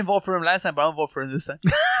 I didn't vote for him last time, but I'll vote for him this time.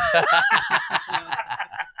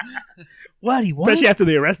 What he won? Especially after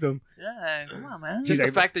they arrest him. Yeah, come on, man. Just like-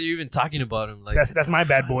 the fact that you're even talking about him, like That's my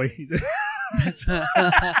bad boy. He's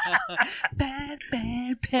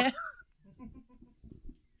bad.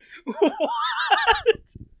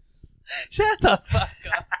 Shut the fuck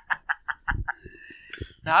up.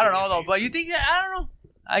 No, I don't know though, but you think that I don't know.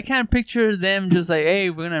 I can't picture them just like, hey,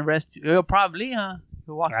 we're gonna arrest you. Probably, huh?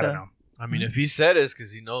 You walk I don't know. I mean, if he said it's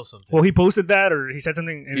because he knows something. Well, he posted that, or he said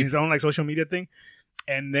something in his own like social media thing,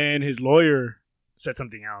 and then his lawyer said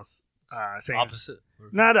something else, saying opposite.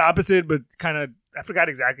 not the opposite, but kind of. I forgot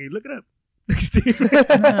exactly. Look it up. Steve.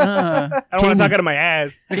 Uh, I don't want to talk out of my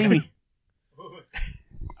ass. Jamie.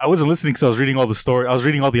 I wasn't listening because I was reading all the story. I was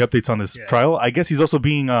reading all the updates on this Yeah. trial. I guess he's also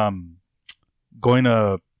being going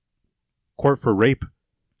to court for rape.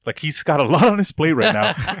 Like he's got a lot on his plate right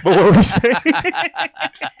now. But what were we saying?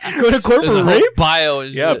 He's going to court There's for a whole rape. bio.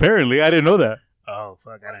 And Yeah, shit. apparently I didn't know that. Oh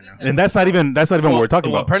fuck! I don't know. And that's not even what we're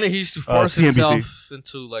talking about. Apparently, he used to force CNBC. himself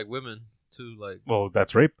into like women to like. Well,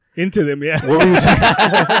 that's rape. Into them, yeah. What were you saying?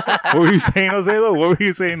 What were you saying, Jose? Though, what were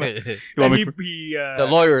you saying? You the want And me- he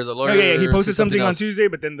lawyer. Okay, he posted said something on else. Tuesday,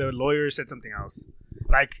 but then the lawyer said something else.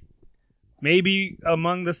 Like maybe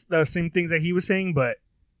among the same things that he was saying, but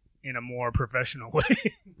in a more professional way.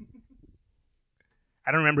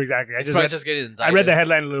 I don't remember exactly. I He's just probably read, just getting I indicted. read the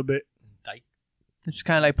headline a little bit. It's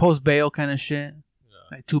kind of like post bail kind of shit.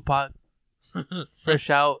 Like Tupac,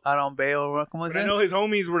 fresh out on bail. Or what was But I it? know his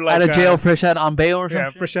homies were like Out of jail, fresh out on bail or yeah,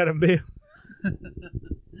 something. fresh out of bail.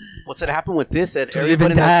 What's gonna happen with this? That To live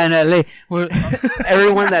and die in LA. Well,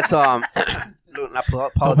 everyone that's not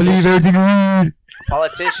politician, everything you read.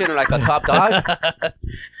 politician or like a top dog,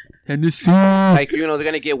 And this Say like they're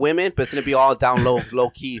gonna get women, but it's gonna be all down low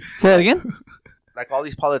key. that again. Like all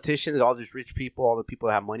these politicians, all these rich people, all the people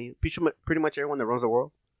that have money, pretty much everyone that runs the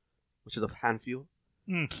world, which is a handful.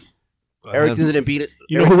 Everything's gonna beat it.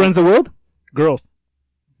 You know who runs the world? Girls.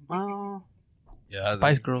 Oh, Yeah,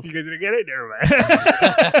 Spice Girls. You guys didn't get it? Never mind.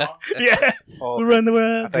 Yeah. oh, Who run the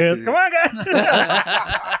world? I thought Girls. you- Come on,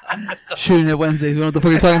 guys. Shooting at Wednesdays. We don't know what the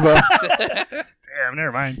fuck you're talking about. Damn,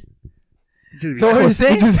 never mind. Just- So what are you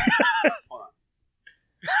saying?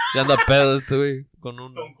 Ya anda pedo este güey con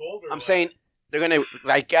uno. I'm saying they're gonna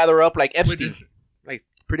like gather up like Epstein, like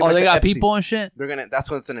pretty Oh, much. they like got Epstein. people and shit. They're gonna.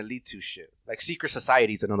 That's what it's gonna lead to. Shit, like secret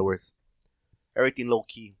societies. In other words, everything low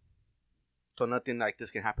key, so nothing like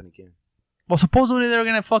this can happen again. Well, supposedly they're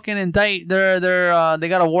gonna fucking indict. They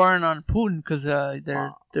got a warrant on Putin because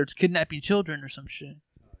they're kidnapping children or some shit.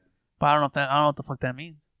 But I don't know what the fuck that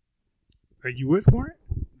means. A U.S. warrant?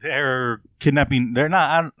 They're kidnapping. They're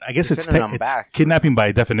not. I guess They're it's sending them it's back. kidnapping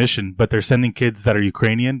by definition, but they're sending kids that are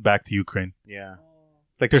Ukrainian back to Ukraine. Yeah.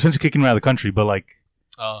 Like they're essentially kicking them out of the country, but like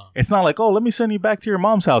it's not like, oh, let me send you back to your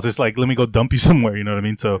mom's house. It's like, let me go dump you somewhere. You know what I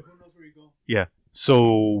mean? So yeah.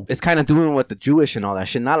 So It's kind of doing with the Jewish and all that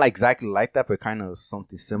shit. Not like exactly like that, but kind of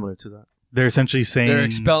something similar to that. they're essentially saying They're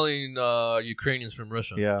expelling Ukrainians from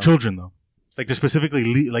Russia. Yeah. children though. Like they're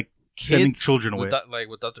specifically like sending Kids children away.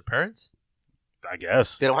 without their parents. I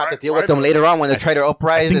guess. They don't have to deal Why with them not? later on when they try to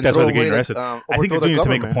uprise think and that's throw why they're getting away arrested. I think they're doing it to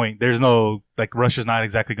make a point. There's no like Russia's not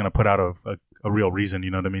exactly going to put out a a real reason.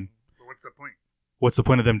 You know what I mean? But what's the point? What's the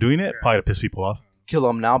point of them doing it? Yeah. Probably to piss people off. Kill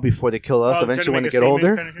them now before they kill us. Oh, trying to Eventually, when they make a get statement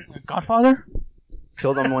older, kind of shit? Godfather?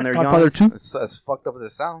 kill them when they're Godfather young. 2? As fucked up as it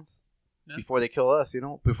sounds. Yeah. Before they kill us,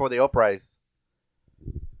 before they uprise.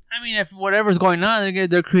 I mean, if whatever's going on,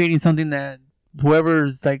 they're creating something that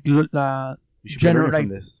whoever's like You should be learning like from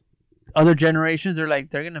this. other generations, they're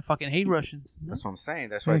gonna fucking hate Russians. That's what I'm saying.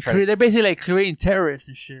 That's why I They're, try to they're basically like creating terrorists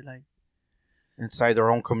and shit. Like, inside their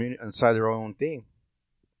own community, inside their own thing.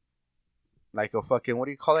 Like a fucking, what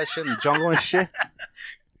do you call that shit in the jungle and shit?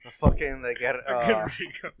 The fucking, like,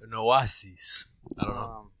 An oasis. I don't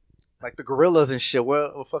know. like the gorillas and shit.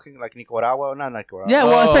 Well, fucking like Nicaragua, not Nicaragua. yeah,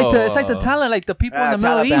 well, it's like the Oh. talent, like the people in the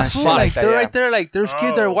Taliban Middle East, shit fool, like like that, they're yeah. right there, like there's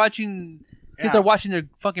kids are Oh. watching. Kids Yeah. are watching their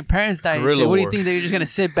fucking parents die. And Guerrilla shit. What do you war. think they're just gonna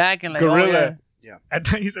sit back and like, Gorilla. oh yeah, I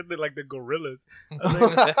thought you said that like the gorillas. I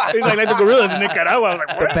was like, he's like the gorillas in Nicaragua. I was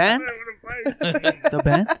like, what? The band? the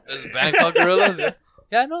band? There's a band called Gorillas. Yeah.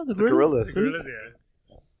 Yeah, no, the The gorillas. The gorillas,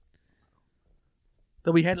 yeah.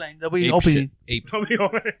 They'll be headline. They'll be Ape opening. shit. Ape. Probably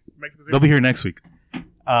over Mexico City. They'll be here next week.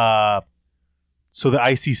 So the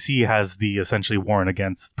ICC has the essentially warrant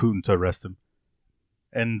against Putin to arrest him,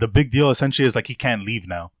 and the big deal essentially is like he can't leave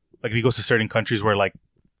now. Like if he goes to certain countries where like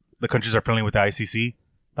the countries are friendly with the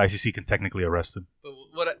ICC can technically arrest him. But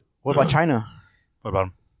What about China? What about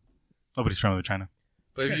him? Nobody's friendly with China.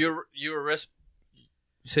 But if you arrest,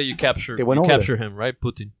 you say you capture, They went you over capture him, right,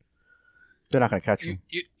 Putin. They're not gonna catch you.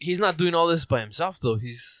 He's not doing all this by himself, though.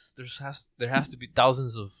 There has to be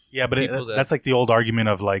thousands of Yeah, but people that- that's like the old argument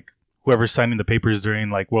of like whoever's signing the papers during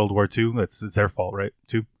like World War II. It's their fault, right?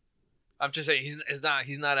 Too. I'm just saying he's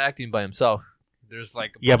not acting by himself. There's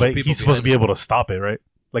like Yeah, but he's supposed to be able to stop it, right?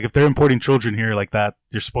 Like if they're importing children here like that,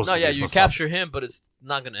 you're supposed No, to. yeah, you're you supposed to stop capture him, but it's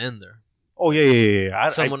not gonna end there. it. Oh yeah.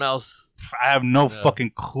 Someone else. I have no Yeah.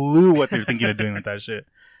 fucking clue what they're thinking of doing with that shit.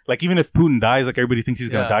 Like even if Putin dies, like everybody thinks he's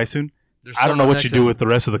gonna Yeah. die soon. There's I don't know someone what you next do to him. with the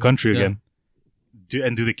rest of the country Yeah.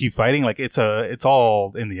 again. Do they keep fighting? Like it's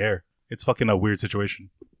all in the air. It's fucking a weird situation,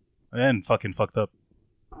 and fucking fucked up.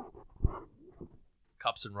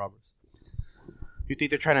 cops and robbers. You think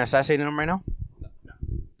they're trying to assassinate him right now?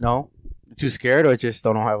 No. They're too scared, or just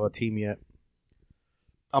don't have a team yet?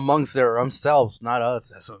 Amongst their themselves, not us.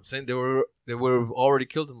 That's what I'm saying. They were already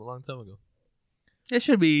killed him a long time ago. It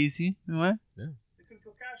should be easy. You know what?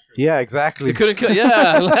 Yeah, They exactly. couldn't kill.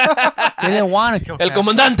 Yeah. They didn't want to kill El Castro.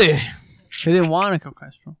 comandante. They didn't want to kill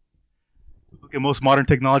Castro. Look, most modern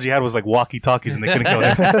technology had was like walkie talkies, and they couldn't kill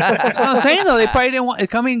him. I'm saying though, they probably didn't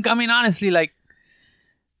want. I mean, honestly, like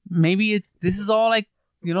maybe this is all like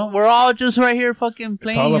we're all just right here fucking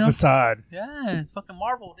playing. It's all a facade. Yeah, it's fucking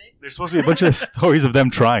Marvel, dude. There's supposed to be a bunch of stories of them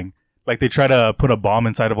trying. Like they try to put a bomb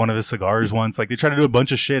inside of one of his cigars once. Like they try to do a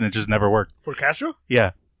bunch of shit, and it just never worked. For Castro?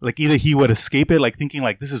 Yeah. Like either he would escape it, like thinking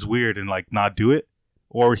like this is weird and like not do it,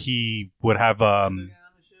 or he would have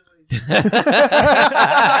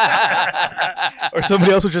or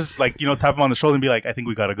somebody else would just like tap him on the shoulder and be like, I think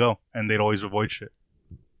we gotta go, and they'd always avoid shit.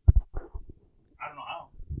 I don't know how.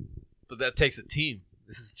 But that takes a team.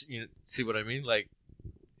 This is see what I mean? Like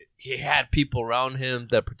he had people around him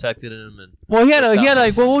that protected him, and Well, he had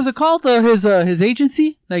like what was it called? His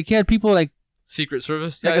agency. Like he had people like Secret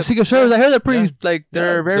Service. a Secret Service. I heard they're pretty like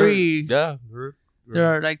they're Yeah, very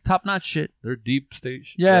They're like top notch shit. they're deep state.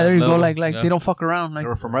 Yeah, there you go. level. Like Yeah. they don't fuck around. Like They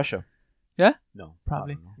were from Russia. Yeah? No,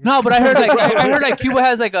 Probably. I don't know. no, but I heard like I heard like Cuba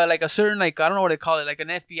has like a certain like I don't know what they call it, like an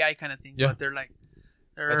FBI kind of thing. Yeah. But they're like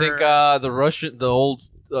I think the old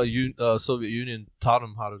Soviet Union taught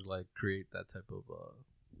them how to like create that type of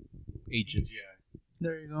agents.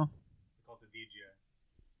 there you go. Called the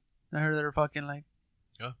DGI. I heard they're fucking like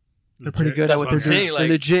Yeah. they're pretty good That's at what what they're I'm doing. saying, They're like-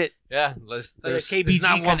 legit. Yeah, Like a there's KBG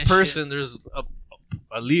not one kinda person. There's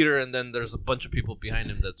a leader, and then there's a bunch of people behind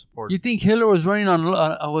him that support. You think Hitler was running on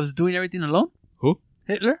was doing everything alone? Who?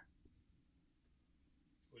 Hitler?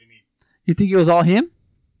 What do you mean? You think it was all him,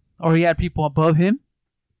 or he had people above him?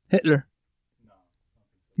 Hitler. No.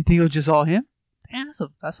 You think it was just all him? Damn,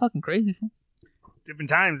 that's fucking crazy. Fool. Different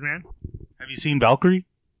times, man. Have you seen Valkyrie?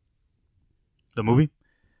 The movie?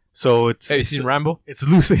 So it's Have you seen Rambo? it's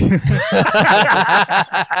loosely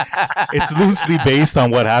it's loosely based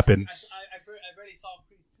on what happened. I've already saw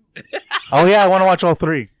Creed 2. Oh yeah, I want to watch all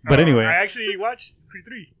three. But I anyway, actually watched Creed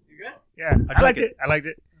 3. You good? Yeah, I liked it. I liked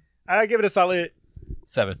it. I give it a solid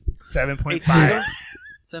 7. 7.5.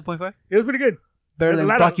 7.5. It was pretty good. Better There's a than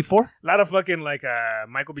lot Rocky 4. A lot of fucking like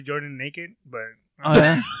Michael B. Jordan naked, but Oh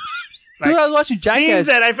yeah. Dude, I was watching scenes Jackass.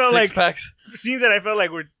 that I felt Six like packs. were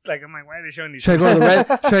like I'm like, why are they showing these? Should I go to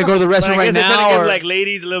the should I go to the But I restaurant right guess they're trying now? to give Or like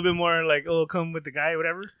ladies a little bit more like, oh, come with the guy, or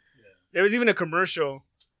whatever. There was even a commercial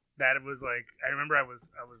that it was like I remember I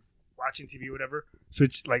was watching TV or whatever,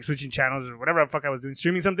 switching channels or whatever the fuck I was doing,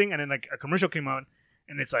 streaming something, and then like a commercial came on,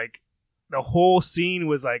 and it's like the whole scene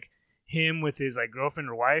was like him with his like girlfriend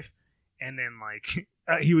or wife, and then like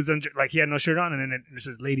he was he had no shirt on, and then it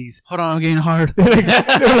says ladies. Hold on, I'm getting hard.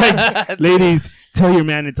 They're like, ladies, tell your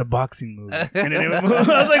man it's a boxing movie. And then I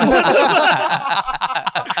was like, what the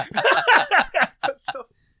fuck? So,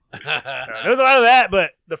 there was a lot of that,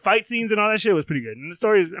 but the fight scenes and all that shit was pretty good. And the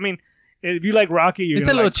story is, I mean, if you like Rocky, you're It's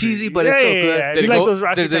gonna a little like cheesy, Creed. but it's still good. If Did you like those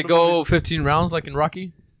Rocky they type of go movies. 15 rounds like in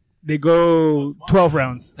Rocky? They go 12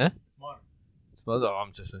 rounds. I'm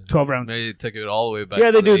just saying. 12 rounds. Maybe take it all the way back. Yeah,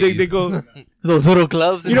 they to do. the They 80s. go. Those little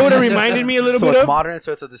gloves. You know what it reminded me a little So bit it's of? modern,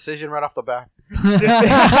 so it's a decision right off the bat.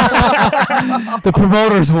 The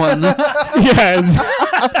promoters one. Yes.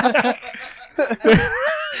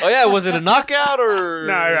 Oh yeah, was it a knockout or?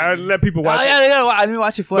 No, I let people watch Oh, it. yeah, I didn't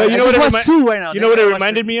watch it for. But you know I what just it watched two right now. You know what it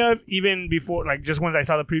reminded me of? Even before, like just once I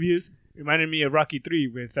saw the previews, it reminded me of Rocky 3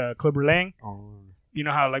 with Clubber Lang. Oh. You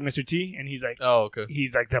know how like Mr. T, and he's like Okay.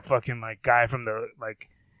 the fucking like guy from the like.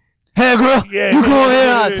 Hey, girl, Yeah. you go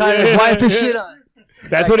ahead, tie his wife and shit on.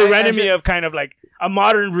 That's Like what it that reminded kind of me shit. of, kind of like a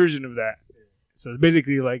modern version of that. So it's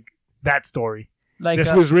basically like that story. Like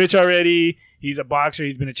This was rich already. He's a boxer.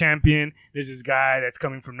 He's been a champion. There's this guy that's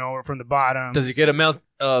coming from nowhere, from the bottom. Does he get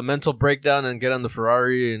a mental breakdown and get on the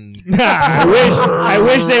Ferrari and? Nah, I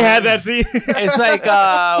wish they had that scene. it's like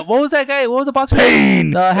what was that guy? What was the boxer?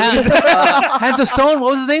 Pain. Hands of Stone.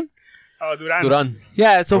 What was his name? Oh, Duran. Duran.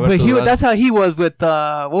 Yeah. So, but Roberto Duran. that's how he was with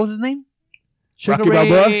what was his name? Sugar Rocky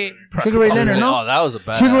Balboa? Ray. Sugar Ray Leonard. No. Oh, that was a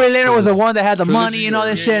bad. Sugar Ray Leonard was the one that had the Trilogy money and all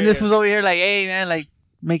or- this Yeah, shit. And yeah, this yeah. was over here like, hey man, like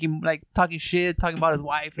making like talking shit, talking about his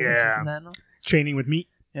wife and this Yeah. and that. No? Training with meat.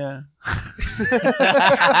 Yeah.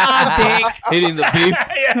 hitting the beef,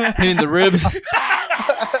 Yeah. hitting the ribs.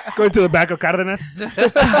 Going to the back of Cardenas.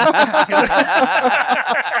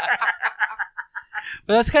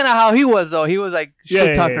 But that's kind of how he was though. He was like Yeah,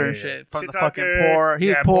 shit talker yeah, and yeah. shit from Shit the fucking talker, poor. He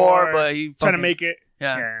was yeah, poor, poor, but he Trying to fucking- make it.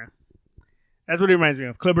 yeah. Yeah. That's what it reminds me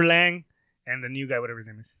of. Clubber Lang and the new guy, whatever his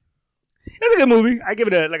name is. It's a good movie. I give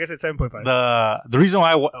it a, like I said, 7.5. The reason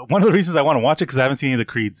why one of the reasons I want to watch it because I haven't seen any of the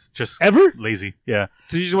Creeds. Just Ever? lazy. Yeah,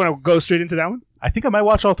 So you just want to go straight into that one? I think I might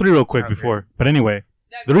watch all three real quick Okay. before. But anyway,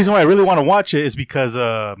 the reason why I really want to watch it is because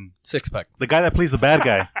Six pack. the guy that plays the bad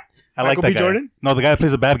guy. I like Michael that B. guy. Jordan? No, the guy that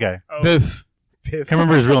plays the bad guy. Oh, Biff. Can't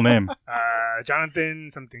remember his real name. Jonathan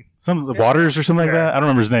something. Some Waters or something like Yeah. that. I don't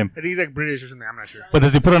remember his name. I think he's like British or something. I'm not sure. But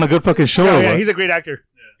does he put on a good fucking show? Oh, or yeah, what? he's a great actor.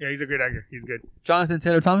 Yeah, he's a great actor. He's good. Jonathan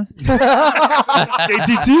Taylor Thomas.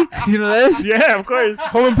 JTT? You know that is? Yeah, of course.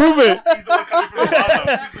 Home Improvement. He's the one coming from the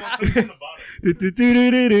bottom. He's the one coming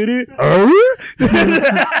from the bottom.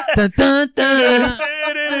 Dun, dun, dun.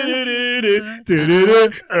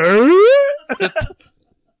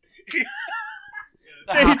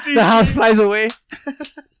 The house flies away.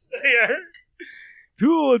 Yeah.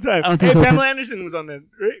 Two all the time. I don't think Hey, so, Pamela too. Anderson was on that,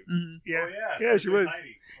 right? Mhm. Yeah. Oh, Yeah, she was.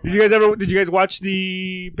 Did you guys watch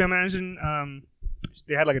the Pamela Anderson?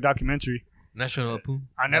 They had like a documentary National Lampoon.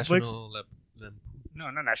 on Netflix. Lampoon. No,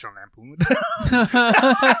 not National Lampoon.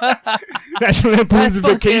 National Lampoon's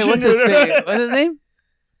That's fucking, Vacation. what's his name? What's his name?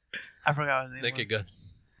 I forgot his name. Naked Gun.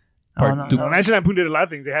 Oh, Part no, two. no. Well, National Lampoon did a lot of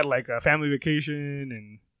things. They had like a family vacation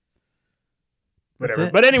and That's whatever.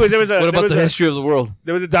 it? But anyways, there was What about the a history of the world?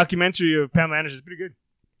 documentary of Pamela Anderson. It's pretty good.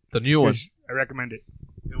 The new one. I recommend it.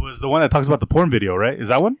 It was the one that talks about the porn video, right? Is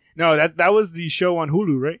that one? No, that was the show on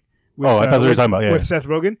Hulu, right? With, Oh, I thought you were with- talking about, yeah. with Seth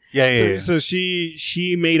Rogen. Yeah, yeah, yeah. So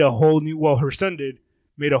she made a whole new. Well, her son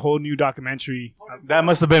made a whole new documentary. That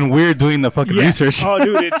must have been weird doing the fucking Yeah. research. Oh,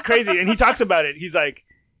 dude, it's crazy, and he talks about it. He's like,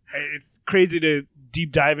 it's crazy to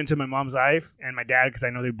deep dive into my mom's life and my dad because I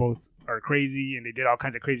know they both are crazy and they did all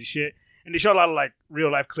kinds of crazy shit. And they show a lot of like real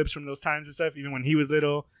life clips from those times and stuff, even when he was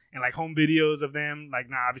little, and like home videos of them. Like,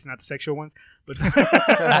 obviously not the sexual ones, but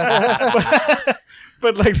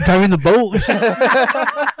but like. Driving the boat.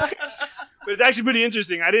 But it's actually pretty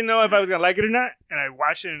interesting. I didn't know if I was gonna like it or not, and I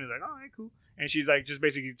watched it and it's like, oh, right, cool. And she's like, just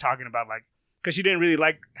basically talking about like, because she didn't really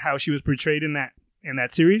like how she was portrayed in that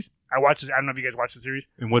series. I watched it. I don't know if you guys watched the series,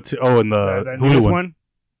 And what's in the the Hulu newest one? one.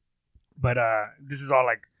 But this is all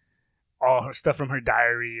like all her stuff from her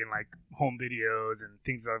diary and like home videos and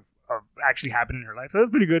things of actually happened in her life. So it was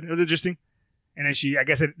pretty good. It was interesting. And then I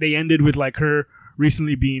guess they ended with like her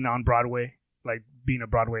recently being on Broadway, like being a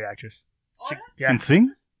Broadway actress. Yeah, Can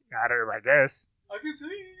sing? I don't know. I guess.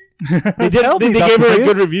 They They gave her a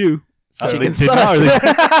good review. So She they can did suck. not, or they-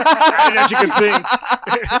 I didn't know she could sing.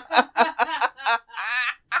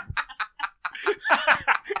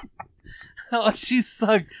 Oh, she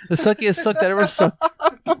sucked. The suckiest suck that ever sucked.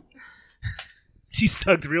 She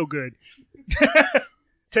sucked real good.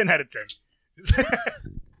 10 out of 10.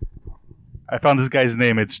 I found this guy's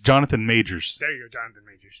name. It's Jonathan Majors. There you go, Jonathan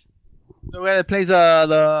Majors. The guy that plays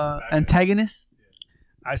the antagonist.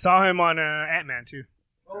 I saw him on Ant-Man, too.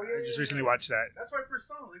 Oh, yeah. I just recently watched that. That's where I first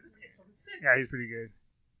saw him. Like, this guy's fucking sick. Yeah, he's pretty good.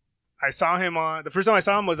 I saw him on... The first time I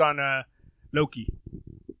saw him was on Loki.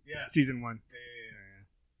 Yeah. Season 1.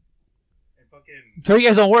 And fucking... So you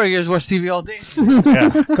guys don't work. You just watch TV all day.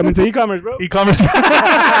 Yeah. Coming to e-commerce, bro. E-commerce.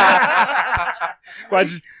 Watch.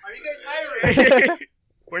 Are you guys hiring?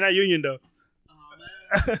 We're not union, though.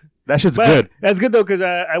 That shit's But good. That's good, though, because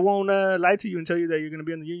I won't lie to you and tell you that you're going to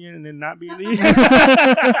be in the union and then not be in the union.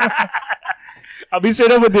 I'll be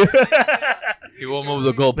straight up with you. He won't move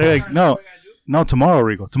the They're goalpost. like, no, tomorrow,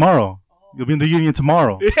 Rico. Tomorrow. You'll be in the union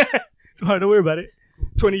tomorrow. Tomorrow, don't worry about it.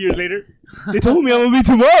 20 years later, they told me I'm going to be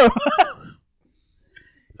tomorrow.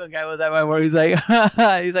 Some guy was at my work. He's like,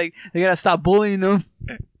 they gotta stop bullying him.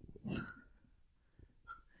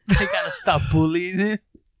 They gotta stop bullying him.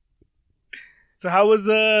 So how was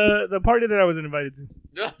the party that I was invited to?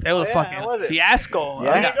 It was yeah, fucking how was it? fiasco.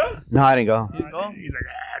 Yeah? I got- No, I didn't go. You go? He's like,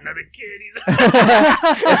 another kid.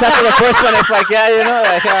 It's after the first one. It's like, yeah, you know,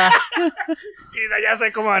 like. He's like, yes,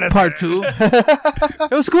 like, come on. Part 2.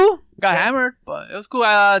 It was cool. Got hammered, but it was cool.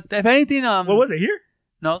 If anything, What was it here?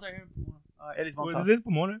 No, it's right here. Ellie's mom's What house. is this,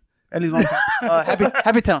 Pomona? Ellie's mom's house.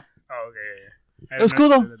 Happy Town. Oh, okay, yeah. It was cool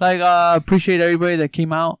though. Like, appreciate everybody that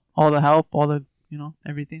came out, all the help, all the,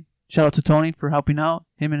 everything. Shout out to Tony for helping out,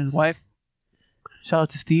 him and his wife. Shout out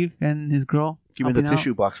to Steve and his girl. Give me the helping out.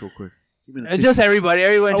 tissue box real quick. Give me the Just everybody.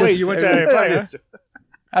 Everyone Oh, just. wait, you went to AFI, huh?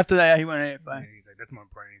 After that, he went to Yeah, AFI. he's like, that's more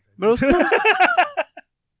important. He's But it was cool.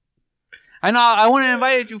 I know, I wanted to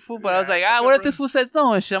invite you, fool, but I was like, what if this fool said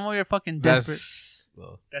no? And shit, I'm over here fucking desperate.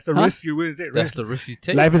 That's a Huh? risk you wouldn't take. That's the risk you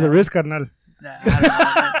take. Life is a risk, carnal. Nah, I don't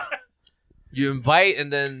know. You invite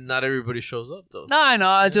and then not everybody shows up though. No, I know.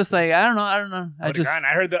 I just like, I don't know. I What a just. guy. And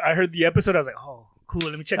I heard the episode. I was like, oh, cool.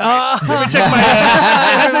 Let me check my Oh. messages.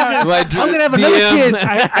 My I'm gonna have another DM. kid.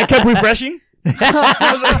 I kept refreshing.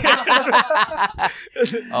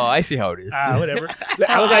 Oh, I see how it is. Whatever.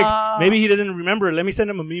 I was like, maybe he doesn't remember. Let me send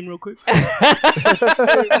him a meme real quick.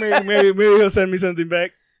 maybe he'll send me something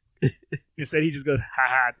back. Instead, he just goes,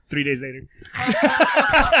 haha, 3 days later.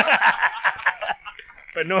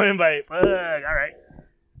 But no invite. Fuck, all right.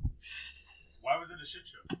 Why was it a shit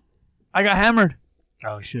show? I got hammered.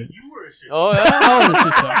 Oh, shit. You were a shit Oh, yeah. I was a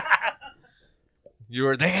shit show. You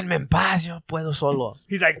were déjenme en paz, yo puedo solo.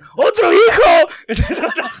 He's like, otro hijo!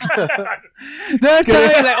 They're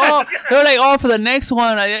like, oh, for the next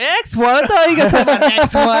one. Next one? I thought you guys had the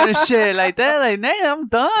next one and shit like that. Like, nah, I'm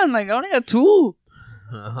done. Like, I only got 2.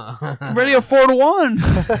 I'm ready to afford 1.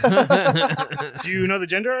 Do you know the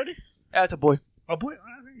gender already? Yeah, it's a boy. Oh, boy.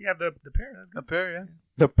 You have the pair. That's good. A pair, yeah.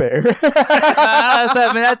 The pair.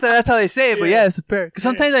 That's how they say it, but Yeah. yeah, it's a pair. Because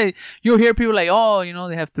sometimes you'll hear people like, oh,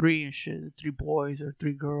 they have 3 and shit, 3 boys or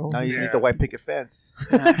 3 girls. Now you just Yeah. need the white picket fence.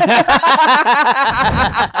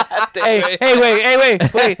 Hey, wait.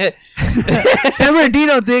 San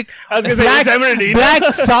Bernardino, dick. I was going to say, San Bernardino.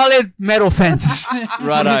 Black solid metal fence.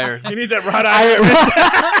 Wrought iron. He needs that wrought iron.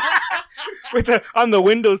 On the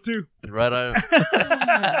windows, too. Wrought iron.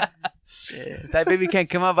 Yeah, if that baby can't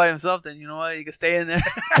come out by himself, then you know what? You can stay in there.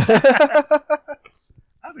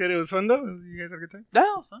 That's good. It was fun, though. You guys had a good time?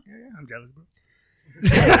 No, son. Yeah, I'm jealous, bro.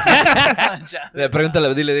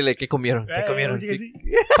 Pregúntale, dile, ¿qué comieron? ¿Qué comieron? What'd you guys eat?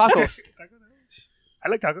 Tacos. I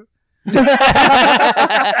like tacos.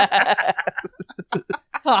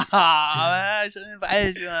 I shouldn't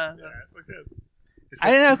invite you. Yeah, fucked up.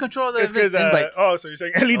 I didn't have control of the It's because, invites. so you're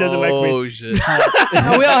saying Ellie doesn't like me. Oh, shit.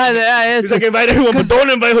 No, we all had that. Yeah, He's like, invite everyone, but don't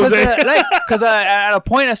invite Jose. Because at a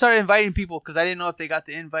point I started inviting people because I didn't know if they got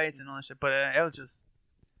the invites and all that shit. But it was just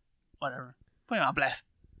whatever. Put it on blast.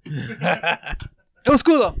 It was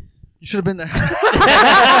cool though. You should have been there.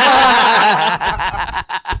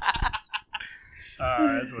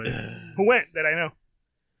 That's what. Who went that I know?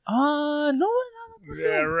 No one.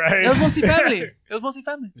 Yeah, right. It was mostly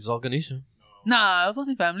family. It's all Ganesha. Nah, it was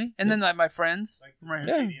mostly family. And then like my friends. Right.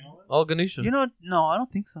 Yeah. All Ganesha. You know, no, I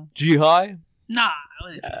don't think so. G-High. Nah.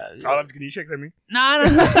 All of Ganesha except me. Nah. I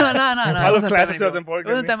It love wasn't class that of many 2004. people. It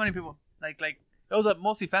wasn't that many people. Like it was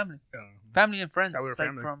mostly family. Family and friends. Thought we were Like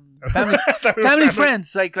family. from family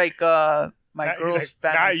friends. Like my girl's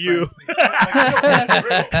family. Not you. friends.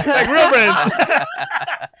 Like real friends.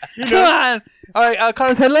 You Come know, on. All right,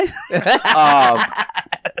 Carlos headline.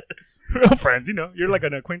 real friends. You know, you're like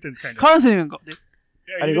an acquaintance kind of. Carlos didn't even go. Dude.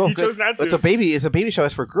 How do Yeah, you go? you chose not to. It's a baby show.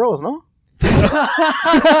 It's for girls, no?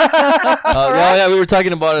 Yeah, we were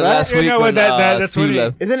talking about it last Yeah, week no, when that's Steve funny.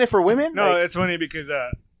 left. Isn't it for women? No, Like, it's funny because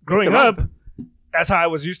growing them up, that's how I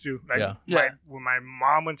was used to. Like, Yeah. when my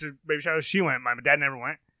mom went to baby showers, she went. My dad never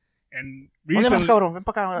went. And ¿Dónde vas, recently, cabrón? Ven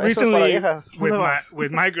pa' acá. Eso es para viejas. ¿Dónde vas?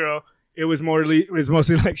 with my girl, it was mostly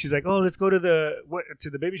like she's like, oh, let's go to the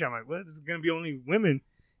baby shower. I'm like, what? This is gonna be only women.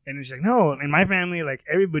 And then she's like, no. In my family, like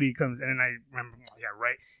everybody comes. And then I remember, yeah,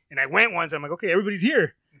 right. And I went once. I'm like, okay, everybody's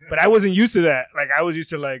here. But I wasn't used to that. Like I was used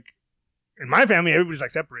to like. In my family, everybody's like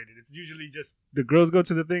separated. It's usually just the girls go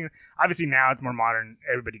to the thing. Obviously now it's more modern.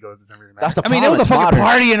 Everybody goes. It doesn't really matter. That's the I mean, it problem. was a It's fucking modern.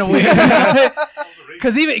 party in a way.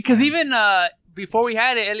 Because even before we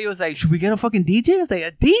had it, Ellie was like, "Should we get a fucking DJ?" I was like,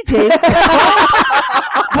 "A DJ?"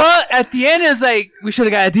 But at the end, it's like we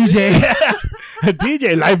should have got a DJ. A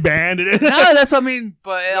DJ live band. No, that's what I mean.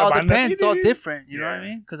 But it all banda depends. It's all DJ. different. You know what I Yeah.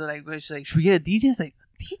 mean? Because she's like, "Should we get a DJ?" It's like,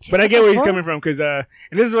 "DJ." But I what get the where he's fuck?" coming from because and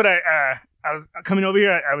this is what I was coming over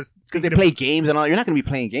here. I was Because they play games and all. You're not going to be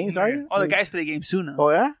playing games, are you? All the guys play games soon. Oh,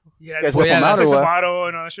 yeah? Yeah, Guys, Well, whip yeah, 'em out that's or like what? motto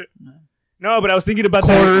and all that shit. No, but I was thinking about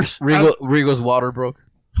Quarters. that. Rigo's water broke.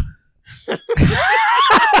 Hey,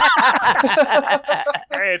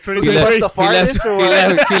 it's He 2023. left, the farthest or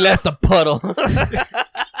what? he left the puddle.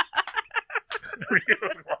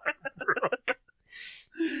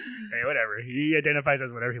 Hey, whatever. He identifies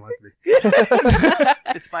as whatever he wants to be.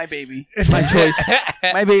 It's my baby. My choice.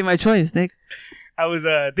 My baby, my choice, Nick. I was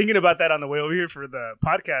thinking about that on the way over here for the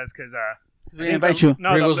podcast because We didn't invite you.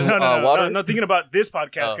 no, Rigo's, water? no, thinking about this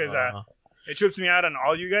podcast Oh, because oh, it trips me out on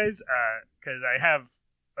all you guys because I have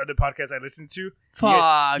other podcasts I listen to.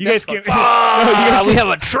 Fuck. You guys came. Fuck. No, you guys we came- have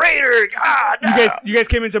a traitor. God, you guys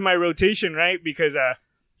came into my rotation, right? Because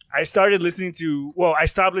I started listening to. Well, I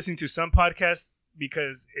stopped listening to some podcasts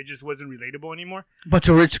because it just wasn't relatable anymore. Bunch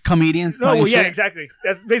of rich comedians. No, talking well, yeah, shit. exactly.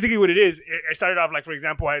 That's basically what it is. I started off like, for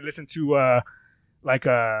example, I listened to well,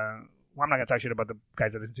 I'm not gonna talk shit about the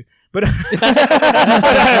guys I listen to, but Shooting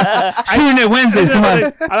it Wednesdays. Come on.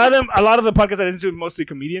 a lot of the podcasts I listen to are mostly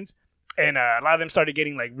comedians, and a lot of them started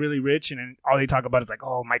getting like really rich, and then all they talk about is like,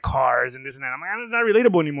 oh, my cars and this and that. I'm like, it's not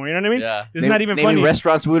relatable anymore. You know what I mean? Yeah. It's not even Naming funny.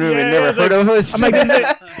 restaurants we would have Yeah, never it's heard like- of us. I'm like, this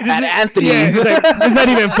At Anthony's. Yeah, it's like, it's not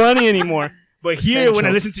even funny anymore. But here, when I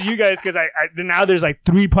Essentials. listen to you guys, because now there's like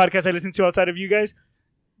 3 podcasts I listen to outside of you guys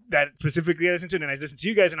that specifically I listen to, and I listen to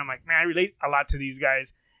you guys, and I'm like, man, I relate a lot to these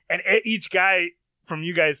guys. And each guy from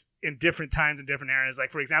you guys in different times and different eras.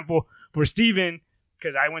 Like, for example, for Steven,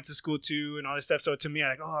 because I went to school too and all this stuff. So to me, I'm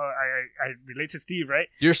like, oh, I relate to Steve, right?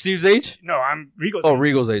 You're Steve's age? No, I'm Regal's. Oh, age.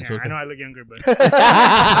 Rigo's age. Yeah, okay. I know I look younger, but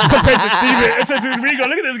compared to Steven, it's to Regal.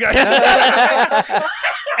 Look at this guy.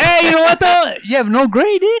 Hey, you know what though? You have no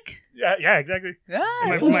gray, Dick. Yeah, exactly. Yeah,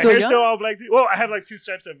 My fool's hair's young. still all black too. Well, I have like 2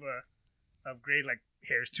 stripes of gray like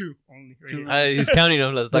hairs too only. Right here. He's counting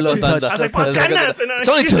them. Las está Low contando. touch. I was like, Las está "Bacanas," contando. and It's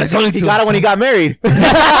only 2. It's only 2. He got it when he got married.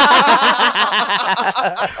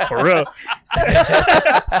 For real.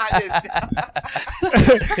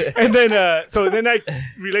 And then, so then I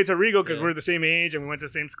relate to Regal because we're the same age and we went to the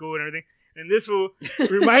same school and everything. And this fool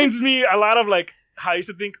reminds me a lot of like how I used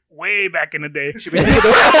to think way back in the day. So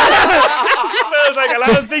it's like a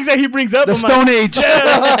lot of things that he brings up. The I'm Stone like, Age.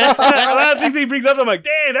 yeah, a lot of things he brings up. I'm like,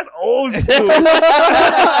 damn, that's old school. And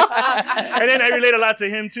then I relate a lot to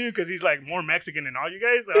him too because he's like more Mexican than all you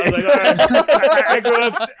guys. So I was like, all right. I grew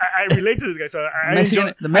up. I relate to this guy, so I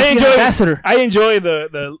Mexican, the enjoy. Mexican ambassador. I enjoy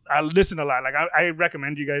the. I listen a lot. Like I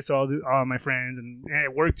recommend you guys to all my friends and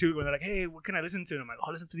at work too. When they're like, "Hey, what can I listen to?" And I'm like,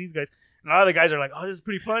 "Oh, listen to these guys." And a lot of the guys are like, "Oh, this is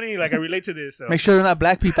pretty funny. Like I relate to this." So. Make sure they're not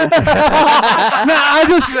black people. No, I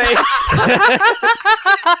just say.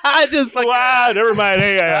 I just fucking. Wow, never mind.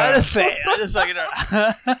 Hey, I just say. I just fucking.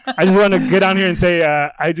 I just want to get on here and say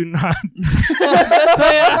I do not.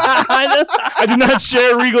 I do not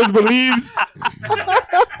share Regal's beliefs.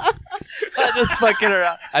 I just fucking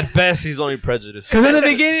around. At best, he's only prejudiced. Because in the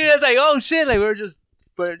beginning, it's like, oh shit, like we're just,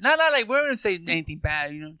 but not like we weren't saying anything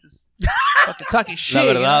bad, you know, just fucking talking shit. La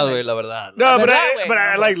you know, verdad, like- güey, la verdad. No, But but that way,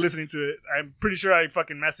 I no. like listening to it. I'm pretty sure I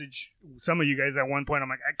fucking message some of you guys at one point. I'm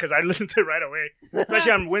like, because I listened to it right away,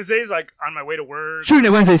 especially on Wednesdays, like on my way to work Shooting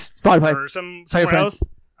it Wednesdays, Spotify. or Tell your somewhere friends. else.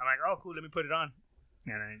 I'm like, oh, cool, let me put it on,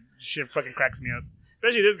 and shit fucking cracks me up.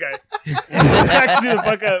 Especially this guy, he cracks me the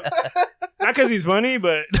fuck up. Not because he's funny,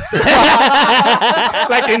 but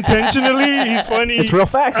like intentionally, he's funny. It's real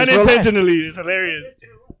facts. It's real life. Unintentionally, it's hilarious.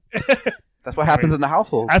 That's what happens in the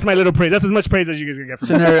household. That's my little praise. That's as much praise as you guys can get from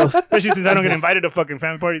me. Scenarios. Especially since I don't get invited to fucking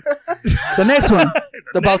family parties. The next one,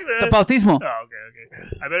 the next- bautismo. Oh,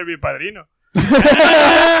 okay. I better be a padrino. I'm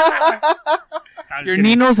just Your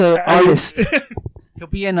kidding. Nino's an artist. He'll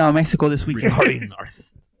be in Mexico this weekend. Recording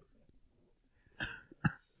artist.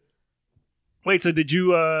 Wait, so did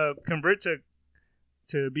you convert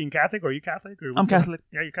to being Catholic? Or are you Catholic? Or I'm Catholic.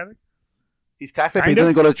 Yeah, you're Catholic? He's Catholic, but he Kind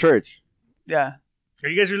of. doesn't go to church. Yeah, Are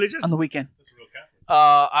you guys religious? on the weekend.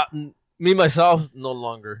 Me myself, no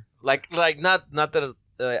longer. Like not that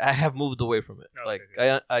I have moved away from it. Okay, Like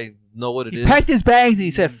okay. I know what it He is. packed his bags and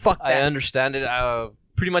he said, "Fuck I that." understand it.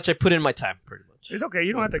 Pretty much, I put in my time. Pretty much. It's okay.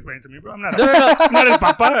 You don't have to explain it to me, bro. I'm not. No, no, no. I'm not a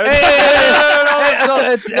papa.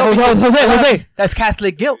 Jose, that's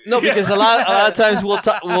Catholic guilt. No, because a lot of times we'll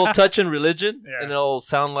touch in religion, Yeah. and it'll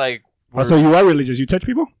sound like. Oh, so you are religious? You touch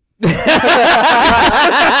people?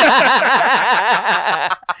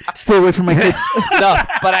 Stay away from my kids. No,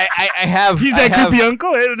 but I have. He's I that have, creepy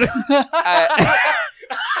uncle.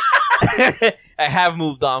 I have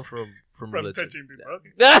moved on from From religion. touching people.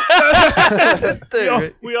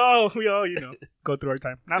 Okay. We all, go through our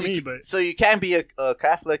time. Not me, but So you can't be a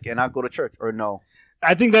Catholic and not go to church, or no?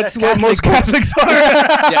 I think that's That's what most Catholics are.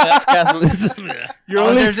 Yeah, that's Catholicism. Yeah. You're Oh,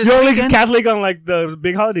 only there's this you're only weekend? Catholic on like the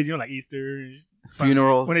big holidays, like Easter,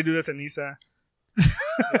 Funerals. when they do the ceniza.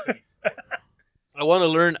 I want to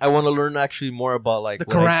learn. I want to learn actually more about like The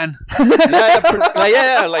what Quran.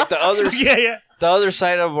 like the other Yeah. the other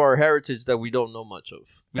side of our heritage that we don't know much of.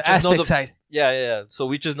 We The just know Aztec side. Yeah. So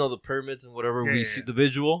we just know the pyramids and whatever. Yeah, We yeah, see yeah. the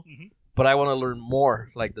visual, Mhm. but I want to learn more,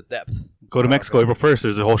 like the depth. Go to Mexico April 1st.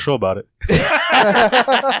 There's a whole show about it.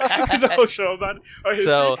 There's a whole show about it. Our history.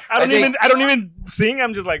 So, I I think- don't even sing.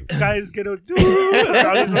 I'm just like, guys, get a all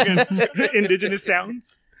these fucking indigenous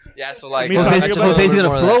sounds. Yeah. So like, Me I talking just about- wanna Jose's learn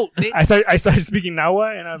gonna more of float. I started speaking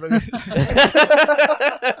Nahua, and I was like,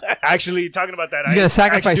 actually talking about that. He's gonna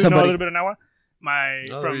sacrifice I actually do know a somebody. little bit of Nahua. Oh,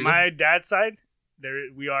 there From you my dad's side,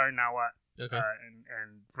 we are Nahua that. Okay.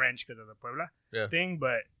 and French because of the Puebla Yeah. thing.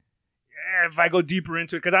 But if I go deeper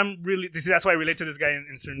into it, because I'm really that's why I relate to this guy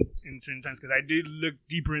in certain times, because I did look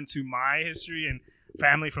deeper into my history and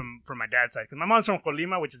family from my dad's side. Because my mom's from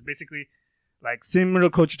Colima, which is basically like similar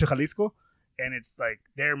culture to Jalisco, and it's like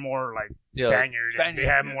they're more like Yeah, Spaniard, and they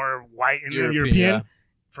have yeah. more white and European. European,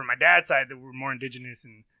 From my dad's side, they were more indigenous,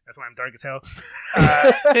 and that's why I'm dark as hell.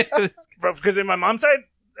 Because in my mom's side,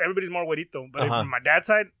 everybody's more güerito, but Uh-huh. from my dad's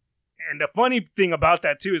side, and the funny thing about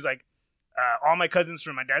that too is like all my cousins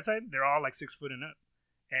from my dad's side, they're all like 6 foot and up,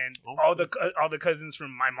 and all the cousins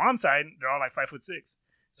from my mom's side, they're all like 5'6".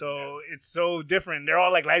 So it's so different. They're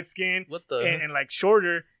all like light skinned What the? and like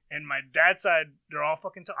shorter. And my dad's side, they're all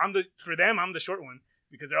fucking tall. I'm the short one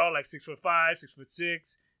because they're all like 6'5",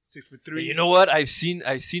 6'6", 6'3". You know what? I've seen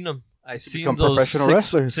them. I've seen become those professional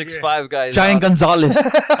wrestlers. 6'5" guys Giant out, Gonzalez.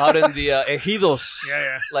 out in the ejidos.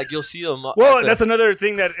 Yeah. Like you'll see them. Well, that's another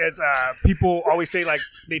thing that it's people always say, like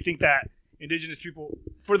they think that indigenous people,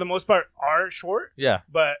 for the most part, are short, yeah.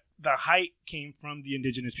 but the height came from the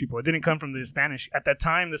indigenous people. It didn't come from the Spanish. At that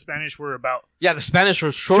time, the Spanish were about. Yeah, the Spanish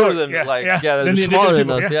were shorter Short, than yeah, like yeah. they're Than the smaller than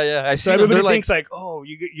indigenous us. people, Yeah. I So see them. everybody They're like thinks like, oh,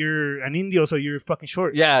 you're an Indio, so you're fucking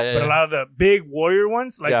short. yeah. But a lot of the big warrior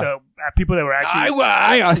ones, like Yeah. the people that were actually.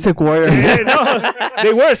 I Aztec warrior. Yeah, no,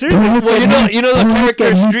 they were seriously. Well, you know the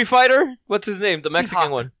character Street Fighter. What's his name? The Mexican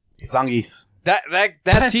one. Zangief. That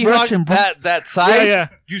That's T-Hawk, Russian, bro. that size. Yeah.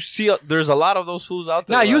 You see, there's a lot of those fools out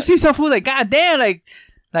there. Nah, you like- see some fools like, God damn, like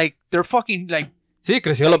they're fucking like Sí,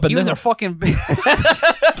 creció lo even pendejo. they're fucking big.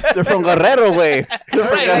 They're from Guerrero, way. They're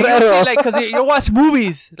from Right, like, you Guerrero. see, like, cause you watch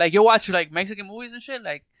movies, like you watch like Mexican movies and shit,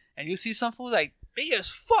 like, and you see some fools like big as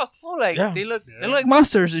fuck, fool, like Yeah. they look like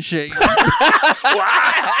monsters and shit. You know?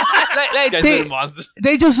 like Guys are monsters.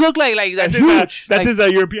 they just look like they're That's huge. That's like, his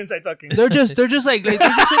European side talking. they're just like they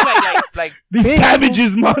just look like These big,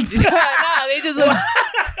 savages monsters. fool. Nah,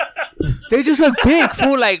 they just look big,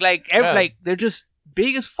 fool. Like they're just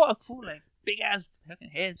big as fuck, fool. Like big ass fucking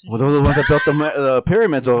heads. and Well, shit. those are the ones that built the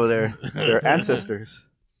pyramids over there. Their ancestors.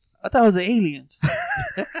 I thought it was the aliens.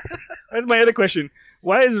 That's my other question.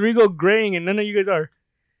 Why is Rigo graying and none of you guys are?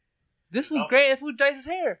 This was great. This fool dyes his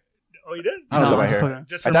hair. Oh, he does? I don't know No, about hair. fuck.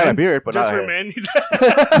 Just I for dyed my men? beard, but Just not for hair. men.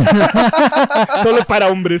 Solo para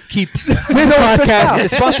hombres. Keeps. This podcast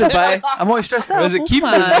is sponsored by. I'm always stressed out. Was it fool. keep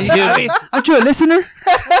Come or is it on. him? I mean, aren't you a listener?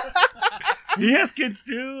 He has kids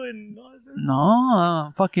too, and all that stuff.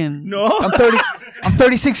 No, fucking. No. I'm 30. I'm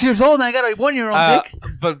 36 years old and I got a 1-year-old dick.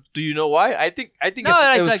 But do you know why? I think No, it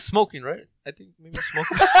like- was like- smoking, right? I think maybe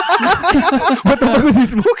smoking. What the fuck was he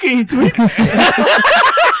smoking? Tweak?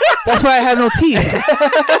 That's why I have no teeth.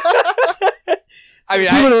 I mean,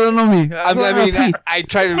 People that don't know me. I don't have teeth. I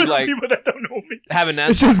try to like People that don't know me. have an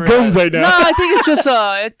answer. It's just for gums that. right now. No, I think it's just.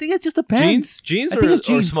 I think it just depends. Jeans, I think it's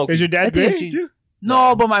or jeans. smoking. Is your I dad think gay it's jeans. too?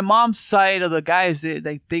 No, but my mom's side of the guys,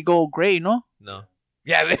 they go gray. No, No.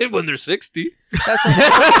 Yeah, when they're 60. that's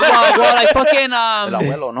well, like fucking El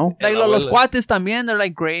abuelo, no? like El los abuelo. cuates también. They're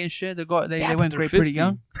like gray and shit. They Yeah, they but went they're gray pretty 50.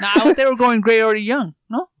 young. Nah, they were going gray already young.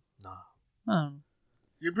 No, No.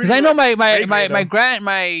 You're because pretty I know like my gray,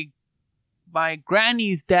 though. my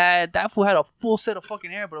granny's dad, that fool had a full set of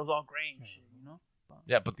fucking hair, but it was all gray and shit, you know?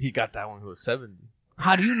 Yeah, but he got that when he was 70.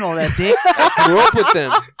 How do you know that, Dick? I grew up with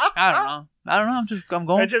them. I don't know. I'm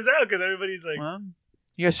going. That chips out because everybody's like, Well,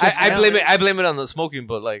 you're I blame it on the smoking,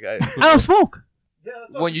 but like I don't smoke.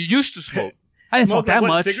 when you used to smoke. I didn't smoke smoke that like,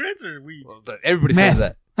 what, much. cigarettes or weed? Well, everybody Meth. says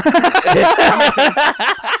that.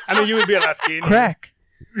 I mean, you would be Alaskan. Crack.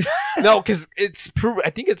 No, because it's I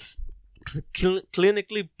think it's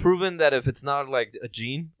clinically proven that if it's not like a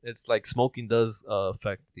gene, it's like smoking does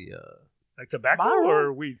affect the. Like tobacco Viral?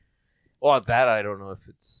 or weed? Well, that I don't know if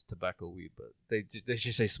it's tobacco weed, but they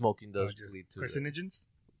just say smoking does Just lead to carcinogens?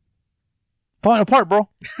 Falling apart, bro.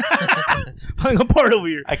 Falling apart over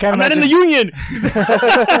here. I can't I'm not in imagine. the union.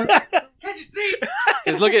 Can't you see?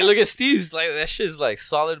 Because look at Steve's, like that shit's like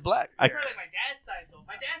solid black. I, like my dad's side, though.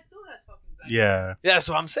 My dad still has fucking black. yeah, Yeah, that's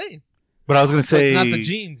what I'm saying. but I was gonna So say, it's not the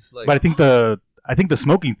genes. Like, but I think the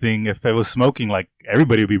smoking thing. If it was smoking, like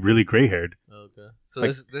everybody would be really gray haired. okay, so like-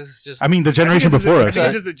 this is just. I mean, the generation I think before it's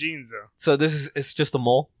us. just the genes, though. so it's just a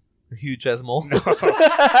mole, a huge ass mole. No.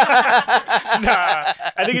 Nah,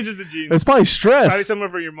 I think it's just the genes. It's probably stress. Probably somewhere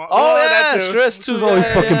for your mom. Oh, yeah, that too. stress too. She's always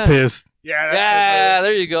yeah, fucking yeah. pissed. Yeah, that's Yeah,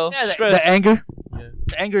 there you go. Yeah, Stress. the anger. Yeah.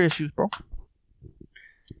 The anger issues, bro.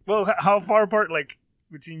 Well, how far apart, like,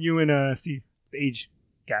 between you and Steve? The age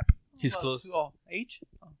gap. He's close. Oh, age?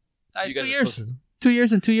 Oh. You 2 guys are years. closer. 2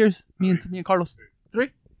 years and 2 years. Me and Carlos.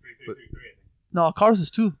 3? No, Carlos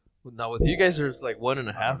is 2. Now with you guys, there's like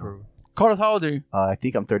 1.5 or. Carlos, how old are you? I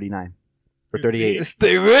think I'm 39 or 38.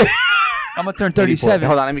 Stay with. I'm gonna turn 34. 37.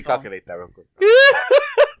 Hold on, let me calculate that real quick.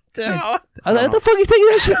 I was like, what the fuck you taking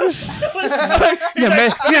that shit?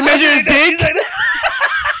 You measure his dick?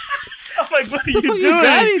 I'm like, what are you What the fuck you doing?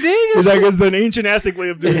 got it, nigga? It's like it's an ancient Aztec way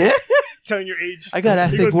of doing it. Telling your age. I got He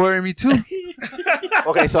Aztec goes- worrying me too.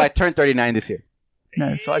 Okay, so I turned 39 this year.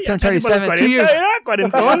 No, so I Ya turned casi para 37 los 2 years. 40, ya,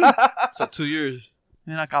 cuarentón. So 2 years.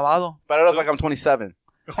 Bien acabado. But I look like I'm 27.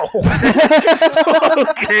 Okay.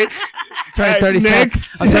 Turning Alright, 37.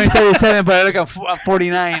 next. I'm turning 37, but I look I'm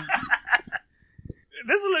 49.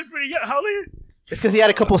 This one looks pretty young. How old are you? It's because he had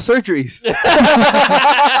a couple surgeries. You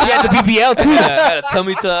had the BBL too. Yeah, I had a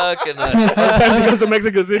tummy tuck and. Sometimes he goes to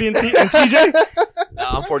Mexico City and TJ.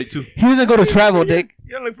 I'm 42. He doesn't go to travel, Dick.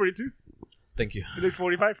 You don't look 42. Thank you. He looks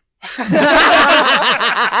 45.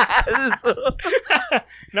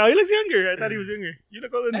 No, he looks younger. I thought he was younger. You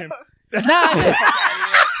look older than him. Nah.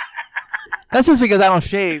 That's just because I don't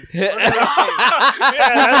shave. Yeah,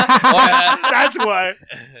 that's why.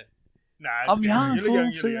 Nah, I'm young, you look fool.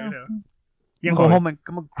 young. So You young. look young. I'm Young gonna go boy. home and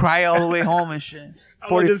I'm gonna cry all the way home and shit. I'm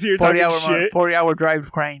gonna just hear you talking shit. 40-hour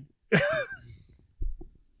drive crying.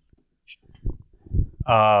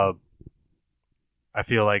 I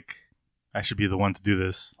feel like I should be the one to do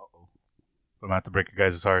this. I'm gonna have to break you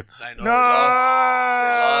guys' hearts. I know. No. They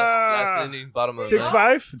lost last inning, bottom of the ninth.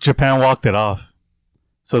 6'5"? Japan walked it off,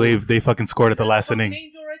 so they fucking scored at the last inning.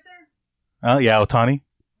 Angel right there. Oh yeah, Otani.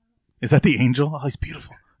 Is that the angel? Oh, he's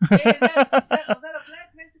beautiful. Was that a black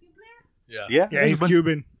Mexican player? Yeah. Yeah, Yeah, he's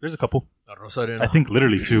Cuban. there's a couple. Rosarena. I think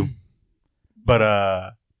literally 2.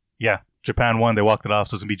 But yeah, Japan won. They walked it off,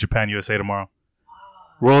 so it's gonna be Japan USA tomorrow.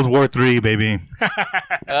 World War III, baby.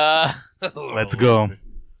 Let's go.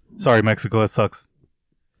 Sorry, Mexico. That sucks.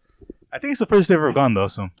 I think it's the first they've ever gone though,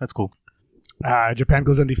 so that's cool. Japan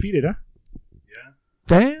goes undefeated, huh?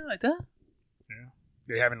 Damn, like that.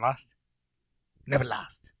 They haven't lost. Never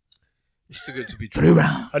lost. It's too good to be 3 true.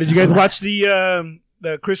 rounds. Oh, did you guys watch the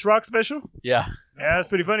Chris Rock special? Yeah. Yeah, that's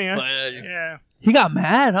pretty funny, huh? You Yeah. He got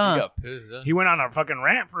mad, huh? got pissed, huh? He went on a fucking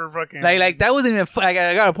rant for a fucking... Like that wasn't even. Like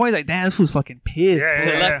I got a point. Like damn, this fool's fucking pissed. Yeah,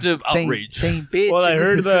 Selective outrage. Same bitch. Well, I and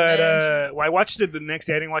heard this and that. Well, I watched it the next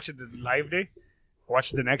day. I didn't watch it the live day. I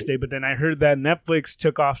watched it the next day, but then I heard that Netflix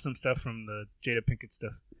took off some stuff from the Jada Pinkett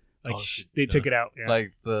stuff. Like Oh, shit, they yeah. took it out. Yeah,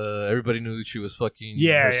 Like everybody knew she was fucking her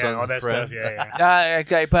yeah, son's all that friend. stuff.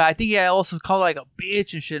 Yeah. but I think he also called like a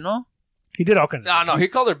bitch and shit. No. He did all kinds of No, stuff. no, he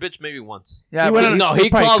called her bitch maybe once. Yeah, He went but on- No, they he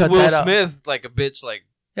probably called cut Will that out. Smith like a bitch like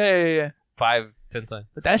Yeah. 5-10 times.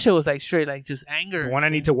 But that shit was like straight, like just anger. The one I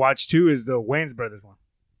need to watch too is the Wayans Brothers one.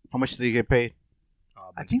 How much did he get paid?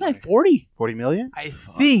 I think like 40. 40 million? I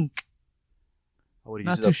think. I would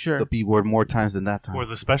Not use too the, sure. the B word more times than that time. For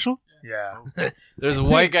the special? Yeah. There's a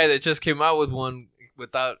white guy that just came out with one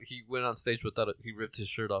without. He went on stage without. He ripped his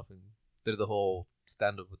shirt off and did the whole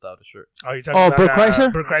stand up without a shirt. Oh, you talking Oh, about Bert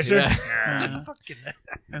Kreischer? Bert Kreischer? Yeah. Yeah. Everyone's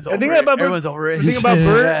The thing over it. about Bert- Everyone's over it. The thing about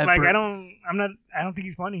Bert, Yeah, like Bert. I don't think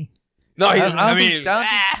he's funny. No, he's. I I don't mean,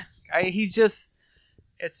 think- he's just.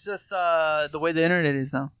 It's just the way the internet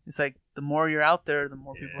is now. It's like the more you're out there, the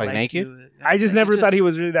more people Like like naked? you. I just Like, never it's thought he just-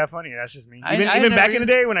 was really that funny. That's just me. I Even never back in the either.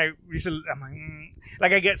 day when I used to, I'm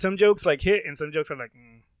like I get some jokes like hit and some jokes are like.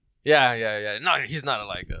 Yeah. No, he's not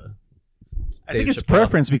like a. I think Dave it's Chappelle.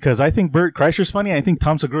 preference because I think Bert Kreischer's funny. I think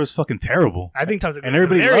Tom Segura is fucking terrible. I think Tom Segura And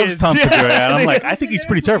everybody hilarious. loves Tom Segura. And I'm like, I think he's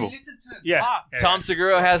pretty terrible. Yeah. Tom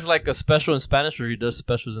Segura has like a special in Spanish where he does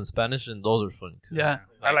specials in Spanish, and those are funny too. Yeah.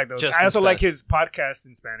 I like those. just I in also like Spanish. his podcast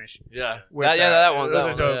in Spanish. Yeah. With, That one. those That are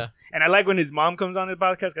one. dope. Yeah. And I like when his mom comes on his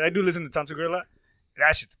podcast because I do listen to Tom Segura a lot.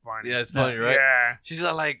 That shit's funny. Yeah, it's funny, right? Yeah. She's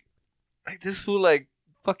like this fool, like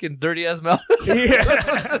fucking dirty ass mouth.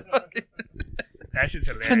 Yeah. That shit's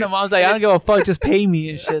hilarious. And the mom's like, I don't give a fuck, just pay me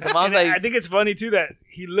and shit. The mom's And like, I think it's funny too that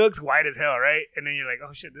he looks white as hell, right? And then you're like,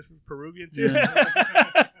 oh shit, this was Peruvian too.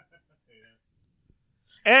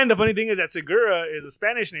 And the funny thing is that Segura is a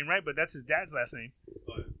Spanish name, right? But that's his dad's last name,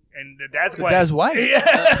 and the dad's white. that's white.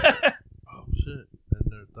 Yeah. Oh shit! I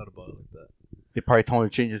never thought about it like that. They probably told him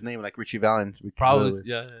to change his name like Richie Valens. Probably,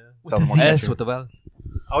 yeah. Something With like the S that. with the balance.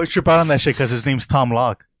 I always trip out on that shit because his name's Tom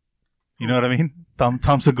Locke. You know what I mean? Tom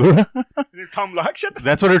Segura. It's Tom Locke. Shut the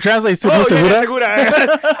That's what it translates to. Oh, no, yeah, Segura. Segura.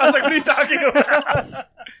 I was like, what are you talking about?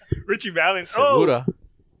 Richie Valens. Segura. Oh,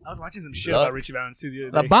 I was watching some shit Luck. about Richie Valens too the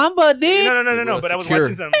La other day. Bamba, dude. No. Segura But I was Secure.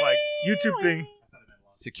 watching some like YouTube thing. I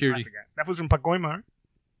Security. forgot. That was from Pacoima, right?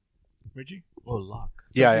 Richie? Oh, lock.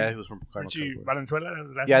 Yeah, he was from Richie Valenzuela? That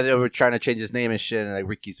was the last Yeah, name? they were trying to change his name and shit, and like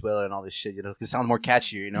Ricky Suela and all this shit. You know, 'cause it sounds more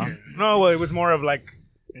catchier. You know, Yeah. No, well, it was more of like,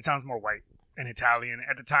 it sounds more white and Italian.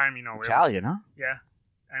 At the time, you know. it was- Italian, huh? Yeah.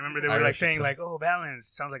 I remember they were Irish like saying Italian. like, oh, Valens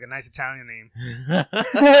sounds like a nice Italian name.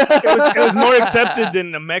 It was more accepted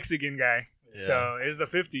than the Mexican guy. Yeah. So it's the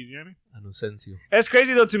 50s, you know what I mean? Anusencio. That's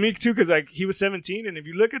crazy though to me too, because like he was 17, and if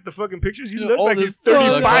you look at the fucking pictures, he Yeah, looks old like he's as fuck.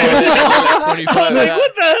 35. Like 25. I was like,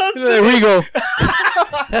 what the hell? There we go.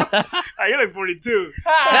 Ah, you're like 42.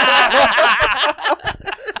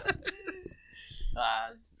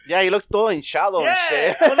 Yeah, he looks todo hinchado Yeah. and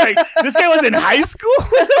shit. I was like, this guy was in high school.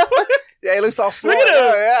 Yeah, he looks all swole. Look at him.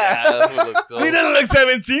 Yeah. Yeah, that's what it looks He doesn't look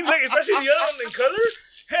 17, like especially the other one in color.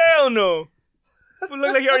 Hell no. He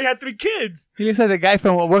looked like he already had 3 kids. He looks like the guy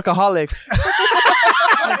from Workaholics. You know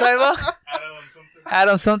what I'm talking about?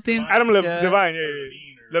 Adam something. Adam Yeah. Devine. Yeah.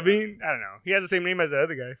 Levine. I don't know. He has the same name as the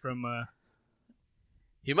other guy from.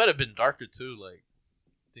 He might have been darker too. Like,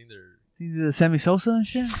 I think they're He's the Sammy Sosa and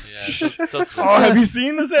shit. yeah. Something. Oh, have you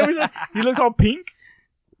seen this episode? He looks all pink.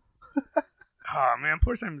 Oh man,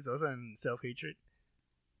 poor Sammy Sosa and self-hatred.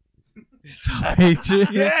 Hatred.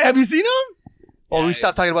 Yeah, have you seen him? Oh, we Yeah,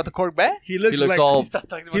 stopped talking about the cork bat? He looks He looks like all Stop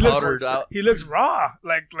talking about He the looks- powdered out. he looks raw,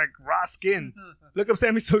 like raw skin. Look up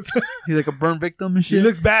Sammy Sosa. He's like a burn victim and He shit.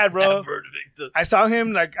 looks bad, bro. Bird victim. I saw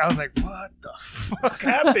him like I was like, what the fuck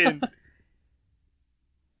happened?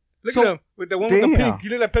 Look So- at him with the one with the Damn. pink. He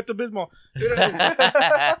look like Pepto Bismol.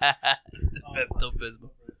 Pepto-Bismol.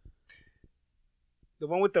 The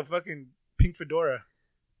one with the fucking pink fedora.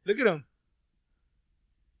 Look at him.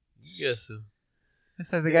 Yes.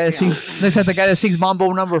 Looks like the guy that sings. Looks like the guy that sings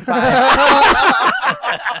Mambo Number 5.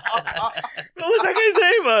 What was that guy's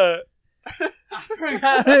name?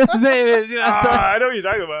 His name is. You know what I'm talking I know what you're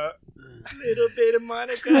talking about. Little bit of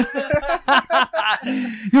Monica.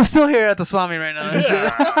 You're still here at the Swami right now. and shit.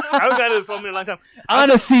 I haven't got to this one in a long time.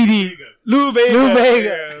 On a CD. Lou Vega. Lou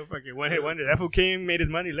Vega. Yeah, fucking one hit wonder. That fool came, made his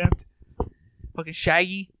money, left. Fucking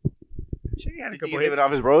Shaggy. Shit, he had a He couple living hits.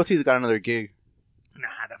 off his royalties, got another gig. Nah,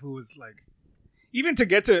 that fool was like, even to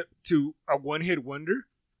get to a one hit wonder,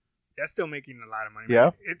 that's still making a lot of money.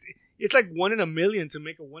 Yeah. It's like 1 in a million to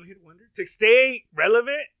make a one hit wonder. To stay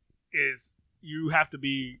relevant is you have to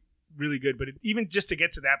be really good. But even just to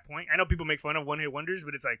get to that point, I know people make fun of one hit wonders,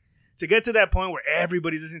 but it's like to get to that point where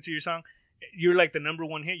everybody's listening to your song, you're like the number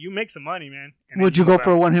one hit. You make some money, man. And Would then you go move for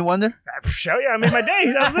a out. one hit wonder? Hell yeah, I made my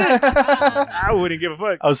day. That was it. I wouldn't give a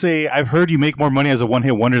fuck. I'll say I've heard you make more money as a one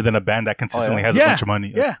hit wonder than a band that consistently has a Yeah. bunch of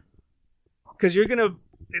money. Yeah, because you're gonna.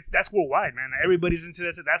 That's worldwide, man. Everybody's into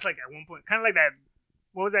that. That's like at one point, kind of like that.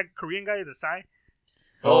 What was that Korean guy, the Psy?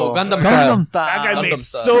 Oh, Gundam Style. Gundam That guy Gundam made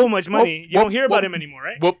Style. so much money. You don't whoop, hear about whoop. him anymore,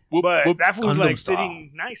 right? Whoop, whoop, But whoop. that fool's Gundam like Style.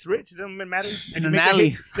 sitting nice, rich. It doesn't matter. If In he an makes a alley.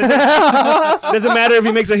 hit- doesn't matter if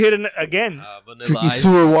he makes a hit again. Vanilla Drinking Ice.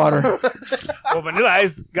 sewer water. Well, Vanilla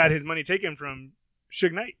Ice got his money taken from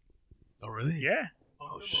Suge Knight. Oh, really? Yeah,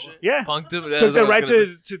 Oh, shit. yeah. Punked him. Took the right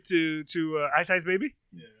to Ice Ice Baby.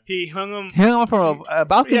 He hung him. Hang on from a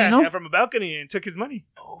balcony, Yeah, no? yeah, from a balcony and took his money.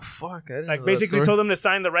 Oh, fuck. I didn't Like know basically that told him to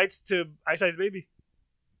sign the rights to Ice Ice Baby.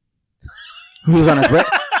 Who was on his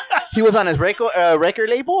He was on his record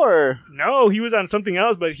label, or No, he was on something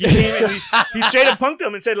else, but he came and he straight up punked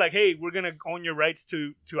him and said like, "Hey, we're gonna own your rights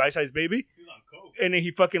to Ice Ice Baby." He was on coke. And then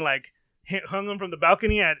he fucking like hung him from the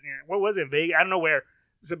balcony at what was it, Vegas? I don't know where,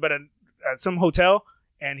 but at some hotel.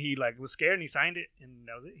 And he like was scared and he signed it, and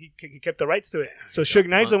that was it. He kept the rights to it. So Suge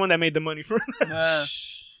Knight's the one that made the money for him.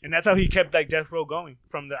 And that's how he kept like Death Row going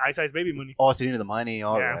from the Ice Ice Baby money. so you needed the money.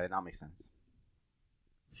 All Yeah. right, that makes sense.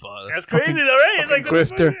 Fuck, That's crazy though, right? It's like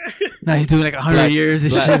grifter. Now he's doing like 100 Black- years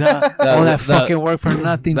and black- shit. All that that- fucking work for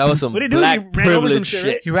nothing. That was some What did he do? black He ran over some privilege shit, shit.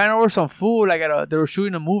 right? He ran over some fool like they were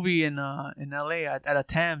shooting a movie in LA at a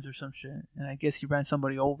Tams or some shit, and I guess he ran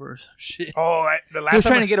somebody over or some shit. Oh, the He last was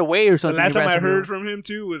time trying to get away or the something. last He ran time I somebody heard over. from him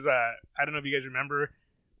too was I don't know if you guys remember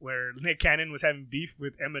where Nick Cannon was having beef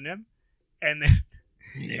with Eminem, and then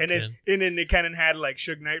then Nick Cannon had like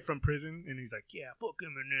Suge Knight from prison, and he's like, "Yeah, fuck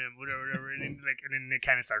Eminem, whatever," and then Nick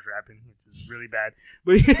Cannon starts rapping, which is really bad.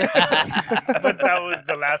 But but that was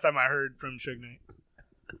the last time I heard from Suge Knight.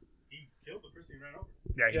 He killed the person he ran over.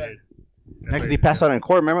 Yeah, he Yeah. did. Because he passed out in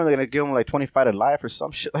court. Remember, they're gonna give him like 25 to life or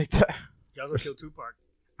some shit like that. He also killed Tupac.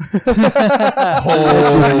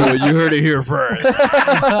 Oh, you heard it here first.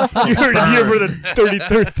 You heard it here for the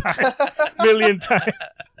 33rd time, millionth time.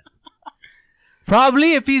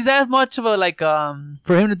 Probably if he's that much of a like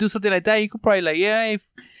for him to do something like that, you could probably like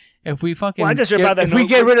if we fucking Well, I just read about that if we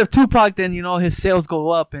get notebook. rid of Tupac, then his sales go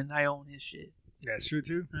up and I own his shit. That's true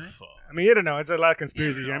too. Right? I mean, you don't know. It's a lot of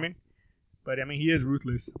conspiracies. You know what I mean? But I mean, he is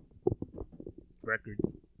ruthless.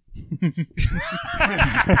 Records.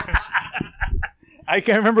 I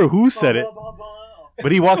can't remember who said it,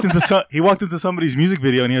 but he walked into somebody's music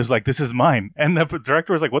video and he was like, "This is mine." And the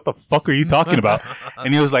director was like, "What the fuck are you talking about?"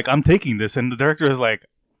 And he was like, "I'm taking this." And the director was like,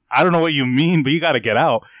 "I don't know what you mean, but you got to get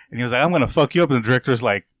out." And he was like, "I'm gonna fuck you up." And the director was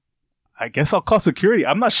like, "I guess I'll call security.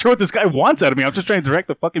 I'm not sure what this guy wants out of me. I'm just trying to direct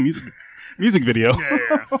the fucking music video."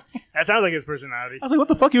 Yeah. That sounds like his personality. I was like, "What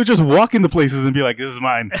the fuck?" He would just walk into places and be like, "This is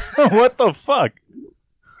mine." What the fuck?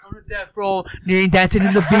 Come to Death Row, you ain't dancing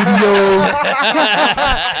in the video.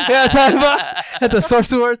 Yeah, talking about at the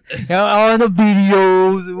sorcerers. Yeah, all in the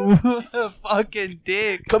videos. Fucking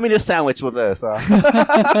dick. Come eat a sandwich with us.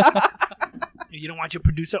 You don't want your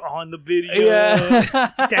producer on the video.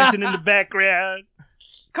 Yeah. Dancing in the background.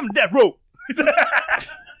 Come to Death Row.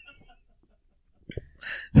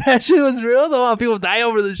 That shit was real though. People die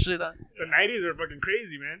over this shit. The 90s are fucking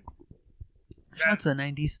crazy, man. Shout out to the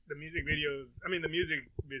 90s. The music videos, I mean, the music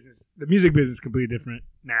business is completely different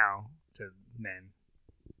now to then.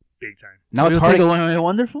 Big time. Now it's You'll hard. take a one-hit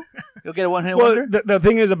wonderful? You'll get a one-hit Well, wonder? the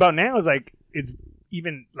thing is about now is like, it's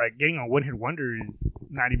even like getting a one hit wonder is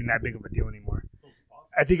not even that big of a deal anymore.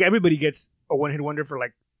 I think everybody gets a one hit wonder for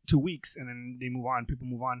like 2 weeks and then they move on. People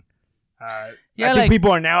move on. Yeah, I think like-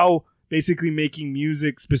 people are now basically making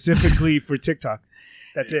music specifically for TikTok.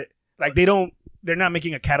 That's it. Like they're not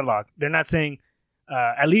making a catalog. They're not saying,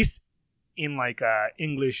 at least in like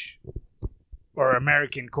English or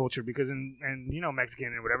American culture, because in Mexican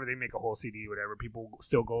and whatever, they make a whole CD, whatever. People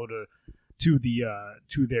still go to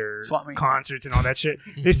their Swap meet. concerts and all that shit.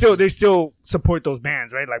 They still support those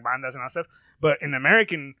bands, right? Like bandas and all that stuff. But in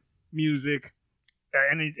American music,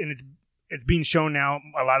 and it's being shown now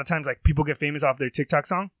a lot of times, like people get famous off their TikTok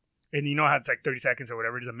song, and you know how it's like 30 seconds or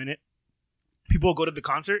whatever it is, a minute. People will go to the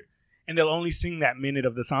concert and they'll only sing that minute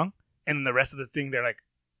of the song, and then the rest of the thing they're like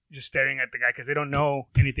just staring at the guy because they don't know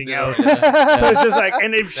anything else. So it's just like,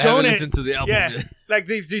 and they've They haven't shown it. listened to the album Yeah, yet. like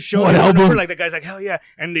they've shown What it over and album? over, like the guy's like, hell yeah,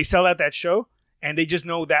 and they sell out that show, and they just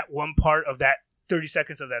know that one part of that 30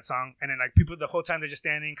 seconds of that song, and then like people the whole time they're just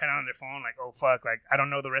standing kind of on their phone, like, oh fuck, like I don't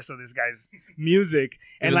know the rest of this guy's music,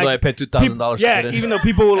 and Even though I like paid $2,000 to yeah, get in. even though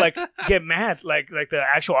people will like get mad, like the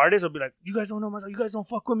actual artist will be like, you guys don't know my song, you guys don't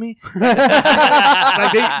fuck with me,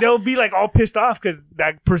 like they'll be like all pissed off because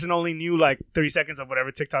that person only knew like 30 seconds of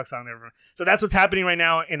whatever TikTok song they were from. So that's what's happening right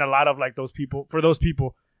now in a lot of like those people,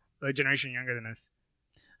 like generation younger than us.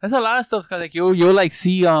 There's a lot of stuff, cause like you'll like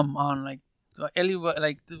see on like Ellie,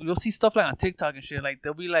 like you'll see stuff like on TikTok and shit. Like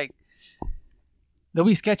there'll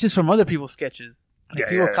be sketches from other people's sketches. Like Yeah,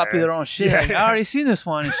 people yeah, copy yeah. their own shit. Yeah. Like, I already seen this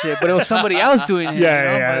one and shit, but it was somebody else doing it.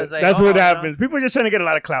 Yeah. But it's like, That's oh, what you know? happens. People are just trying to get a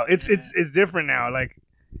lot of clout. It's different now. Like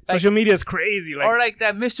social media is crazy. Like Or like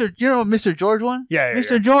that Mr. George one. Yeah,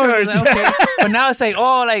 Mr. yeah. George. George, Like, okay. But now it's like,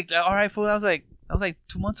 oh, like all right, fool. That was like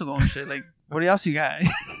 2 months ago and shit. Like, what else you got? You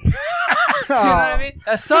know what I mean?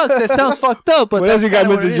 That sucks. That sounds fucked up. But What else you got,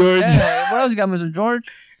 kinda what Mr. it is. George? Yeah, what else you got, Mr. George?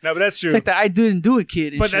 no, but that's true. It's like the I didn't do it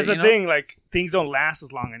kid. And But shit, that's the you know? thing. Like things don't last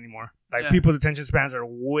as long anymore. Like Yeah. people's attention spans are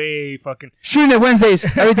way fucking. Shooting at Wednesdays,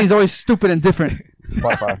 everything's always stupid and different.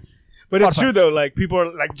 Spotify. But it's Spotify. true though. Like people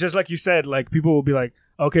are like just like you said. Like people will be like,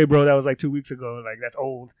 okay, bro, that was like 2 weeks ago. Like, that's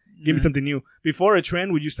old. Give me something new. Before, a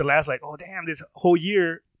trend would used to last like, oh, damn, this whole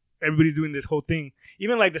year, everybody's doing this whole thing.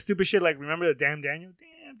 Even like the stupid shit, like, remember the Damn Daniel?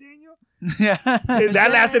 Damn Daniel? Yeah.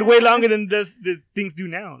 That lasted way longer than the things do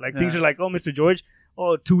now. Like, things are like, oh, Mr. George,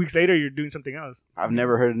 oh, 2 weeks later, you're doing something else. I've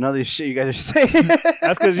never heard none of this shit you guys are saying.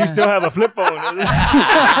 That's because you still have a flip phone.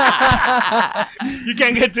 You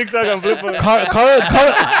can't get TikTok on flip phone.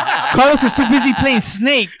 Carlos is too busy playing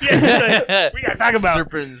Snake. Yeah, like, we got to talk about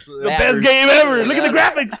Serpents, the best game ever. Look at the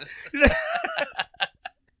graphics.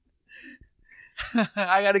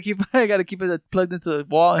 I gotta keep it plugged into the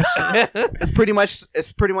wall and shit. It's pretty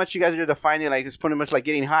much you guys are defining like it's pretty much like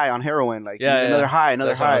getting high on heroin. Like Yeah, another yeah. high, another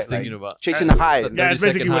That's what I high. was thinking like, about. chasing the high. So Yeah, that's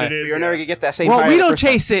basically 30-second what high. it is. You're never gonna get that same Well, high. we the don't first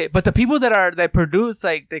time. chase it, but the people that produce,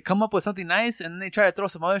 like, they come up with something nice and then they try to throw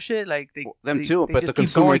some other shit, like Them too, but just the keep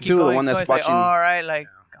consumer going, too, the going, one that's it's like, watching. all right, like,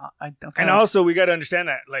 I don't. And also, we got to understand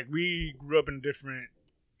that, like, we grew up in a different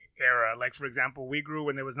era. Like, for example, we grew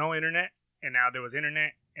when there was no internet, and now there was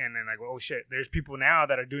internet, and then, like, oh, shit, there's people now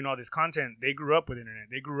that are doing all this content. They grew up with internet.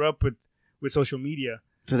 They grew up with social media.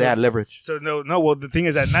 So they had leverage. So, no, well, the thing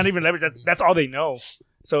is that not even leverage, that's all they know.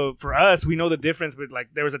 So, for us, we know the difference, but, like,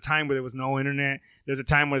 there was a time where there was no internet. There was a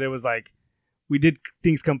time where there was, like, we did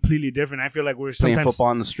things completely different. I feel like we're Playing sometimes... football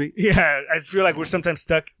on the street. Yeah, I feel like we're sometimes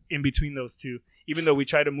stuck in between those two. Even though we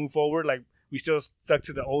try to move forward, like, we still stuck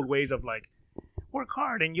to the old ways of, like, work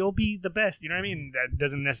hard and you'll be the best. You know what I mean?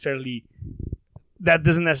 That's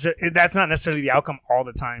not necessarily the outcome all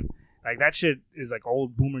the time. Like, that shit is like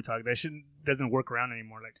old boomer talk. That shit doesn't work around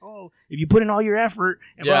anymore. Like, oh, if you put in all your effort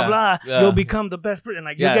and blah, blah, you'll become the best person.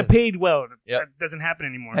 Like, you'll get paid well. Yep. That doesn't happen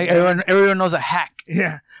anymore. Like, everyone knows a hack.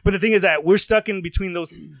 Yeah, but the thing is that we're stuck in between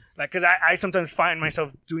those, like, because I sometimes find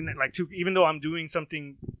myself doing that, like, even though I'm doing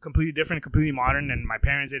something completely different, completely modern than my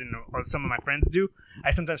parents did and or some of my friends do, I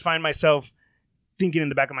sometimes find myself thinking in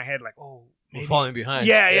the back of my head, like, oh, maybe. We're falling behind.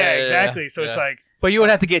 Yeah, exactly. So it's like, But you would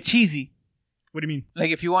have to get cheesy. what do you mean?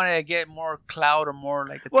 Like, if you wanted to get more clout or more,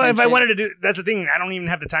 like, Well, if I attention. wanted to do, that's the thing. I don't even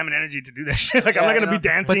have the time and energy to do that shit. Like, I'm not Yeah, gonna I be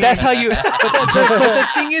know. dancing. But that's how you. But the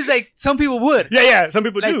thing is, like, some people would. Yeah. Some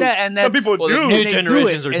people Like do. that, and some that's- people Well, do. the And new they do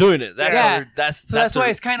generations it. are And- doing it. That's Yeah. our, that's So that's why our-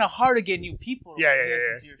 it's kind of hard to get new people to Yeah,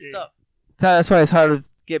 listen to your yeah. stuff. So that's why it's hard to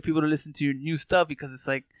get people to listen to your new stuff because it's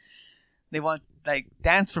like they want like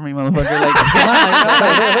dance for me, motherfucker. Like, come on,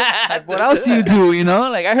 you know? Like, what else do you do? You know,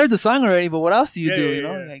 like I heard the song already, but what else do you do? You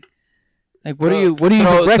know, like what do you for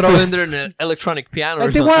throw breakfast? in there an electronic piano Like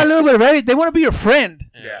or they something. want a little bit of everything. They want to be your friend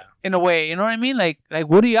Yeah. in a way. You know what I mean? Like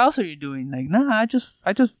what else are you doing? Like nah, I just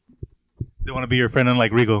They want to be your friend,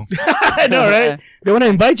 unlike Rigo. I know, right? They want to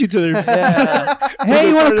invite you to their. yeah. Hey,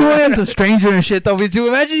 you want to go in some stranger and shit? Though, would you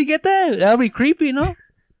imagine you get that? That'd be creepy, no?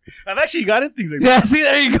 I've actually gotten things like that. Yeah, see,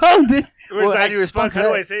 there you go, dude. Where it's Well, how like, do you respond fuck, to how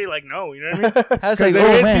do that? I say like no? You know what I mean? I was Because like, there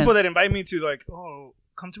oh is man. people that invite me to like, oh,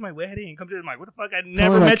 come to my wedding, come to. I'm like, what the fuck? I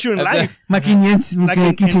never met you in life. My Like in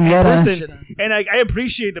quinceañera. person. And I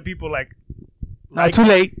appreciate the people like Not too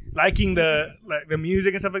late. liking the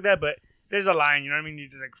music and stuff like that, but there's a line, you know what I mean? You're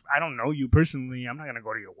just like, I don't know you personally. I'm not gonna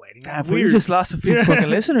go to your wedding. That's We weird. just lost a few fucking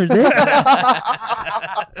listeners, dude.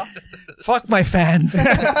 Fuck my fans.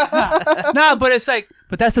 Nah, but it's like,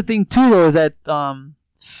 but that's the thing too, though, is that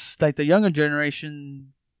like the younger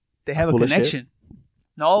generation, they have a Full of connection.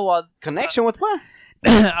 No, well, Connection with what?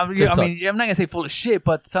 I mean, TikTok. I'm not gonna say full of shit,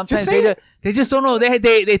 but sometimes say it. they just don't know.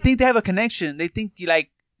 They think they have a connection. They think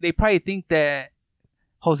they probably think that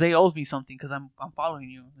Jose owes me something because I'm following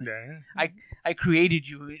you. Yeah. I created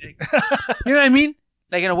you. Like, you know what I mean?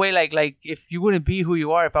 Like in a way, like if you wouldn't be who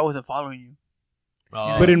you are if I wasn't following you.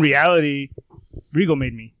 Oh. But in reality, Rigo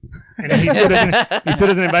made me, and he still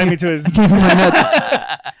doesn't invite me to his.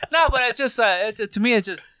 No, but it's just to me, it's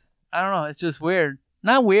just I don't know. It's just weird.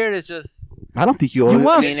 Not weird. It's just I don't think you owe You it.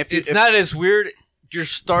 won't. I mean, if It's not as weird.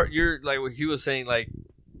 You're like what he was saying. Like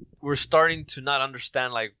we're starting to not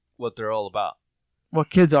understand like what they're all about. what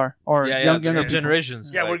kids are or younger the people.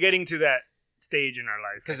 generations. Yeah, we're getting to that stage in our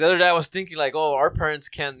life. Because the other day I was thinking like, oh, our parents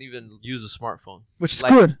can't even use a smartphone. Which is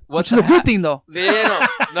Like, good. what's Which is a the good thing, though. Yeah,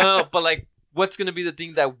 no, but like, what's gonna be the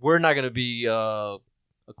thing that we're not gonna be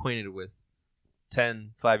acquainted with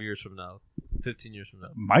 5 years from now, 15 years from now?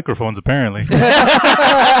 Microphones, apparently. We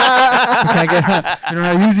don't know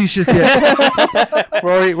how to use these shits yet.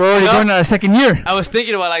 We're already going to our second year. I was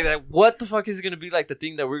thinking about like that. What the fuck is gonna be like the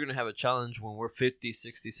thing that we're gonna have a challenge when we're 50,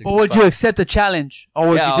 60, 65? Or would you accept the challenge? Or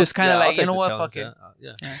would you just kind of I'll like, you take know the what, challenge, fuck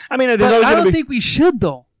it. Yeah. I mean, there's But always I gonna don't be. think we should,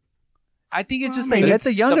 though. I think it's just like, let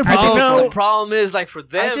the younger The people. problem, the problem is like for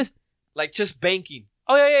them, just like just banking.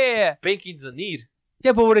 Oh, yeah. Banking's a need.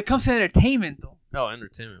 Yeah, but when it comes to entertainment, though. Oh,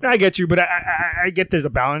 entertainment. No, I get you, but I get there's a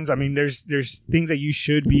balance. I mean, there's things that you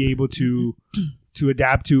should be able to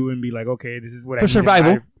adapt to and be like, okay, this is what I For need in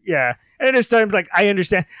survival. life. Yeah, and there's times like I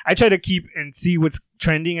understand. I try to keep and see what's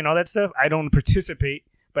trending and all that stuff. I don't participate,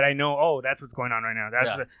 but I know, oh, that's what's going on right now.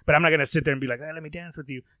 But I'm not gonna sit there and be like, hey, let me dance with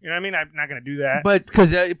you. You know what I mean? I'm not gonna do that.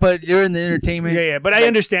 But you're in the entertainment. Yeah. But I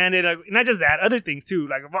understand it. Not just that, other things too.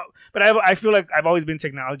 Like, but I feel like I've always been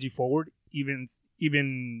technology forward. Even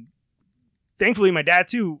thankfully, my dad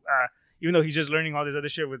too. Even though he's just learning all this other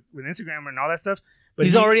shit with Instagram and all that stuff. But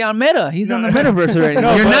He's already on Meta. He's on the metaverse already.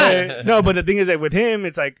 No, You're but, not. No, but the thing is that with him,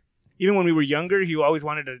 it's like even when we were younger, he always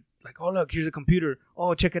wanted to like, oh look, here's a computer.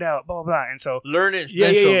 Oh, check it out. Blah blah blah. And so Learn it.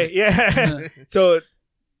 yeah. So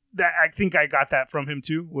that I think I got that from him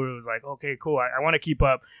too, where it was like, okay, cool. I want to keep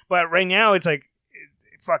up. But right now, it's like,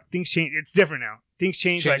 fuck, things change. It's different now. Things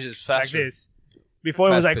change like faster. this. Before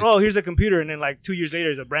it was like, Fast-paced. oh, here's a computer, and then like 2 years later,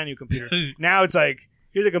 it's a brand new computer. Now it's like,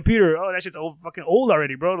 here's a computer. Oh, that shit's fucking old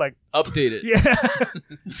already, bro. Like, Update it.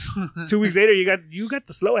 yeah. 2 weeks later, you got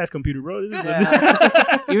the slow ass computer, bro. This is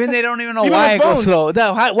Yeah. Even they don't even know Even why with it goes phones.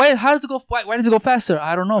 slow. How does it go? Why does it go faster?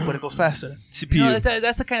 I don't know, but it goes faster. CPU. You know,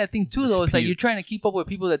 that's the kind of thing too, though. It's like CPU. you're trying to keep up with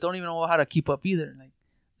people that don't even know how to keep up either. Like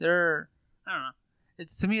they're, I don't know.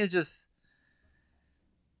 It's to me, it's just,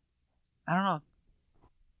 I don't know.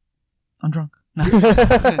 I'm drunk. Nah,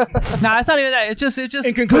 it's not even that. It's just.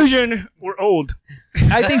 In conclusion, we're old.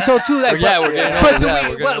 I think so too. Like, Yeah, we're getting but old. do Yeah, we-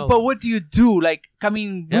 we're getting but, old. but what do you do? Like, I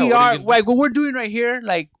mean, Yeah, we what are are you gonna like what we're doing right here.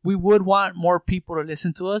 Like, we would want more people to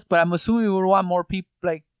listen to us, but I'm assuming we would want more people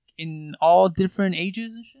like in all different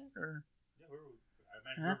ages and shit. Or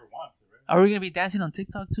Huh? are we gonna be dancing on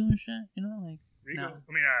TikTok too and shit? You know, like Rico. No.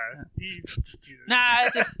 I mean, Steve. nah,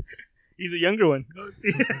 it's just He's a younger one.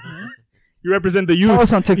 You represent the youth. follow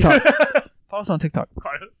us on TikTok. Follow us on TikTok.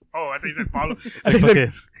 Carlos. Oh, I think he said follow. It's I like think he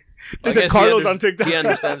said, fucking they I said guess Carlos on TikTok. He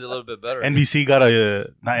understands a little bit better. NBC got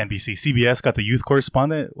not NBC, CBS got the youth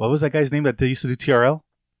correspondent. What was that guy's name that they used to do TRL?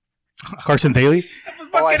 Carson Daly.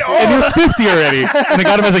 Oh, I see. And he was 50 already. And they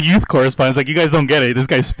got him as a youth correspondent. It's like, you guys don't get it. This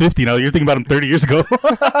guy's 50 now. You're thinking about him 30 years ago.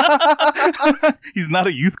 He's not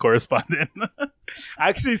a youth correspondent. I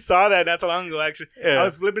actually saw that not so long ago. Actually, Yeah. I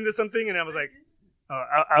was flipping to something and I was like,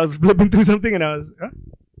 I was flipping through something and I was, huh?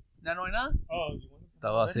 No, no, no. Oh,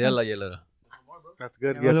 Estaba así en la hielera. That's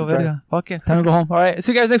good. Yeah, You have to try. verga. Fuck it. Time to go home. All right.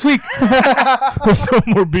 See you guys next week. there's no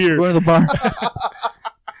more beer. Go to the bar.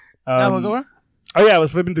 Um, Go on. Oh yeah, I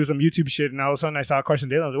was flipping through some YouTube shit, and all of a sudden I saw Carson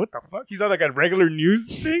Daly. I was like, "What the fuck?" He's on like a regular news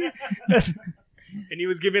thing, and he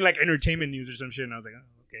was giving like entertainment news or some shit. And I was like, oh,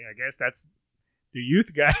 "Okay, I guess that's the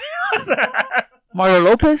youth guy." Mario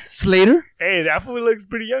Lopez, Slater. Hey, that fool looks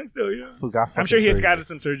pretty young still. You know? Who got I'm sure he has fucking gotten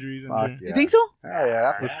some surgeries. And Fuck shit. yeah. You think so? Oh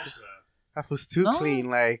yeah, that was too No. clean.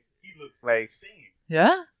 Like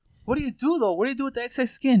Yeah. What do you do though? What do you do with the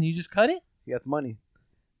excess skin? You just cut it? he had money.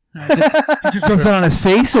 Just rub it on his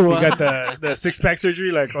face or He what? got the 6-pack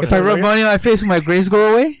surgery. Like, If I rub money on my face, will my grays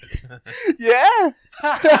go away? Yeah.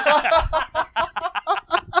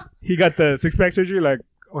 he got the 6-pack surgery like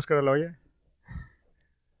Oscar Aloya.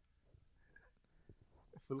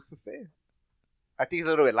 It looks the same. I think he's a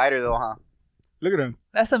little bit lighter though, huh? Look at him.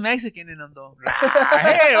 That's a Mexican in him though.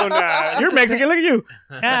 Hell nah. You're Mexican. Look at you.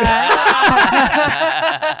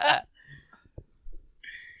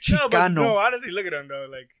 No, but Chicano. no, honestly, look at him though.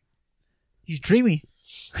 Like, He's dreamy.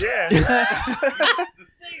 yeah. the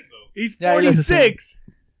same, though. He's Yeah, he looks the 46.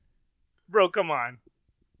 Bro, come on.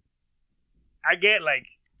 I get like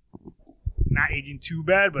not aging too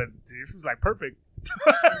bad, but this was like perfect.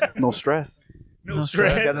 No stress. No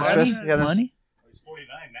stress. He hasn't Money? stressed. He hasn't. Money? He's 49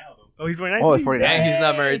 now, though. Oh, he's 49. Oh, 49. And he's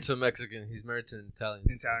not married to a Mexican. He's married to an Italian.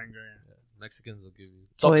 Italian girl. Yeah. Mexicans will give you.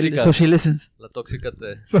 So, Tóxica. so she listens. La tóxica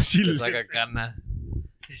te So she saca carne.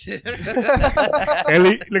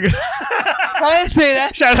 Ellie, look at I didn't say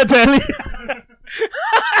that. shout out to Ellie.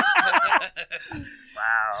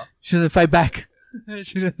 Wow. She doesn't fight back.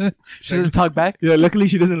 she doesn't talk back. Yeah, luckily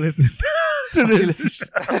she doesn't listen to this.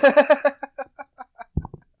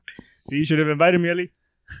 See, you should have invited me, Ellie.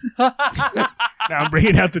 Now I'm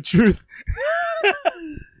bringing out the truth.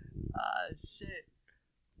 Shit.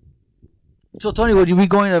 So, Tony, would you be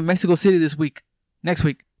going to Mexico City this week? Next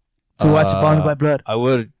week? To watch Bound by Blood? I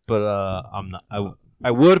would, but I'm not. I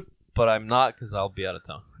would, but I'm not because I'll be out of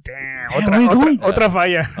town. Damn. Damn, where you going? Otra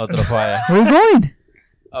falla. Otra falla. Where are you going?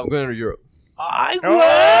 I'm going to Europe. I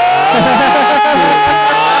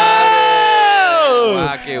Oh!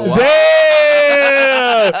 Ah, qué guay.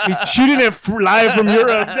 Damn! He's shooting it live from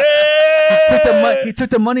Europe. He took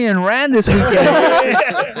the money and ran this weekend.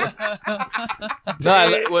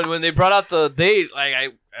 No, when they brought out the date, like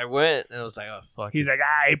I went and I was like, oh fuck. He's like,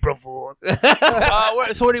 April Fools.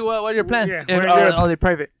 So what are your plans? Yeah, If- where are you- are they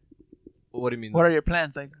private? what do you mean? What are your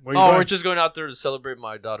plans? Like, Where you Oh, going? we're just going out there to celebrate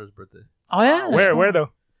my daughter's birthday. oh yeah, that's Where? cool. Where though?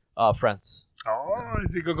 France. Oh,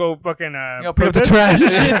 is he gonna go fucking You know, pick up the protest?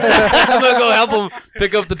 trash. I'm gonna go help him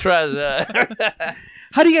pick up the trash. Yeah.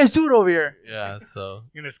 How do you guys do it over here? Yeah. So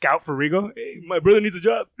You gonna scout for Rigo? Hey, my brother needs a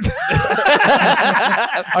job.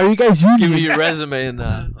 Are you guys give me union? your resume and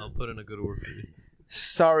I'll put in a good word for you.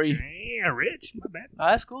 Sorry. Yeah, rich. My bad. Oh,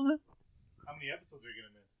 that's cool, man. How many episodes are you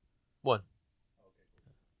gonna miss? One.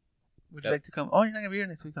 Would you like to come? Oh, you're not gonna be here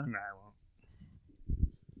next week, huh? Nah, I won't.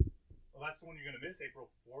 Well, that's the one you're gonna miss, April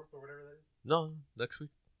 4th or whatever that is. No, next week.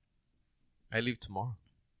 I leave tomorrow.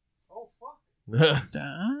 Oh fuck!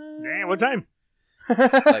 Damn, what time?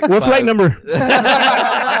 Like What flight 5. number?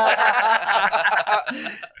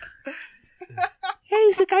 Hey,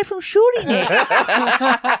 it's the guy from Shooting It.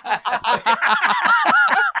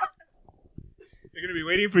 They're gonna be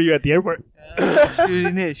waiting for you at the airport.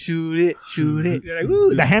 Shooting it, shoot it, shoot it. You're like,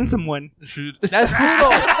 ooh, the handsome one. Shoot. That's cool though.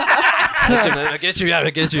 I get you out. I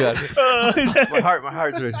get you out. My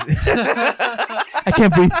heart's racing. I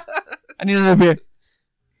can't breathe. I need another beer.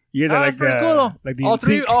 You guys Oh, are that's pretty cool though. like the All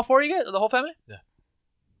three, NSYNC. all four of you guys, the whole family. Yeah.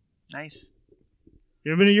 Nice.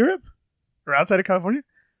 You ever been to Europe or outside of California?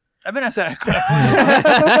 I've been outside of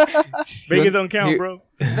California. Vegas don't count, Here- bro.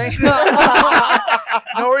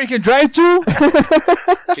 Know where you can drive to?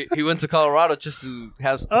 He went to Colorado just to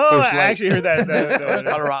have Oh, first I light. actually heard that.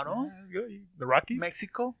 Colorado, The Rockies.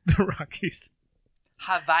 Mexico, The Rockies.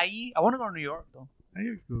 Hawaii. I want to go to New York though. That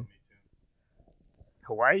is cool.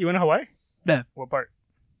 Hawaii? You went to Hawaii? Yeah. What part?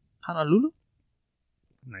 Honolulu.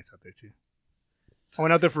 Nice out there too. I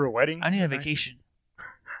went out there for a wedding. I need a Nice. vacation.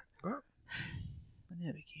 Huh? I need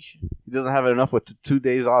a vacation. He doesn't have enough with 2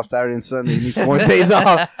 days off Saturday and Sunday. He needs more days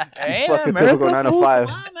off. Hey, Fucking America, typical 9 to fool. 5.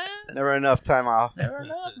 Come on, man. Never enough time off. Never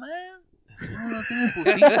enough, man. No tienes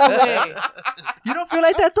putiza, güey. You don't feel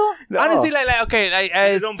like that though? No. Honestly, like okay,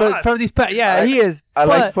 His own from, boss. from these yeah, he is. I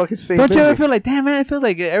like But fucking staying don't you ever busy. feel like, damn man, it feels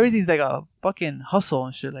like everything's like a fucking hustle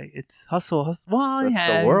and shit. Like it's hustle. Well, That's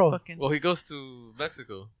yeah, the world. fucking- Well, he goes to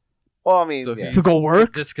Mexico. Well, I mean, So yeah. he- to go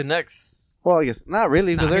work. Disconnects. Well, I guess not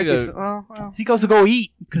really. Because Nah, they're he just, does. oh, well. He goes to go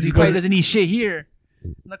eat because he He probably goes- doesn't eat shit here.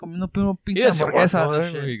 Anda comiendo puro He pinche doesn't work hamburguesas and wherever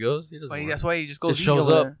shit. he goes. He doesn't But work. that's why he just goes Just eat shows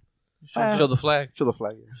over up. there. Show the flag. Show the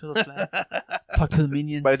flag. Yeah. Show the flag. Talk to the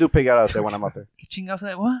minions. But I do pig out there when I'm out there. Chingados,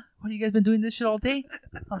 like, what? What have you guys been doing this shit all day?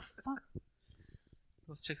 Oh, fuck.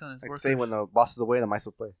 Those chicks on his Like workers. say when the boss is away, the mice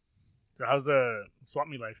will play. So how's the swap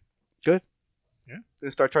me life? They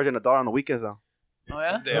start charging $1 on the weekends now. Oh,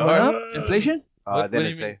 yeah? They Going are. up? Inflation? What They do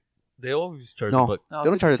didn't you mean? say. They always charge No. a buck. No, They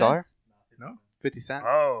don't charge 50 $1. cents? No. 50 cents.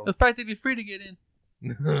 Oh. It was practically free to get in.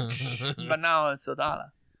 But now it's $1.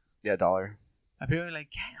 Yeah, $1. Apparently, like,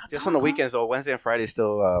 yeah, Just on the weekends though. Wednesday and Friday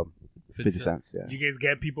still 50 cents. Yeah. Did you guys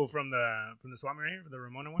get people from the swap me right here, for the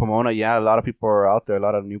Ramona one? Pomona, yeah, a lot of people are out there. A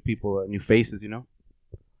lot of new people, new faces. You know.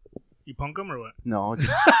 You punk them or what? No,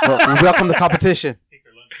 just we welcome the competition.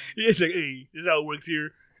 It's like, hey, this is how it works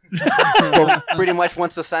here. Well, pretty much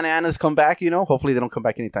once the Santa Anas come back, you know, hopefully they don't come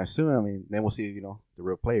back anytime soon. I mean, then we'll see, you know, the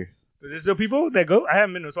real players. Is there still people that go? I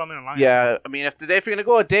haven't been to a swap meet in a long time. Yeah, I mean, if you're gonna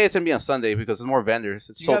go a day, it's gonna be on Sunday because there's more vendors.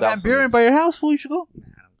 It's You sold got out. Van Buren Sundays. by your house, fool? You should go.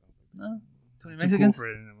 No? Too many Too cool Mexicans? for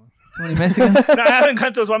it anymore. Too many Mexicans? No, I haven't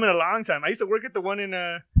gone to a swap meet in a long time. I used to work at the one in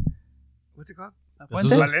what's it called? Puente?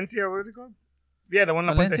 Valencia. What was it called? Yeah, the one in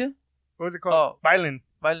La Puente. Valencia? What was it called? Oh. Violin.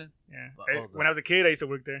 Violent. Yeah. Oh, When I was a kid, I used to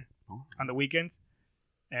work there Oh. on the weekends.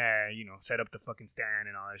 You know, set up the fucking stand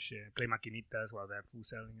and all that shit. Play maquinitas while that food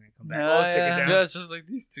selling and then come back. Yeah, Oh, take yeah. it down. Yeah, it's just like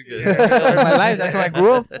these two guys. That's my life. That's where I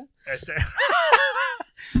grew up. That's that.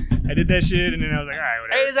 I did that shit and then I was like, all right,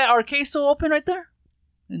 whatever. Hey, is that arcade still open right there?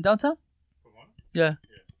 In downtown? Yeah.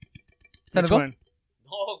 Time to Which go? one?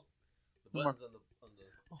 No, the buttons on the.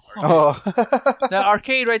 Oh, That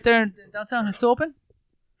arcade right there in downtown is still open?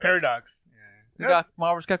 Paradox. We Yeah. got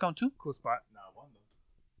Marvel's Capcom 2. Cool spot.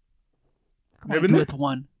 Come Never on, been do there? it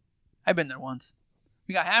one. I've been there once.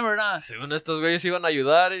 We got hammered on. Según estos güeyes iban a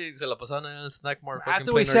ayudar y se la pasaban en el snack mart. fucking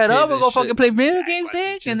After we playing set up, arcades we'll and go shit. fucking play video games,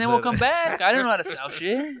 Dick, just and then we'll said come it. back. I don't know how to sell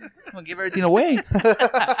shit. I'm gonna give everything away.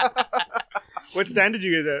 What stand did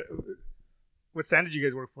you guys what stand did you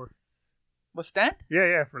guys work for? What stand?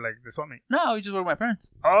 Yeah, for like the swap meet. No, we just work with my parents.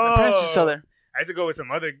 Oh, My parents just sell there. I used to go with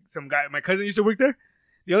some guy. My cousin used to work there.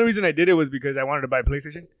 The only reason I did it was because I wanted to buy a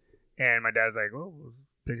PlayStation, and my dad's like, "Oh,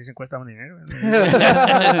 PlayStation cuesta un dinero." And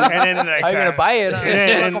then like, How you gonna buy it? Huh?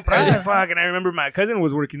 and I was like, "Fuck!" And I remember my cousin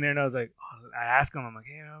was working there, and I was like, I asked him, I'm like,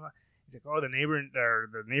 "Hey," he's like, "Oh, the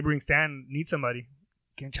neighboring stand needs somebody."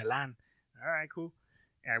 Ken Chalan. All right, cool.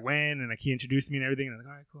 And I went and like he introduced me and everything. And I'm like,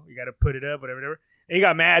 all right, cool. You got to put it up, whatever. And he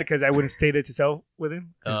got mad because I wouldn't stay there to sell with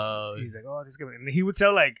him. He's like, oh, this guy. And he would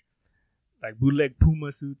sell like bootleg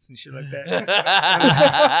Puma suits and shit like that.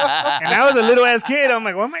 And I was a little ass kid. I'm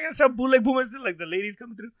like, why am I gonna sell bootleg Puma suits? Like the ladies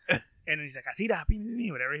coming through. And he's like, así da,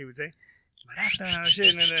 whatever he would say. Shit.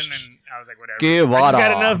 And then I was like, whatever. I just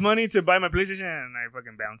got enough money to buy my PlayStation and I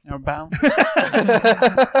fucking bounced. Or bounce.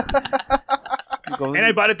 And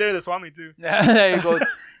I bought it there at the Swami too. There you go.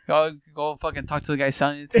 Go fucking talk to the guy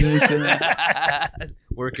selling it to you.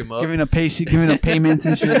 Work him up. Giving a payments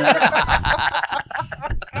and shit.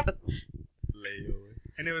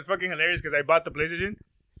 And it was fucking hilarious because I bought the PlayStation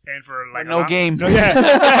and for like no game. No,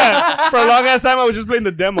 yeah. For a long ass time, I was just playing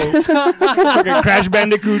the demo. Fucking Crash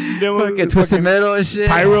Bandicoot demo. Fucking Twisted Metal and shit.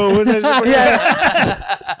 Pyro, what's that shit?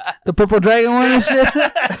 Yeah. The Purple Dragon one and shit.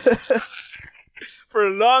 For a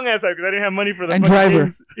long ass time because I didn't have money for the And fucking Driver.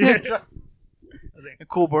 games. Yeah. And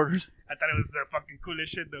Cool Borders. I thought it was the fucking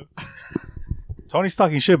coolest shit though. Tony's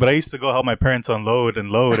talking shit, but I used to go help my parents unload and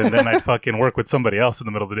load, and then I'd fucking work with somebody else in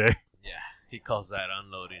the middle of the day. Yeah, he calls that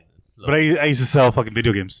unloading. But I used to sell fucking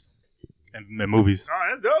video games and movies. Oh,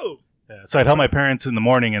 that's dope. Yeah. So I'd help my parents in the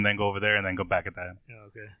morning and then go over there and then go back at that. Yeah,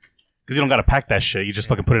 okay. Because you don't got to pack that shit. You just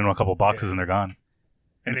fucking put it in a couple boxes and they're gone.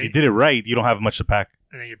 And if they- you did it right, you don't have much to pack.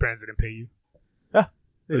 And then your parents didn't pay you. Yeah.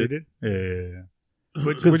 Oh, they did? Yeah.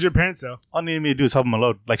 What'd your parents sell? All they need me to do is help them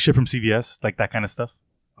unload. Like shit from CVS, like that kind of stuff.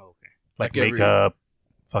 Oh, okay. Like Like every- makeup,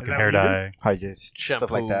 fucking Is that hair what you dye, Hydrants, stuff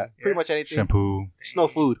like that. Yeah. Pretty much anything. shampoo. Snow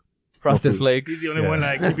food. Frosted No food. Flakes. He's the only Yeah. one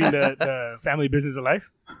like keeping the family business alive.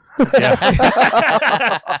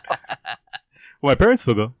 Yeah. Well, my parents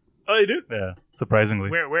still go. Oh, they do? Yeah, surprisingly.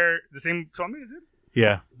 Where the same Swami is it?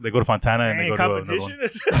 Yeah, they go to Fontana and they Ain't go to another one.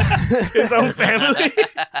 competition. His own family.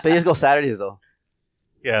 They just go Saturdays though,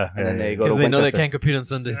 Yeah, and then they go Because to they know they Winchester. can't compete on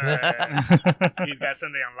Sunday. He's got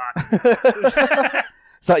Sunday on lock.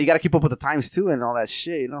 So you got to keep up with the times too, and all that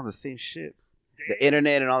shit. You know, the same shit. The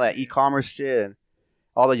internet and all that e-commerce shit. And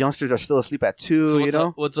all the youngsters are still asleep at 2. So you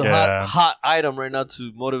know, what's a Yeah. hot item right now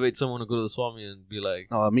to motivate someone to go to the Swami and be like,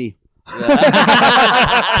 me.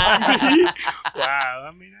 Wow.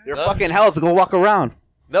 I mean, Your Huh? fucking hell to go walk around.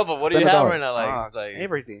 no, but what do Spend you it have all. right now? Like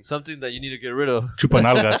Everything. something that you need to get rid of.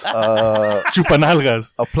 Chupanalgas.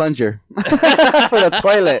 Chupanalgas. A plunger for the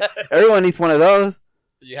toilet. Everyone needs one of those.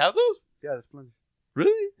 You have those? Yeah, there's plunger.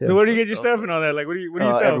 Really? Yeah. so where do you get your stuff and all that? Like, what do you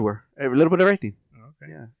sell? Everywhere. A little bit of everything. Oh,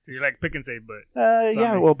 okay. Yeah. So you're like pick and save, but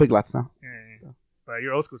Yeah. Well, big lots now. yeah. But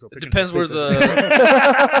you're old school, so It pick and depends save. where the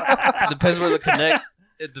it depends where the connect.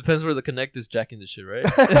 It depends where the connect is jacking the shit, right?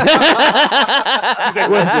 He's like,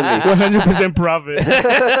 Allegedly. 100% profit.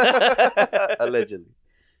 Allegedly.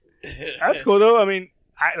 That's cool though. I mean,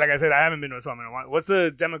 like I said, I haven't been to a Swami in a while. What's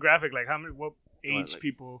the demographic? Like, what age Like-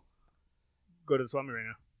 people go to the Swami right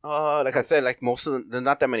now? Like I said, like most of them, there's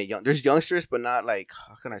not that many young. There's youngsters, but not like,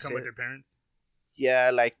 how can I Come say with it? their parents.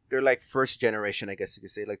 Yeah, like they're like first generation, I guess you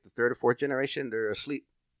could say. Like the third or fourth generation, they're asleep.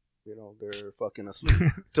 You know, they're fucking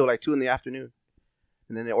asleep till like 2 p.m.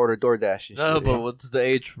 And then they order DoorDash and No, shit. but what's the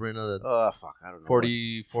age right now? That Fuck, I don't know.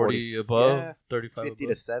 40 40, above, yeah, 35 50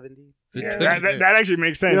 above. to 70. Yeah, Yeah. that actually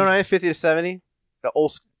makes sense. You know what I mean? 50 to 70. The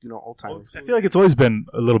old timers. I feel like it's always been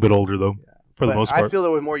a little bit older though, for the But most part. I feel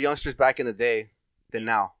there were more youngsters back in the day than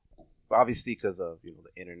now. But obviously because of the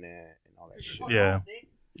internet and all that shit. Yeah.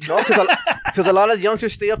 No, because a lot of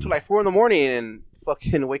youngsters stay up to like 4 a.m. and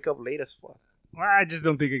fucking wake up late as fuck. Well, I just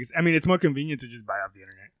don't think it's. I mean, it's more convenient to just buy off the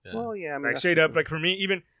internet. Yeah. Well, yeah, I mean, Like that's straight up, true. like for me,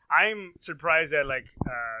 even I'm surprised that like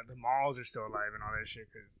the malls are still alive and all that shit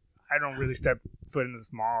because I don't really step foot in this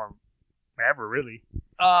mall ever really.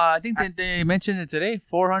 I think they mentioned it today.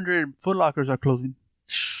 400 Foot Lockers are closing.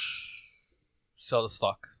 Sell the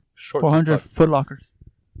stock. Short 400 the stock. Foot Lockers.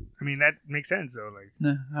 I mean, that makes sense though. Like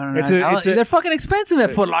No, I don't know. It's a- they're fucking expensive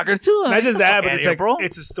at Foot Locker too. not just that, but it's like bro.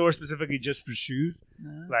 it's a store specifically just for shoes.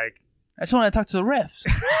 No. Like I just want to talk to the refs.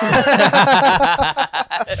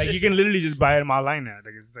 like you can literally just buy them online now.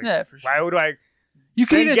 Like it's like Yeah, for sure. why would I You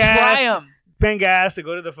can Spend even gas. try them. spend gas to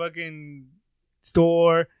go to the fucking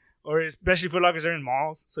store, or especially Foot Lockers are in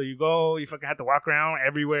malls. So you go, you fucking have to walk around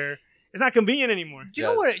everywhere. It's not convenient anymore. You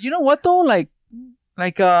know what? You know what though? Like Where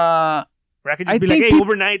I could just I be like, think hey, peop-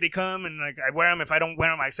 overnight they come and like I wear them. If I don't wear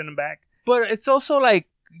them, I send them back. but it's also like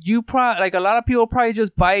like a lot of people probably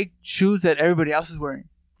just buy shoes that everybody else is wearing.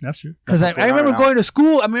 That's true. Because I That's what's going remember on now. going to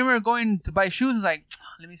school. I remember going to buy shoes. And like,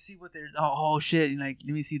 let me see what there's. Oh shit! And like,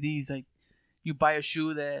 let me see these. Like, you buy a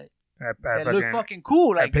shoe that that look fucking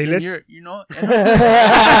cool. Like, Payless? you know.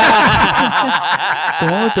 The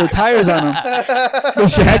one with the tires on them. The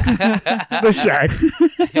shacks. The shacks.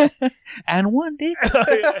 And one dick.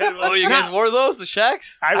 Oh, you guys wore those? The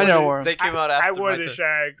Shacks? I never wore 'em. They came out I after wore my the time.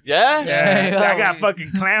 shacks. Yeah? Yeah. I got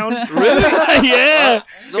fucking clown. Really? Yeah.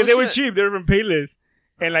 No Because they were shit. cheap. They were from Payless.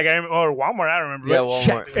 And like, or Walmart, I remember. Yeah, But-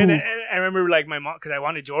 Walmart. And I remember like my mom, because I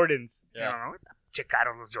wanted Jordans. Yeah. I don't know what the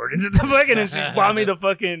chicados was Jordans at the fucking, and she bought me the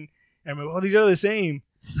fucking. I remember, oh, these are the same.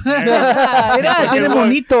 Mira, tiene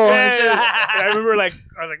bonito. Yeah. I remember like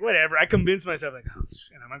I was like, whatever. I convinced myself like, oh,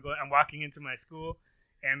 shit. And I'm walking into my school,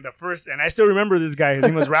 and I still remember this guy. His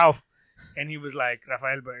name was Ralph, and he was like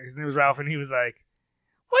Rafael, but his name was Ralph, and he was like,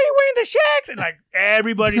 why are you wearing the Shacks? And like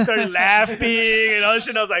everybody started laughing and all this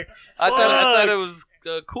shit. And I was like, I thought fuck. it was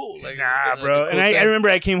cool. Like, Nah, like a bro. cool And I thing. remember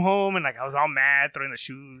I came home and like I was all mad, throwing the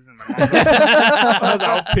shoes, and my mom was I was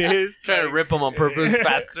all pissed. Trying to Like, rip them on purpose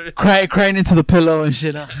faster. Crying into the pillow and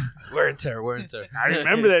shit. Huh? Wear and tear. I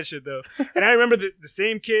remember that shit though, and I remember the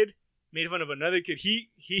same kid made fun of another kid. He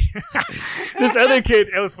this other kid.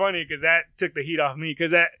 It was funny because that took the heat off me.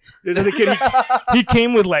 Because this other kid he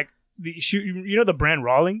came with like the shoe. You know the brand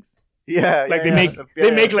Rawlings. Yeah, Like yeah, they make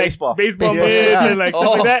yeah, like baseball. baseball Yeah, mitts yeah. and like stuff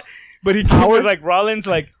Oh. like that. But he came with like Rollins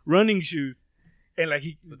like running shoes, and like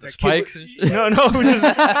he the that kid spikes was- and shit? No, it was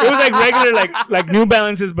like regular like New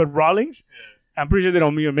Balances but Rawlings. I'm pretty sure they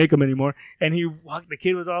don't even make them anymore. And he walked. The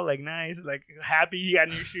kid was all like nice, like happy. He got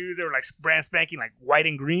new shoes. They were like brand spanking, like white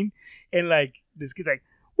and green. And like this kid's like,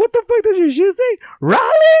 "What the fuck does your shoe say? Rawlings?"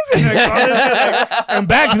 And, like, all this shit, like, and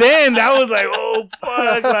back then that was like, oh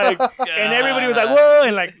fuck, like, and everybody was like, whoa,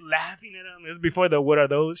 and like laughing at him. It was before the "what are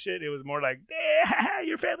those" shit. It was more like,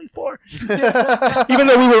 your family's poor, even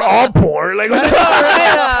though we were all poor. Like, what the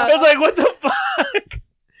right. it was like, what the fuck?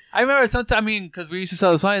 I remember sometimes, I mean, because we used to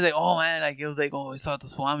sell the Swami, like, oh man, like, it was like, oh, we saw the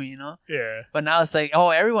Swami, you know? Yeah. But now it's like, oh,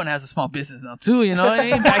 everyone has a small business now, too, you know what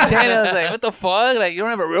I mean? Back then, I was like, what the fuck? Like, you don't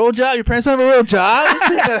have a real job? Your parents don't have a real job?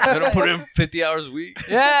 They don't put in 50 hours a week.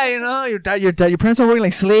 Yeah, you know, your parents are working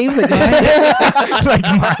like slaves, like, Like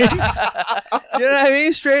mine. you know what I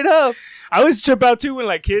mean? Straight up. I always trip out too when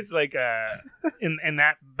like kids like in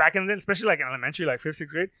that back in then, especially like in elementary, like 5th, 6th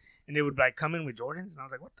grade, and they would like come in with Jordans, and I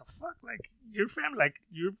was like, what the fuck? Like your family, like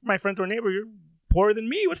you're my front door neighbor, you're poorer than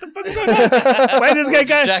me. What the fuck is going on? Why is this guy?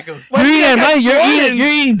 Jack 'em. Why is this guy got Jordans? You're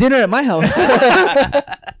eating dinner at my house.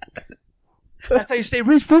 That's how you stay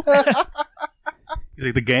rich, bro. He's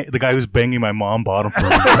like the guy who's banging my mom bought him for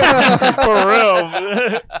me. For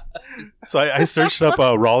real. So I searched up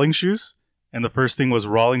Rawling shoes, and the first thing was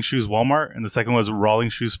Rawling shoes Walmart, and the second was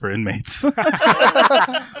Rawling shoes for inmates.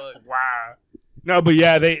 Wow. No, but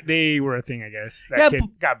yeah, they were a thing, I guess. That Yeah, kid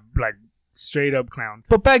got like straight up clowned.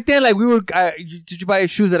 But back then, like, we were, did you buy your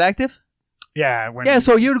shoes at Active? Yeah. When, Yeah,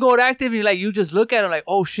 so you'd go to Active and like you just look at them like,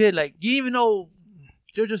 oh shit, like you even know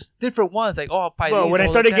they're just different ones. Like, oh, I'll buy Well, these, when I all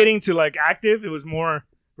started that. getting to like Active, it was more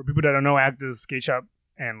for people that don't know Active's skate shop,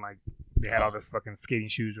 and like they had all this fucking skating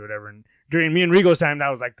shoes or whatever. And during me and Rigo's time, that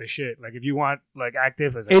was like the shit. Like if you want like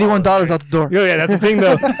Active, it's like, $81 out the door. Yeah, that's the thing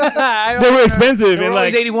though. They were expensive They and were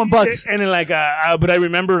always like $81. And then like, but I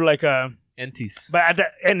remember like, Enties. but at the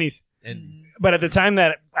Ennies. And But at the time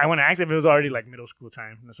that I went Active, it was already like middle school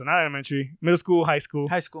time. So not elementary, middle school, high school.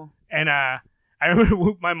 High school. And I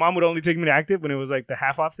remember my mom would only take me to Active when it was like the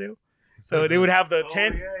half off sale. So they would have the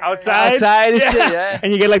tent outside. Outside and Yeah. shit, yeah.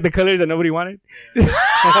 And you get like the colors that nobody wanted.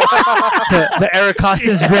 The Eric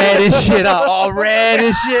Costin's red and shit, all red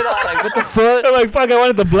and shit. Like, what the fuck? I'm like, fuck, I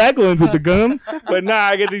wanted the black ones with the gum. But nah,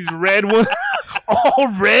 I get these red ones. All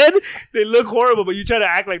red. They look horrible, but you try to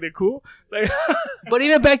act like they're cool. Like, But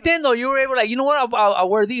even back then, though, you were able, like, you know what? I'll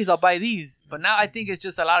wear these. I'll buy these. But now I think it's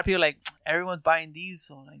just a lot of people, like, everyone's buying these.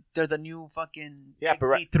 So, like, they're the new fucking Yeah, but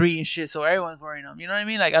right- C3 and shit. So everyone's wearing them. You know what I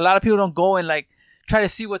mean? Like, a lot of people don't go and, like, try to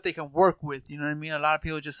see what they can work with. You know what I mean? A lot of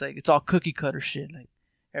people just, like, it's all cookie cutter shit. Like,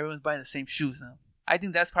 everyone's buying the same shoes now. I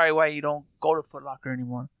think that's probably why you don't go to Foot Locker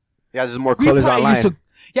anymore. Yeah, there's more We colors probably online. used to-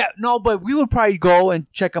 yeah, no, but we would probably go and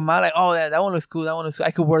check them out. Like, oh, that one looks cool. That one looks cool.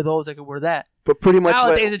 I could wear those. I could wear that. But pretty much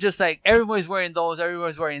Nowadays, what, it's just like everybody's wearing those.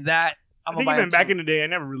 Everyone's wearing that. I I'm think gonna buy even them back too. in the day, I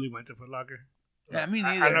never really went to Foot Locker. Yeah, me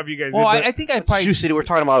neither. I don't know if you guys Well, did. I think I probably. Shoe City we're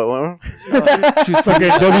talking about. Okay,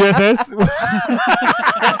 WSS.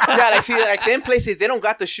 Yeah, like see, like them places, they don't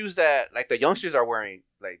got the shoes that like the youngsters are wearing.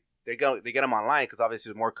 Like they get them online because obviously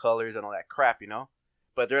there's more colors and all that crap, you know.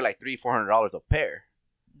 But they're like $300-$400 a pair.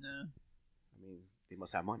 No. I mean, they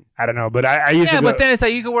must have money. I don't know, but I used Yeah, to go. but then it's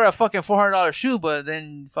like you can wear a fucking $400 shoe, but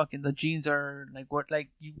then fucking the jeans are like what? Like,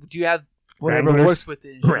 do you have whatever Wranglers. works with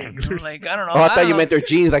it? and shit, you know? Wranglers. Like, I don't know. Oh, I thought don't you know. meant their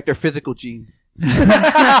jeans, like their physical jeans.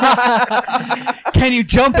 Yeah, Can you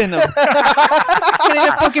jump in them? You can't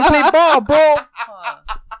even fucking play ball, bro.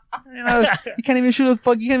 You know, you can't even shoot a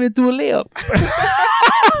fuck. You can't even do a layup.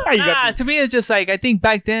 To me, it's just like I think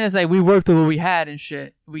back then it's like we worked with what we had and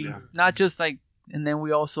shit. We not just like, and then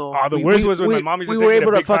we also. The worst was when my mom used to take were me to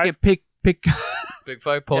able to Big Five. fucking pick. Big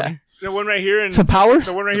Five Pony. Yeah. The one right here and Some powers.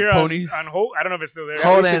 the one right Some here ponies. on Holt. I don't know if it's still there. Yeah,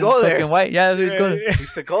 we Hold used to and go there. fucking white. Yeah, we just go to We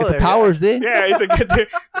used to go get there. the powers there. Yeah, I used to get there.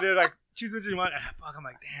 They're like, choose what you want. Fuck, I'm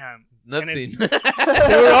like, damn. Nothing.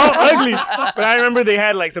 They were all ugly. But I remember they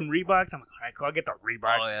had like some Reeboks. I'm like, all right, cool, I'll get the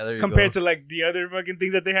Reebok. Oh yeah, there you Compared go. to like the other fucking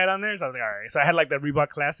things that they had on there. So I was like, all right. So I had like the Reebok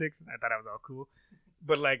Classics. I thought that was all cool.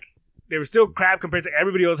 But like, they were still crap compared to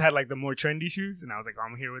everybody else had like the more trendy shoes. And I was like,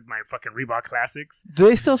 I'm here with my fucking Reebok Classics. Do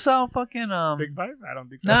they still sell fucking Big Five? I don't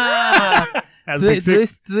think so. Nah. That's do, they, Big do, they,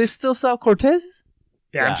 Six. do they still sell Cortezes?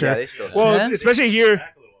 Yeah, I'm Yeah. sure. Yeah, they still have. Well, Yeah. especially here.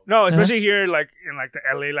 No, especially here, like in like the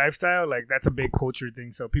LA lifestyle, like that's a big culture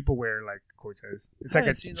thing. So people wear like Cortez. It's like a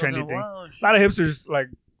trendy thing. A lot of hipsters like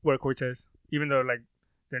wear Cortez, even though like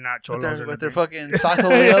they're not cholos or With their nothing. fucking socks all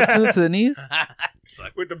the way up to the knees.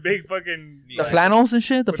 With the big fucking The flannels and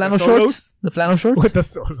shit. The With flannel the shorts. solos? The flannel shorts. with the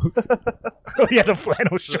solos. Oh yeah, the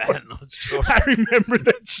flannel shorts. I remember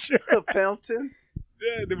that shit. The Pendletons?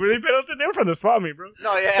 Yeah, were they Pendleton? They were from the swap meet, bro.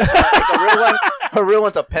 No, yeah. Like a real one. A real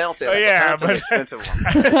one's a Pendleton. Oh, Like yeah, a Pendleton's but- expensive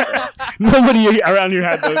one. Nobody around here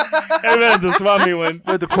had those. Everyone had the swap meet ones.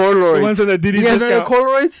 With the corduroys. The ones on the Diddy You guys remember discount. the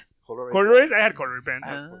corduroys? Corduroys? I had corduroy pants.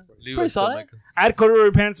 Levi's Pretty still solid. make 'em. I had corduroy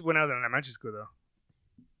pants when I was in elementary school, though.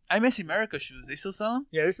 I miss America shoes. They still sell them?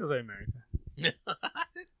 Yeah, this is like America. Wait.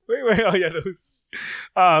 Oh, yeah, those.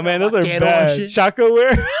 Oh, man, those are Vaquero and bad. shit. Shaka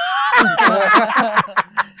wear?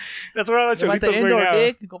 That's where all the Go at the cholitos wear indoor, now.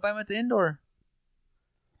 Dick. Go buy them at the indoor.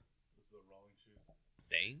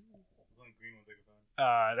 Dang.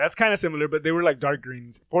 That's kind of similar, but they were like dark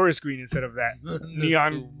greens. Forest green instead of that.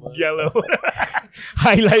 Neon So much. yellow.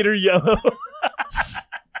 Highlighter yellow.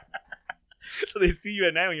 So they see you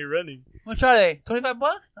at night when you're running. How much are they? $25?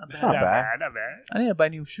 Not It's bad. not bad. Not bad. I need to buy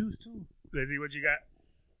new shoes too. Let's see what you got.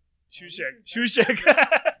 Shoe check. Shoe check.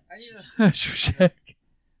 Shoe check.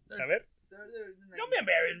 A ver. Don't be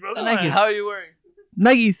embarrassed, bro. Come Nikes. on. How are you wearing?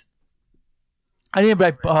 Nikes. I need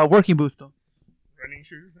to buy working boots though. Running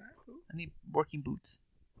shoes. That's cool. I need working boots.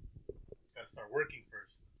 Gotta start working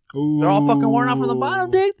first. They're all fucking worn out from the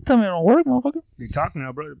bottom, Dick. Tell me it don't work, motherfucker. They talk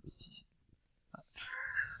now, bro.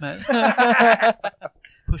 Man.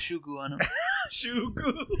 Put shoe glue on them. Shoe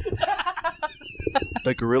glue.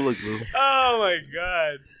 The Gorilla Glue. Oh my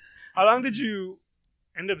god. How long did you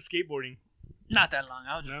end up skateboarding? Not that long.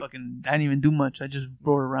 I was just No? fucking. I didn't even do much. I just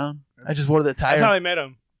rode around. I just wore the tire. That's how I met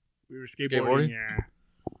him. We were skateboarding. Skateboarding? Yeah.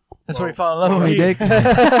 That's where he fell in love with me, he- Dick.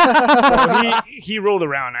 Well, he rolled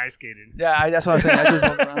around. I skated. Yeah, that's what I'm saying. I just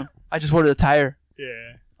rolled around. I just wore the tire.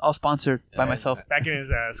 Yeah. All sponsored by Yeah, myself. Back in his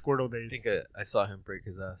Squirtle I days. think I saw him break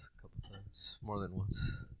his ass a couple times, more than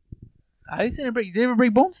once. I didn't break. Did you ever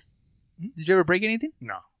break bones? Did you ever break anything?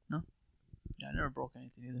 No. Yeah, I never broke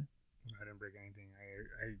anything either. I didn't break anything.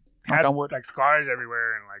 I Knock had on wood. like scars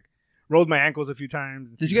everywhere and like rolled my ankles a few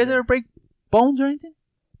times. Did you guys ever break bones or anything?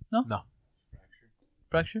 No. No.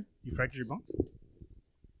 Fracture? You fractured your bones?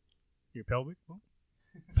 Your pelvic bone?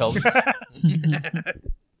 Pelvis?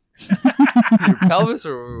 Your pelvis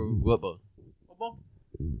or what bone?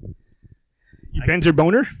 You bent your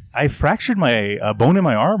boner? I fractured my bone in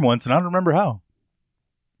my arm once, and I don't remember how.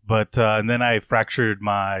 But and then I fractured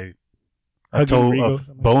my Hugging toe Rigo.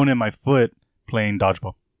 of bone in my foot playing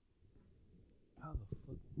dodgeball.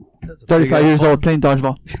 That's a 35 big years ass old playing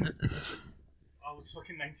dodgeball. I was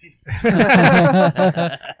fucking 19.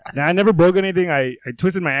 Nah, I never broke anything. I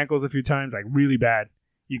twisted my ankles a few times, like really bad.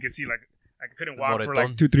 You could see like I couldn't walk for like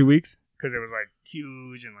Moretón. 2-3 weeks because it was like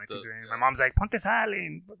huge and like The- my mom's like ponte sal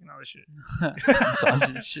and fucking all this shit. Massage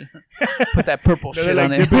and shit. Put that purple They're shit like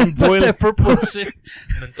on it. dipping Put boil- that purple shit.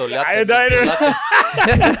 Mentolate. Iodine.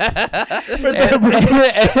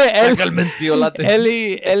 Saca el mentiolate.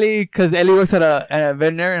 Ellie, because Ellie works at a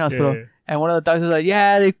veterinarian hospital. Yeah. And one of the dogs was like,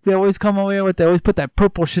 yeah, they always come over here they always put that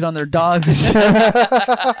purple shit on their dogs and shit.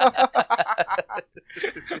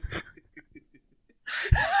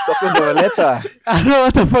 Toques de boleta. I don't know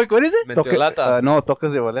what the fuck. What is it? Mentiolata. No,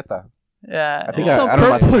 toques de boleta. Yeah. I think It's I some don't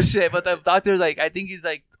know. purple shit. But the doctor's like, I think he's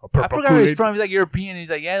like, I Purple forgot where he's Kool-Aid. from. He's like European. He's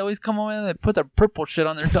like, yeah, they always come over and they put the purple shit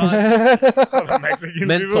on their dog. All the Mexican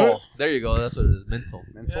Mental. people. There you go. That's what it is. Mental.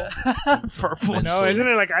 Mental. Purple. Men- No, isn't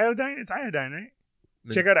it like iodine? It's iodine, right?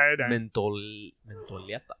 Check out iodine.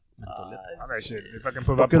 Mentoliata. All that shit. They fucking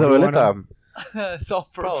put Toques de Vaporub on them. boleta. It's all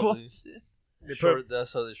purple. Probably. shit. They put, Short,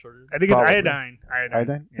 that's how they shorted it. I think it's Probably. iodine.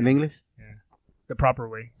 Iodine? In English? The proper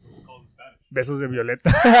way. Besos de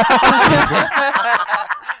Violeta.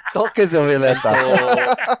 Toques de Violeta.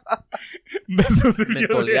 Besos de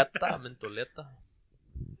Violeta. Mentoleta.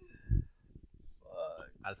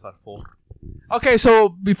 Alpha 4. Okay, so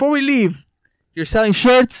before we leave, you're selling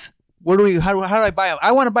shirts. How do I buy them?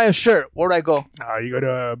 I want to buy a shirt. Where do I go? You go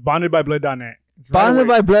to bondedbyblood.net.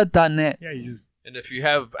 Bondedbyblood.net. Yeah, you just And if you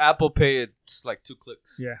have Apple Pay, it's like 2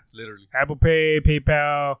 clicks. yeah. Literally. Apple Pay,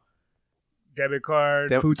 PayPal, debit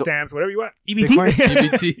card, food stamps, whatever you want. EBT.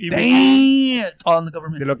 EBT. Damn. It's all in the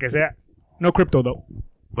government. De lo que sea. No crypto though.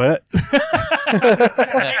 But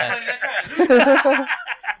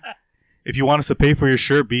if you want us to pay for your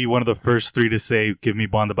shirt, be one of the first 3 to say, give me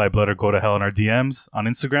Bonded by Blood or go to hell in our DMs on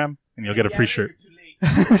Instagram, and you'll get a free shirt.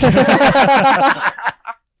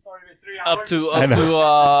 Up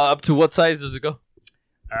to what size does it go?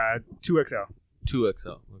 2XL.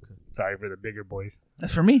 2XL. Okay. Sorry for the bigger boys.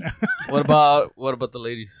 That's for me. What about the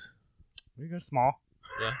ladies? We go small.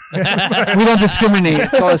 Yeah. We don't discriminate.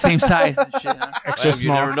 It's all the same size and shit. Huh? Extra You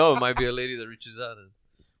small. never know. It might be a lady that reaches out, and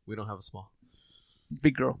we don't have a small.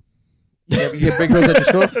 Big girl. You get big girls at your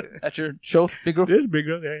shows? At your shows? Big girls? This big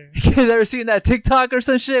girl. Yeah. You guys ever seen that TikTok or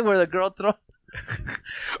some shit where the girl throw?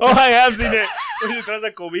 Oh, I have seen it. When she throws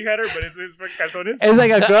a cobija at her, but it's for calzones. It's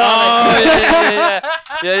like a girl.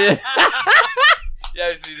 Yeah. Yeah,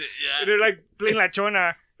 I've seen it. And Yeah. they're like playing La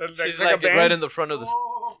Chona. She's a like band. right in the front of the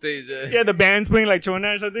stage. Yeah, the band's playing like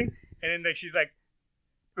Chona or something. And then like she's like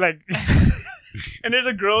and there's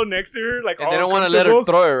a girl next to her, like And all they don't want to let her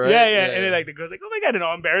comfortable. throw it, right? Yeah. And then like the girl's like, oh my god, and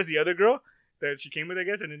I'll embarrass the other girl that she came with, I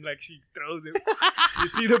guess, and then like she throws it. You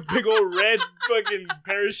see the big old red fucking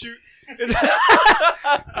parachute.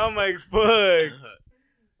 I'm like, fuck.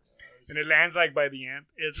 And it lands like by the amp.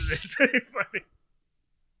 It's really funny.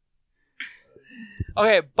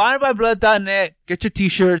 Okay, bondedbyblood.net. Get your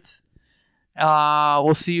t-shirts.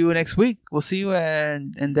 We'll see you next week. We'll see you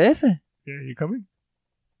in DF. Yeah, you coming?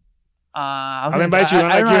 I'll I'll invite you. Don't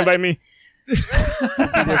like you invite me.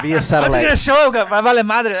 Either via I'm satellite. gonna show up. My vale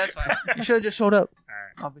madre. That's fine. You should have just showed up.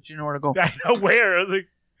 Alright. Oh, but you know where to go. I know where. I was like,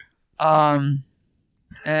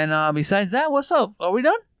 And besides that, what's up? Are we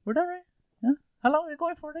done? We're done, right? Yeah. How long are we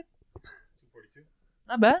going for, Nick? 2:42.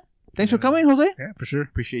 Not bad. Thanks for coming, Jose. yeah, for sure.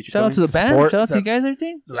 Appreciate you. Shout out to the band. Support. Shout out to you guys,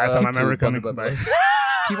 everything. The last time I'm ever coming. Bye.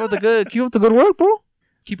 Keep up the good work, bro.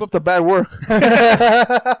 Keep up the bad work.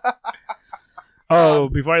 Oh,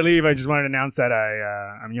 before I leave, I just wanted to announce that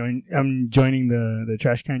I'm joining the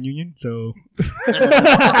Trash Can Union. So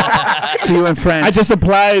See you in France. I just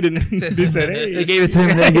applied, and they said, "Hey, They gave it to him,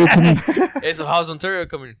 and then they gave it to me. Hey, so how's Ontario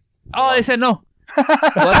coming? Oh, they said no. What the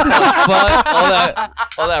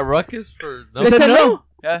fuck? All that ruckus for They nothing? said no.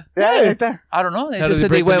 Yeah. Yeah, right there. I don't know. They How do just they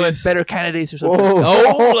said they break the went with news? better candidates or something.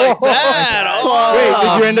 Oh, like that. Oh, Wait,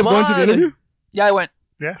 did you end up going to the man. interview? Yeah, I went.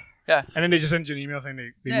 And then they just sent you an email saying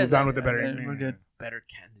they Yeah, moved on with the better. yeah, we're good. Better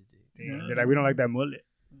candidate. Damn, they're like, we don't like that mullet.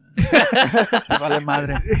 Vale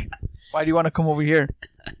madre. Why do you want to come over here?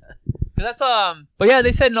 'Cause that's But yeah,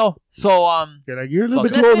 they said no. So They're like, you're a little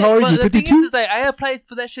Fuck. bit too old. How are you? The thing 52? is like, I applied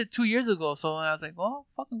for that shit 2 years ago. So I was like, well,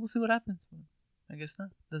 fucking, we'll see what happens. I guess not.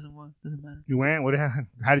 Doesn't matter. You went. What?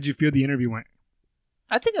 How did you feel the interview went?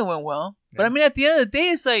 I think it went well. But Yeah. I mean, at the end of the day,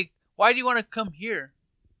 it's like, why do you want to come here?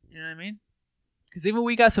 You know what I mean? Because even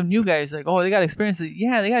we got some new guys, like, oh, they got experience.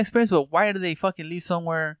 Yeah, they got experience, but why do they fucking leave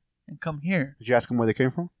somewhere and come here? Did you ask them where they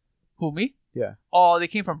came from? Who, me? Yeah. Oh, they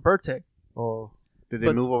came from Burtech. Oh, did they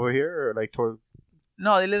But- move over here or like toward?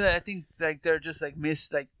 No, they live. I think it's like they're just like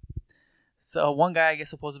miss like. So one guy, I guess,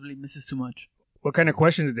 supposedly misses too much. What kind of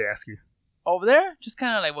questions did they ask you? Over there, just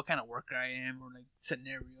kind of like what kind of worker I am, or like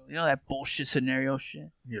scenario, you know, that bullshit scenario shit.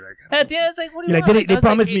 You're like, And at the end, it's like, what do you're you like, want? they I was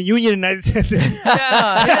promised like, me union, and I said, Yeah,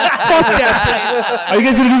 fuck that. are you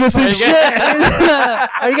guys gonna do the same shit?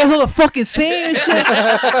 Are you guys all the fucking same and shit?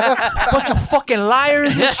 Bunch of fucking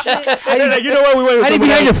liars and shit. And they're like, you know what? We went with Hiding somebody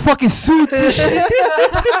behind your else. fucking suits and shit.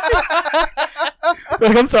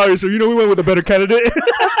 Like, I'm sorry, sir. You know we went with a better candidate.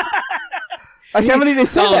 I can't believe they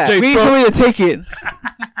said Oh, that. Jake. We need somebody to take it.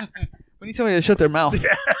 We need somebody to shut their mouth.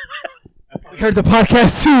 We heard the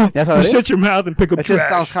podcast too. That's how it is. Shut your mouth and pick up That just trash.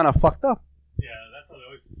 sounds kind of fucked up. Yeah, that's how they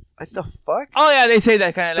always. What the fuck? Oh yeah, they say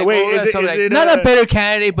that kind of. So like, wait, oh, is it- something is like, it, not a better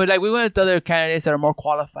candidate, but like we went with other candidates that are more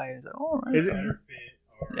qualified. It's like, oh, right. Is it?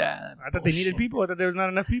 Yeah. I thought they needed people. I thought there was not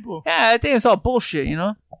enough people. Yeah, I think it's all bullshit. You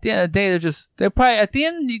know, at the end of the day, they're probably at the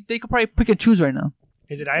end they could probably pick and choose right now.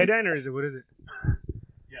 Is it iodine or is it what is it?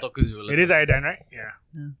 It It is iodine, right? Yeah.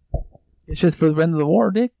 It's just for the end of the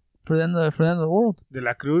war, Dick. For the end of the world. De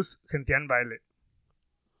la Cruz, Gentian Violet.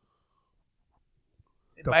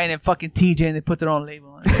 They buy it in fucking TJ and they put their own label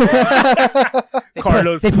on it.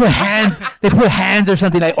 Carlos. They put hands. They put hands or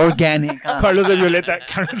something like organic. Carlos de Violeta.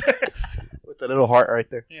 Carlos de... With the little heart right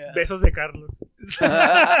there. Yeah. Besos de Carlos.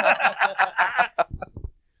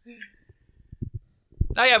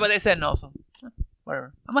 Oh yeah, but they said no, so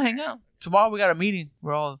whatever. I'm gonna hang out. Tomorrow we got a meeting.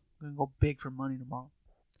 We're all gonna go big for money tomorrow.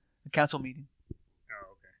 A council meeting.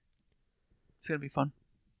 Oh, okay. It's gonna be fun.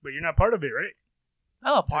 But you're not part of it, right?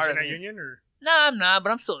 I'm a part Part of that it. union or Nah, I'm not,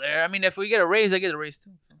 but I'm still there. I mean, if we get a raise, I get a raise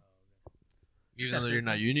too. So. Even though you're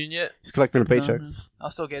not union yet. He's collecting a paycheck. No.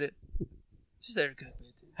 I'll still get it. She's there to get it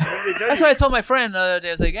too. They tell That's you- what I told my friend the other day.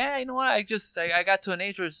 I was like, "Yeah, you know what? I got to an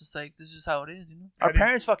age where it's just like this is just how it is. You know, How our do you-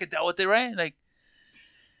 parents fucking dealt with it, right? Like,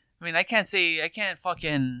 I mean, I can't be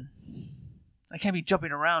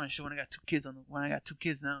jumping around and shit when I got two kids when I got two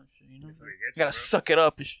kids now. And shit, you know, That's what they you get you, gotta bro. suck it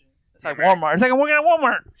up and shit. It's like You're Walmart. It's like I'm working at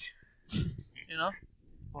Walmart. You know,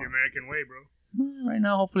 The American way, bro. right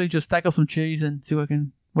now, hopefully, just stack up some cheese and see what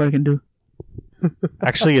I can do.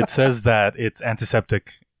 Actually, it says that it's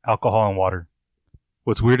antiseptic, alcohol, and water.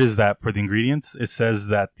 What's weird is that for the ingredients, it says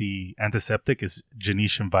that the antiseptic is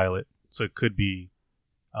Genetian violet. So it could be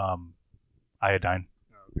iodine.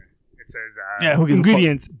 Oh, okay. It says Yeah, who gives a fuck?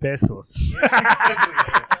 ingredients besos.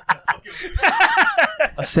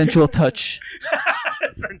 A sensual touch.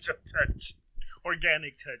 Essential touch.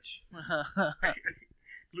 Organic touch.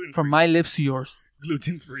 Gluten From my lips to yours.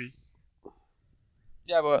 gluten free.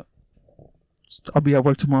 Yeah, but I'll be at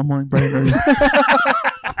work tomorrow morning, bright and early.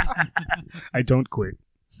 I don't quit.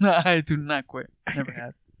 I do not quit. Never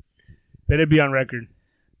have. Let it be on record.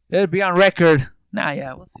 It'll be on record. Nah,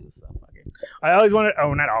 yeah, we'll see what's up. Okay. I always wanted,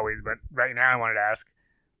 not always, but right now I wanted to ask,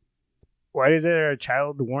 why is there a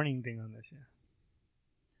child warning thing on this shit?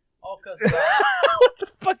 Oh, cause What the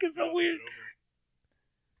fuck is so weird?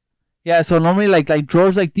 yeah. So normally, like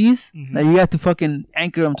drawers like these, Mhm. like you have to fucking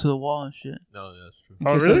anchor them to the wall and shit. No, that's true.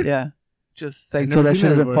 Oh, Okay, really? So, yeah. Just like I've so never that seen shit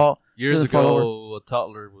that doesn't before. fall. Years Doesn't fall ago, a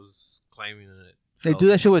toddler was claiming it. They do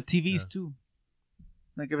that shit with TVs Yeah. too.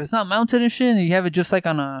 Like if it's not mounted and shit, and you have it just like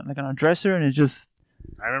on a dresser, and it's just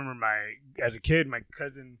I remember as a kid, my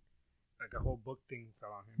cousin, like a whole book thing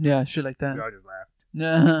fell on him. yeah, shit like We that. all just laughed.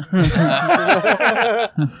 Yeah.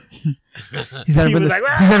 he's He never been. was The,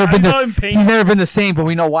 like, he's never been. "Ah, I'm in pain." He's never been the same, but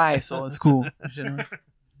we know why, so it's cool.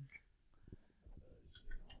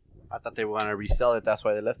 I thought they were going to resell it. That's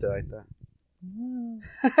why they left it like that.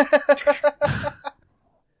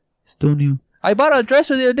 Still new. I bought a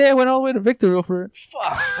dresser the other day. I went all the way to Victorville for it.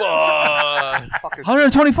 Fuck. Fuck. Fucking Oh,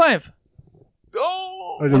 125.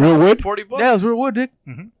 Was it real wood? $40. Yeah, it was real wood, Dick.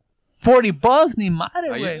 Mhm. $40, ni madre,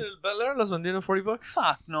 Ahí en güey. el Bel Air las vendieron $40.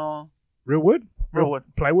 Fuck no. Real wood? Real wood.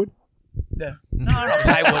 Plywood? Yeah. No,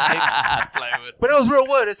 plywood, Dick. Plywood. But it was real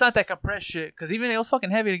wood. It's not that compressed shit. Because even it was fucking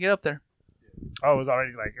heavy to get up there. Oh, it was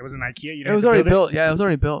already like, it was an IKEA? You It didn't was have to already build built. Yeah, it was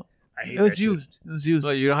already built. I hate It was that shit. used. It was used. So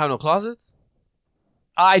you don't have no closet?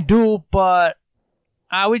 I do, but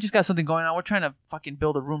we just got something going on. We're trying to fucking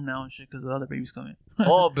build a room now and shit because the other baby's coming.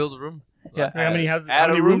 Oh, build a room. Yeah. How many houses? Add How a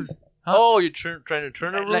many room? rooms? Huh? Oh, you're trying to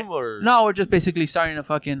turn a room Like- or No, we're just basically starting to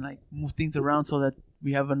fucking like move things around so that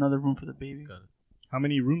we have another room for the baby. Got it. How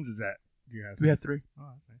many rooms is that? Do you have? We have 3. Oh,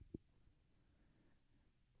 that's nice.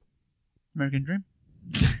 American Dream.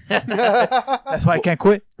 That's why I can't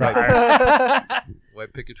quit.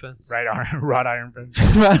 white picket fence? Right iron, wrought iron fence.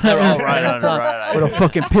 They're all right on, right on. With a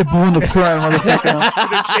fucking pit bull in the front, motherfucker.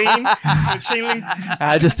 the chain link.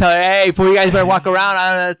 I just tell her, hey, before you guys better walk around,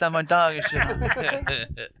 that's not my dog and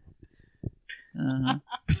shit.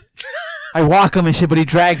 I walk him and shit, but he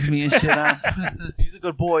drags me and shit. He's a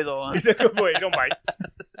good boy though. He's a good boy. He don't bite.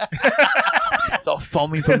 It's all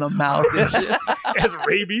foaming from the mouth and shit. He has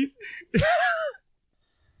rabies.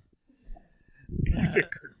 He's a good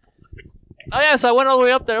Oh yeah, so I went all the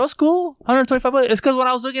way up there. It was cool. $125. It's because when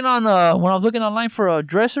I was looking online for a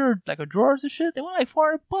dresser, like a drawers and shit, they went like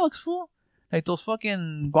 $400, fool. Like those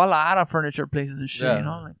fucking Guadalajara furniture places and shit, Yeah. you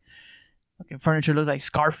know, like fucking furniture looks like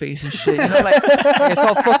Scarface and shit, you know, like it's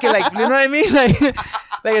all fucking like, you know what I mean,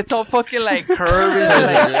 like it's all fucking like curved,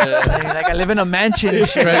 and like I live in a mansion and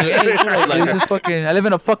shit. Like, it's just fucking, I live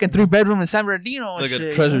in a fucking 3-bedroom in San Bernardino and Like shit. a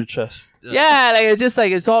you treasure know? chest. Yeah, like it's just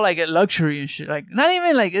like it's all like a luxury and shit. Like not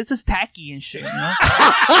even like it's just tacky and shit. You know?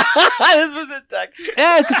 This was a tacky.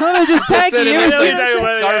 Yeah, because some of it's just tacky. You ever seen that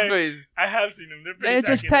shit? Scarface. I have seen them. They're pretty It's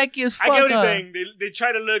just tacky as fuck. I get what you're saying. They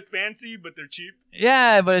try to look fancy, but they're cheap.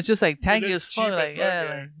 Yeah, but it's just like tacky looks as fuck. cheap as Like fuck, yeah,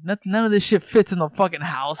 yeah. like, none of this shit fits in the fucking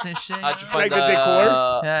house and shit. How'd you know? find Like the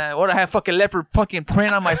decor? Yeah, what I have fucking leopard fucking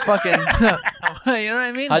print on my fucking. You know what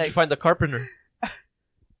I mean? How'd Like- you find the carpenter?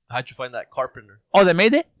 How'd you find that carpenter? Oh, they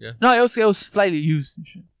made it? Yeah. No, it was slightly used and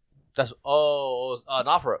shit. That's an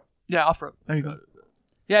offer. Yeah, off-road. There you go.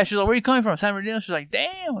 Yeah, she's like, where are you coming from? San Bernardino? She's like, damn.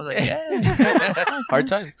 I was like, yeah. Hard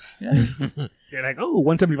time. Yeah. They're like, oh,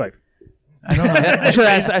 175. I know. I should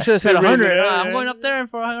have said 100. Yeah. I'm going up there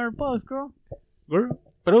for $100, girl. Girl,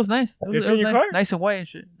 But it was nice. It It was fit your nice. car? Nice and white and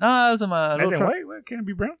shit. No, it was in my I little said, truck. why? What? Can't it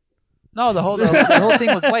be brown? No, the whole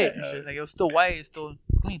thing was white and shit. Like, it was still white. It's still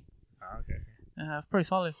clean. Oh, okay. Yeah, it's pretty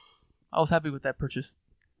solid. I was happy with that purchase.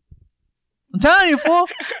 I'm telling you, fool.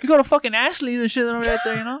 You go to fucking Ashley's and shit right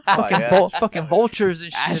there, you know? Fucking, yeah. fucking vultures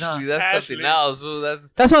and shit. Ashley, Huh? that's Ashley. something else. Ooh,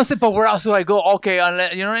 that's That's what I'm saying. But where else do I go? Okay,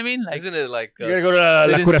 you know what I mean? Like, isn't it like You gotta go to La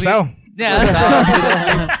citizen Curacao.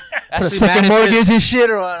 yeah. Put a Ashley second Madison? mortgage and shit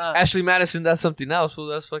or what? Ashley Madison, that's something else. Fool,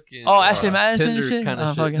 that's fucking. Oh, Ashley Madison and Tinder shit? kind Oh,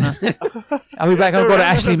 of fucking shit. I'll be back. I'll go to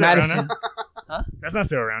That's Ashley still around, Madison. That's not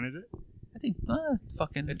still around, is it? I think,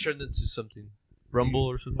 fucking It turned into something. Rumble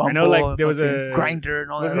or something. I know, like, there was fucking a- grinder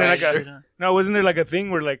and all that. wasn't there like a- shit, huh? No, wasn't there like a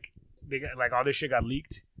thing where like they got like all this shit got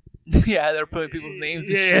leaked? Yeah, they're putting people's names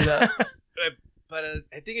and Yeah. shit up. But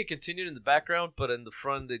I think it continued in the background, but in the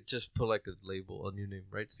front they just put like a label, a new name,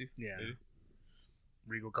 right, Steve? Yeah. Maybe?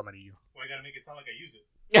 Regal Camarillo. Well, I gotta make it sound like I use it.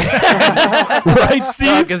 Right,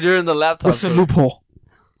 Steve? Because you're in the laptop. What's the so- loophole?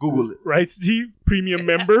 Google it. Right, Steve? Premium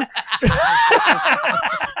member.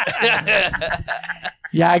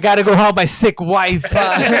 Yeah, I gotta go help my sick wife. He's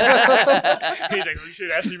like, oh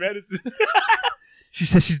shit, Ashley Madison. She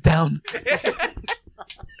says she's down.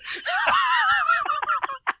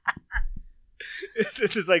 It's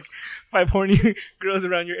just like 5 horny girls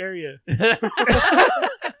around your area. There's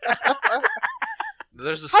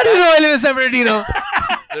a How do you know I live in San Bernardino?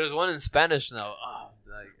 There's one in Spanish now. Oh,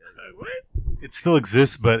 What? It still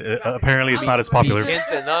exists, but apparently it's not as popular. Mi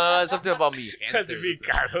gente. No, it's something about mi gente.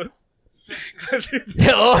 Clasificados.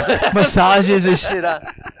 Massages and shit. La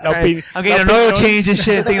I'm opinion- getting an la oil opinion- change and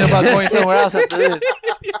shit, thinking about going somewhere else after this.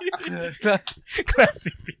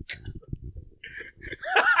 Clasificados.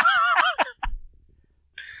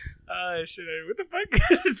 Shit. What the fuck?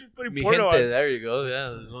 Just putting Mi porno gente. on. There you go. Yeah,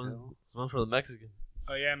 there's one for the Mexicans.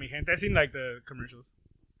 Oh, yeah, mi gente. I've seen like the commercials.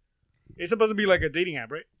 It's supposed to be like a dating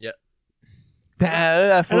app, right? Damn,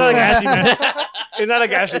 that It's fool. not like Ashley Madison. It's not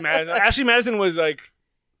like Ashley Madison. Ashley Madison was like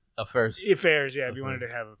Affairs. affairs, yeah, if you wanted to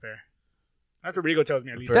have an affair. That's what Rigo tells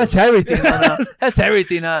me at least. That's everything. No. That's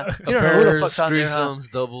everything. You don't know who the Affairs, fuck's on there, huh?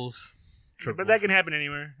 threesomes, doubles. But that can happen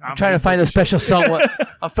anywhere. I'm trying to find a special someone.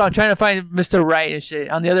 I'm trying to find Mr. Right and shit.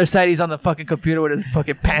 On the other side, he's on the fucking computer with his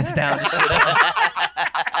fucking pants down. And shit.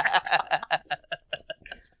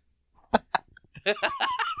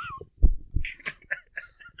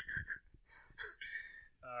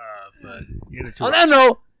 But you're the two On that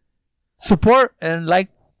note, support and like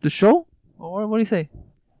the show. Or what do you say?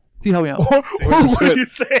 See how we out. What do you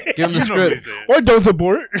say? Give him the script. Or don't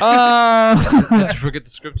support. Did you forget the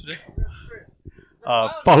script today?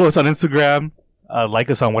 Follow us on Instagram. Like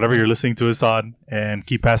us on whatever you're listening to us on, and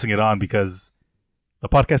keep passing it on because the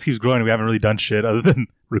podcast keeps growing. We haven't really done shit other than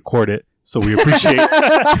record it, so we appreciate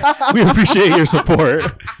your support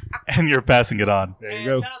and you're passing it on. There you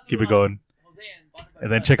go. Keep it going.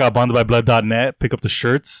 And then check out bondedbyblood.net. Pick up the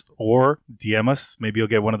shirts or DM us. Maybe you'll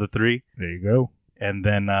get one of the three. There you go. And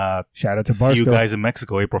then Shout out to see you Barstow. guys in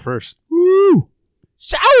Mexico April 1st. Woo!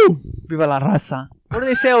 Ciao! Viva la raza. What do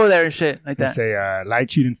they say over there and shit like They that? say lie,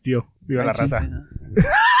 cheat, and steal. Viva la raza.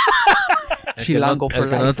 Chilango for El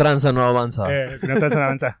que no life. tranza no avanza. No te hacen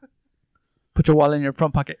avanzar. Put your wallet in your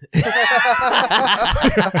front pocket.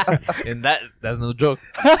 And that's no joke.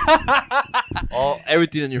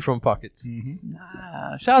 Everything in your front pockets.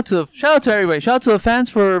 Nah, shout out to everybody. Shout out to the fans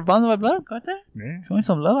for Bonded by Blood out there. Yeah, Showing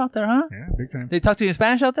some love out there, huh? yeah, big time. They talk to you in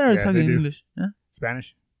Spanish out there, or Yeah, they talk to they you in do. English? Yeah.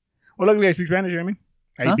 Spanish. Well, luckily I speak Spanish, you know what I mean?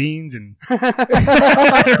 I Huh? eat beans and...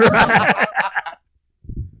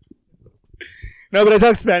 No, but I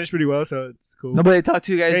talk Spanish pretty well, so it's cool. Nobody talk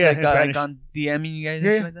to you guys Yeah, like, in like Spanish. on DMing you guys Yeah.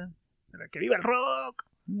 and shit like that. Que viva el rock.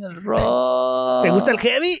 El rock. ¿Te gusta el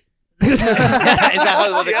heavy? Is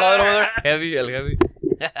that what they call it over there? Heavy, el heavy. ¿Te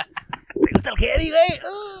gusta el heavy, güey?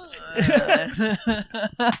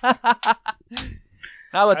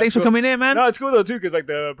 No, but thanks for cool. coming in, man. No, it's cool though too, because like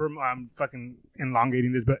I'm fucking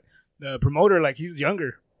elongating this, but the promoter, like, he's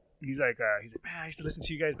younger. He's like, man, I used to listen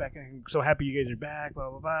to you guys back, and I'm so happy you guys are back. Blah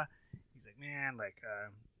blah blah. He's like, man, like,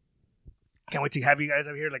 can't wait to have you guys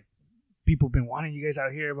out here. Like, people have been wanting you guys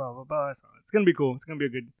out here. Blah blah blah. So it's gonna be cool. It's gonna be a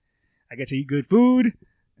good. I get to eat good food.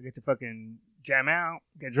 I get to fucking jam out,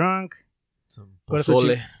 get drunk, Some go to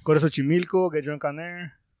pozole. Xochimilco, get drunk on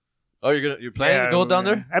there. Oh, you're planning to go down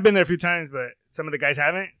there? I've been there a few times, but some of the guys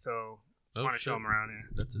haven't, so I Oh, want to show shit. them around. Yeah.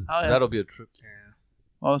 That's Oh, yeah. That'll be a trip. Yeah.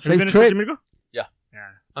 Well, Have you safe been to trip. Xochimilco? Yeah.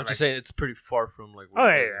 I'm just saying it's pretty far from like. Oh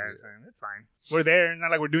yeah, it's fine. We're there. Not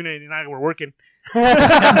like we're doing anything. Not like we're working.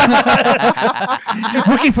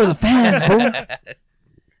 Working for the fans, bro.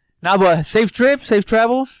 Nah, but safe trip, safe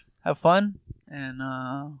travels. Have fun, and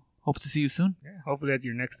hope to see you soon. Yeah. Hopefully at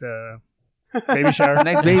your next baby shower.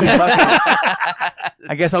 Next baby. Fuck it.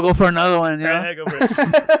 I guess I'll go for another one. You know? Yeah, go for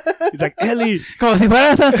it. He's like, Ellie. Como si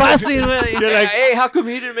fuera tan fácil, güey. You're like, Hey, how come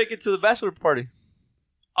he didn't make it to the bachelor party?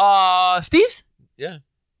 Steve's? Yeah.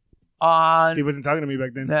 Steve wasn't talking to me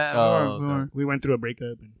back then. Yeah, Oh, We went through a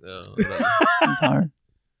breakup. And it's hard.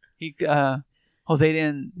 He, Jose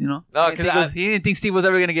didn't, you know. No, he didn't think Steve was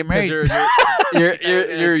ever gonna get married. Your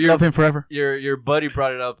Love him forever. your buddy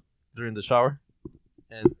brought it up during the shower.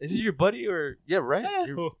 And is it your buddy or right?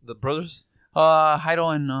 Yeah. The brothers.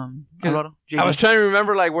 Heido and Eduardo. I was trying to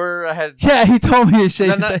remember like where I had. Yeah, he told me his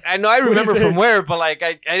shit. I know I remember from where, but like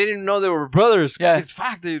I didn't know they were brothers. Yeah. In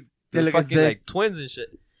fact, they're look fucking exact. like twins and shit.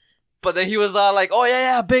 But then he was all like, "Oh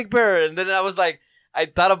yeah, Big Bear," and then I was like, I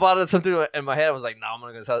thought about it something in my head. I was like, "No, I'm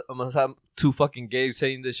gonna have two fucking gays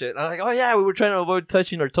saying this shit." And I'm like, "Oh yeah, we were trying to avoid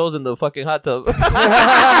touching our toes in the fucking hot tub."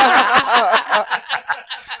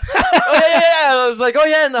 Oh yeah. I was like, "Oh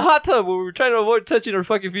yeah, in the hot tub, we were trying to avoid touching our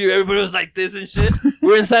fucking feet." Everybody was like this and shit. We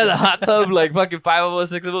were inside the hot tub, like fucking 5 of us,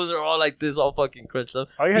 6 of us, are all like this, all fucking crunched up.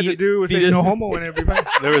 all you had to do was say no homo and everybody.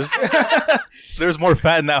 There was more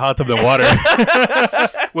fat in that hot tub than water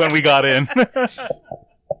when we got in.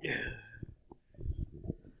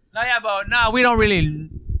 We don't really.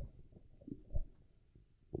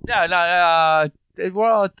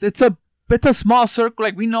 Well, it's a small circle.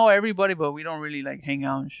 Like we know everybody, but we don't really like hang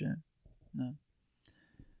out and shit. No.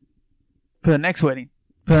 For the next wedding.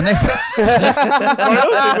 When he's like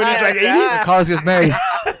 80. Carlos gets married.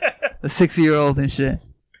 The 60-year-old and shit.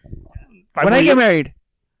 When I get married.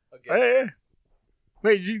 Oh, yeah.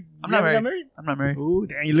 Wait, I'm not got married. I'm not married. Ooh,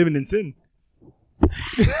 damn, you're living in sin.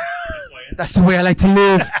 That's the way I like to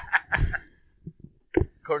live.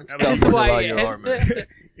 According to That's California why- law, you are married.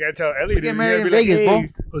 You gotta tell Ellie. We get dude. married You in gotta be Vegas, like, bro.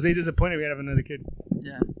 hey, Jose's disappointed we gotta have another kid.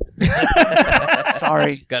 Yeah.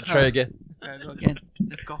 Sorry. Gotta try again. Alright, go again.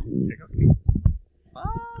 Let's go. He's like, okay.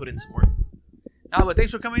 Put in some work. Nah, but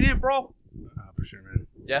thanks for coming in, bro. For sure, man.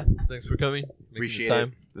 Yeah, thanks for coming. Making Appreciate the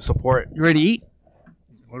time. the support. You ready to eat?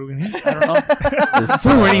 What are we gonna eat? I don't know.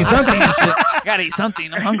 Soon we're eating something and shit. Gotta eat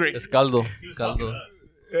something. I'm hungry. It's caldo. Caldo.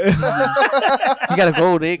 You gotta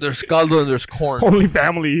go, Dick. There's caldo and there's corn. Only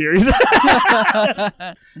family here. we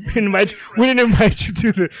didn't invite you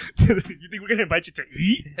to the. You think we're gonna invite you to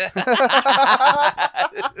eat?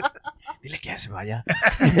 Dile que ya se vaya.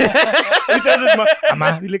 He tells his mom,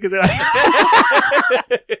 "Mamá, dile que se vaya."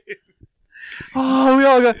 Oh,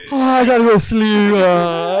 I gotta go sleep.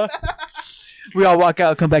 We all walk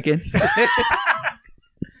out, come back in.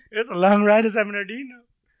 It's a long ride to San Bernardino.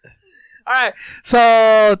 All right.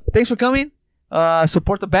 So thanks for coming.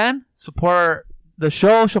 Support the band. Support the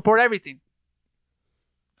show. Support everything.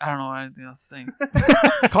 I don't know anything else to say.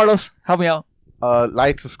 Carlos, help me out.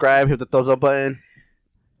 Like, subscribe, hit the thumbs up button.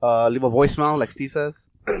 Leave a voicemail, like Steve says.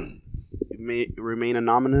 You may remain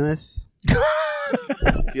anonymous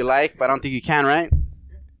if you like, but I don't think you can, right?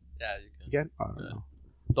 Yeah, you can. You can? I don't know.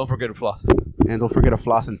 Don't forget to floss. And don't forget to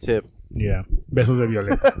floss and tip. Yeah. Besos de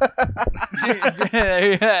Violeta.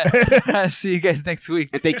 See you guys next week.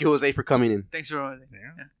 And thank you, Jose, for coming in. Thanks for everything.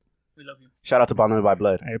 Yeah. We love you. Shout out to Bonded by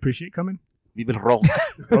Blood. I appreciate coming. Vive el rock.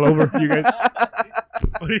 All over, you guys.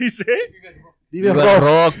 What did he say? Vive el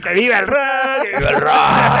rock. ¡Que viva el rock! Viva el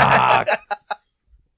rock!